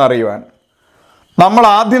എന്നറിയുവാൻ നമ്മൾ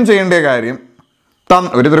ആദ്യം ചെയ്യേണ്ട കാര്യം,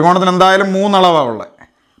 ഒരു ത്രികോണത്തിന് എന്തായാലും 3 അളവാണ് ഉള്ളത്,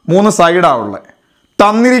 3 സൈഡാണ് ഉള്ളത്.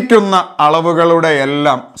 തന്നിരിക്കുന്ന അളവുകളുടെ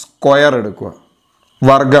എല്ലാം സ്ക്വയർ എടുക്കുക,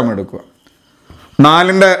 വർഗം എടുക്കുക.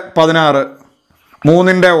 4ന്റെ 16,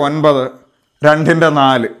 3ന്റെ 9, 2ന്റെ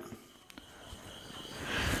 4.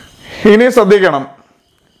 ഇനി ശ്രദ്ധിക്കണം,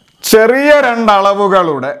 ചെറിയ 2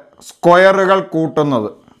 അളവുകളുടെ സ്ക്വയറുകൾ കൂട്ടുന്നത്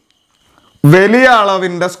വലിയ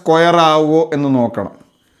അളവിൻ്റെ സ്ക്വയർ ആവുമോ എന്ന് നോക്കണം.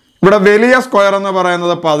 ഇവിടെ വലിയ സ്ക്വയർ എന്ന്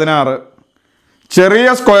പറയുന്നത് 16, ചെറിയ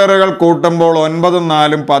സ്ക്വയറുകൾ കൂട്ടുമ്പോൾ 9ഉം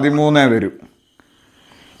 4ഉം 13 വരും.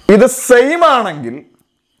 ഇത് സെയിം ആണെങ്കിൽ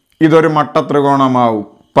ഇതൊരു മട്ടത്രികോണമാവും.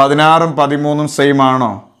 16ഉം 13ഉം സെയിം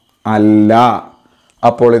ആണോ? അല്ല.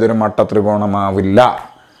 അപ്പോൾ ഇതൊരു മട്ടത്രികോണമാവില്ല.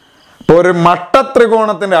 അപ്പോൾ ഒരു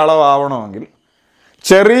മട്ടത്രികോണത്തിൻ്റെ അളവാവണമെങ്കിൽ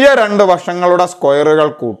ചെറിയ 2 വശങ്ങളുടെ സ്ക്വയറുകൾ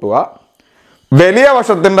കൂട്ടുക, വലിയ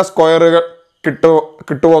വശത്തിൻ്റെ സ്ക്വയറുകൾ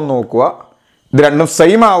കിട്ടുമോ എന്ന് നോക്കുക. ഇത് രണ്ടും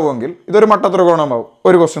സെയിം ആവുമെങ്കിൽ ഇതൊരു മട്ടത്രികോണമാവും.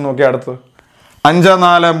 ഒരു ക്വസ്റ്റ്യൻ നോക്കി അടുത്ത്. 5,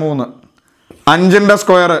 4, 3. 5ന്റെ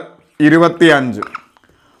സ്ക്വയർ 25,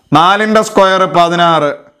 4ന്റെ സ്ക്വയർ 16,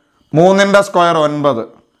 3ന്റെ സ്ക്വയർ 9.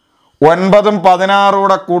 9ഉം 16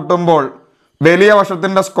 കൂടെ കൂട്ടുമ്പോൾ വലിയ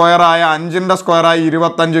വശത്തിൻ്റെ സ്ക്വയറായ 5ന്റെ സ്ക്വയറായി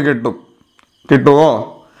 25 കിട്ടും. കിട്ടുമോ?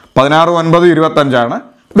 16, 9, 25ആണ്.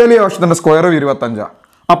 വലിയ വശത്തിൻ്റെ സ്ക്വയറും 25.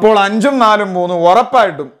 അപ്പോൾ 5ഉം 4ഉം 3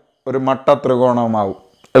 ഉറപ്പായിട്ടും ഒരു മട്ടത്രികോണമാവും.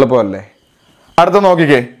 എളുപ്പമല്ലേ? അടുത്ത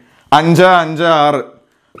നോക്കിക്കേ. 5, 5, 6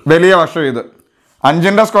 വലിയ വശം ഇത്.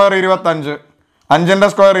 5ന്റെ സ്ക്വയർ 25, 5ന്റെ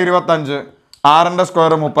സ്ക്വയർ 25, 6ന്റെ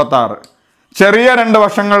സ്ക്വയർ 36. ചെറിയ രണ്ട്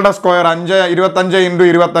വശങ്ങളുടെ സ്ക്വയർ 25 ×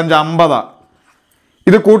 25 50.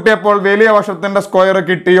 ഇത് കൂട്ടിയപ്പോൾ വലിയ വശത്തിന്റെ സ്ക്വയർ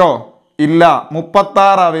കിട്ടിയോ? ഇല്ല,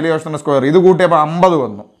 36 വലിയ വശത്തിന്റെ സ്ക്വയർ. ഇത് കൂട്ടിയപ്പോൾ 50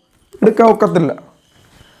 വന്നു. എടുക്കാൻ ഒക്കത്തില്ല.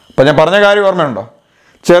 അപ്പൊ ഞാൻ പറഞ്ഞ കാര്യം ഓർമ്മയുണ്ടോ?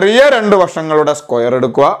 ചെറിയ രണ്ട് വശങ്ങളുടെ സ്ക്വയർ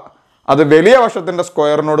എടുക്കുക, അത് വലിയ വശത്തിന്റെ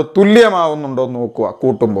സ്ക്വയറിനോട് തുല്യമാവുന്നുണ്ടോ എന്ന് നോക്കുക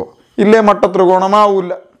കൂട്ടുമ്പോൾ. ഇല്ലേ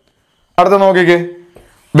മട്ടത്രികോണമാവൂല. അടുത്ത നോക്കിക്കേ,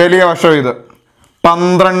 വലിയ വശം ഇത്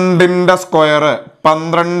 12ന്റെ സ്ക്വയർ.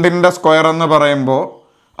 12ന്റെ സ്ക്വയർ എന്ന് പറയുമ്പോൾ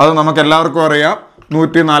അത് നമുക്ക് എല്ലാവർക്കും അറിയാം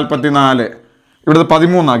 144. ഇവിടുത്തെ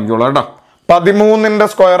 13 ആക്കിക്കോളൂ കേട്ടോ. 13ന്റെ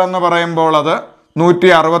സ്ക്വയർ എന്ന് പറയുമ്പോൾ അത്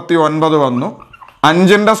 169 വന്നു.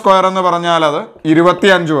 5ന്റെ സ്ക്വയർ എന്ന് പറഞ്ഞാൽ അത്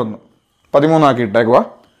 25 വന്നു. 13 ആക്കി ഇട്ടേക്കുക.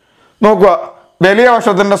 നോക്കുക, വലിയ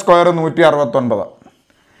വശത്തിന്റെ സ്ക്വയർ 169.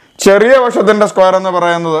 ചെറിയ വശത്തിന്റെ സ്ക്വയർ എന്ന്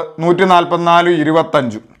പറയുന്നത് 144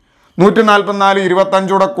 25. 144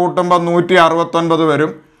 25 കൂടെ കൂട്ടുമ്പോൾ 169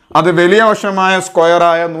 വരും. അത് വലിയ വശമായ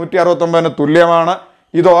സ്ക്വയറായ 169 തുല്യമാണ്.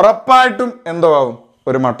 ഇത് ഉറപ്പായിട്ടും എന്തോ ആവും?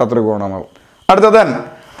 ഒരു മട്ടത്രികോണമാവും. അടുത്തത്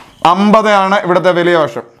 50 ആണ് ഇവിടുത്തെ വലിയ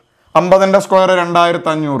വശം. 50ന്റെ സ്ക്വയർ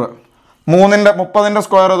 2500. 30ന്റെ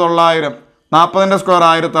സ്ക്വയർ 900. 40ന്റെ സ്ക്വയർ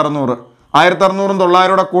 1600. 1600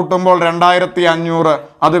 900 കൂട്ടുമ്പോൾ 2500.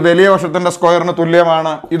 അത് വലിയ വശത്തിന്റെ സ്ക്വയറിന്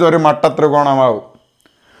തുല്യമാണ്. ഇതൊരു മട്ടത്രികോണമാവും.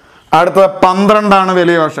 അടുത്തത് 12 ആണ്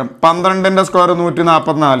വലിയ വശം. 12ന്റെ സ്ക്വയർ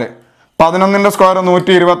 144. 11ന്റെ സ്ക്വയർ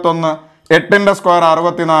 121. 8ന്റെ സ്ക്വയർ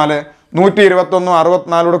 64. 121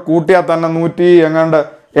 64 കൂട്ടിയാൽ തന്നെ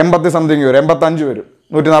 180 സംതിങ് വരും. 85 വരും.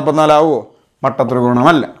 144 ആവുമോ?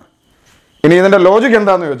 മട്ടത്രികോണമല്ല. ഇനി ഇതിന്റെ ലോജിക്ക്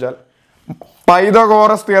എന്താന്ന് ചോദിച്ചാൽ,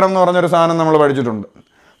 പൈതഗോറസ് തിയറം എന്ന് പറഞ്ഞൊരു സാധനം നമ്മൾ പഠിച്ചിട്ടുണ്ട്.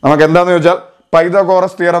 നമുക്ക് എന്താന്ന് ചോദിച്ചാൽ,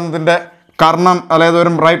 പൈതഗോറസ് തിയറത്തിന്റെ കർണം, അതായത്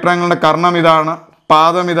ഒരു റൈറ്റ് ട്രയാങ്കിളിന്റെ കർണം ഇതാണ്,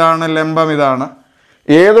 പാദം ഇതാണ്, ലംബം ഇതാണ്.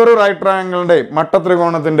 ഏതൊരു റൈറ്റ് ട്രയാങ്കിളിന്റെയും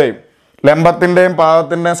മട്ടത്രികോണത്തിന്റെയും ലംബത്തിന്റെയും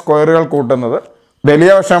പാദത്തിന്റെയും സ്ക്വയറുകൾ കൂട്ടുന്നത് വലിയ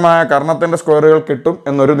വശമായ കർണത്തിന്റെ സ്ക്വയറുകൾ കിട്ടും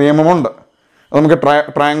എന്നൊരു നിയമമുണ്ട്. അത് നമുക്ക്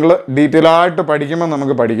ട്രയാങ്കിൾ ഡീറ്റെയിൽ ആയിട്ട് പഠിക്കുമ്പോൾ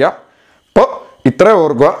നമുക്ക് പഠിക്കാം. അപ്പോൾ ഇത്ര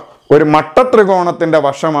ഓർക്കുക, ഒരു മട്ടത്രികോണത്തിന്റെ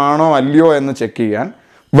വശമാണോ അല്ലയോ എന്ന് ചെക്ക് ചെയ്യാൻ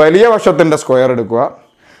വലിയ വശത്തിന്റെ സ്ക്വയർ എടുക്കുക.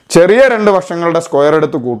 ചെറിയ രണ്ട് വശങ്ങളുടെ സ്ക്വയർ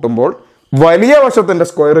എടുത്ത് കൂട്ടുമ്പോൾ വലിയ വശത്തിന്റെ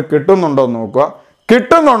സ്ക്വയർ കിട്ടുന്നുണ്ടോ എന്ന് നോക്കുക.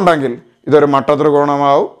 കിട്ടുന്നുണ്ടെങ്കിൽ ഇതൊരു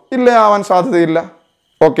മട്ടത്രികോണമാവും. ഇല്ലേ, ആവാൻ സാധ്യതയില്ല.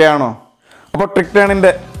 ഓക്കെ ആണോ? അപ്പോൾ ട്രിക്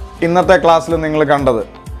ടേണിന്റെ ഇന്നത്തെ ക്ലാസ്സിൽ നിങ്ങൾ കണ്ടത്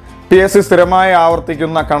PSC സ്ഥിരമായി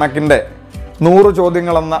ആവർത്തിക്കുന്ന കണക്കിന്റെ 100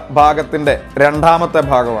 ചോദ്യങ്ങൾ എന്ന ഭാഗത്തിന്റെ രണ്ടാമത്തെ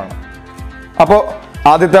ഭാഗമാണ്. അപ്പോൾ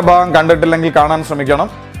ആദ്യത്തെ ഭാഗം കണ്ടിട്ടില്ലെങ്കിൽ കാണാൻ ശ്രമിക്കണം.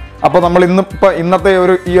 അപ്പോൾ നമ്മൾ ഇന്നത്തെ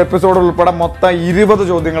ഈ എപ്പിസോഡ് ഉൾപ്പെടെ മൊത്തം 20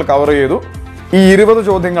 ചോദ്യങ്ങൾ കവർ ചെയ്തു. ഈ 20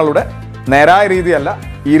 ചോദ്യങ്ങളുടെ നേരായ രീതിയല്ല,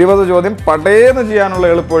 20 ചോദ്യം പടേന്ന് ചെയ്യാനുള്ള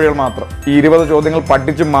എളുപ്പവഴികൾ മാത്രം. ഈ 20 ചോദ്യങ്ങൾ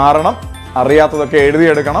പഠിച്ച് മാറണം, അറിയാത്തതൊക്കെ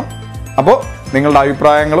എഴുതിയെടുക്കണം. അപ്പോൾ നിങ്ങളുടെ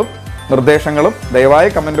അഭിപ്രായങ്ങളും നിർദ്ദേശങ്ങളും ദയവായി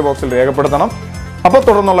കമന്റ് ബോക്സിൽ രേഖപ്പെടുത്തണം. അപ്പോൾ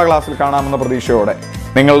തുടർന്നുള്ള ക്ലാസ്സിൽ കാണാമെന്ന പ്രതീക്ഷയോടെ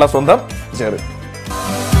നിങ്ങളുടെ സ്വന്തം ജെറി.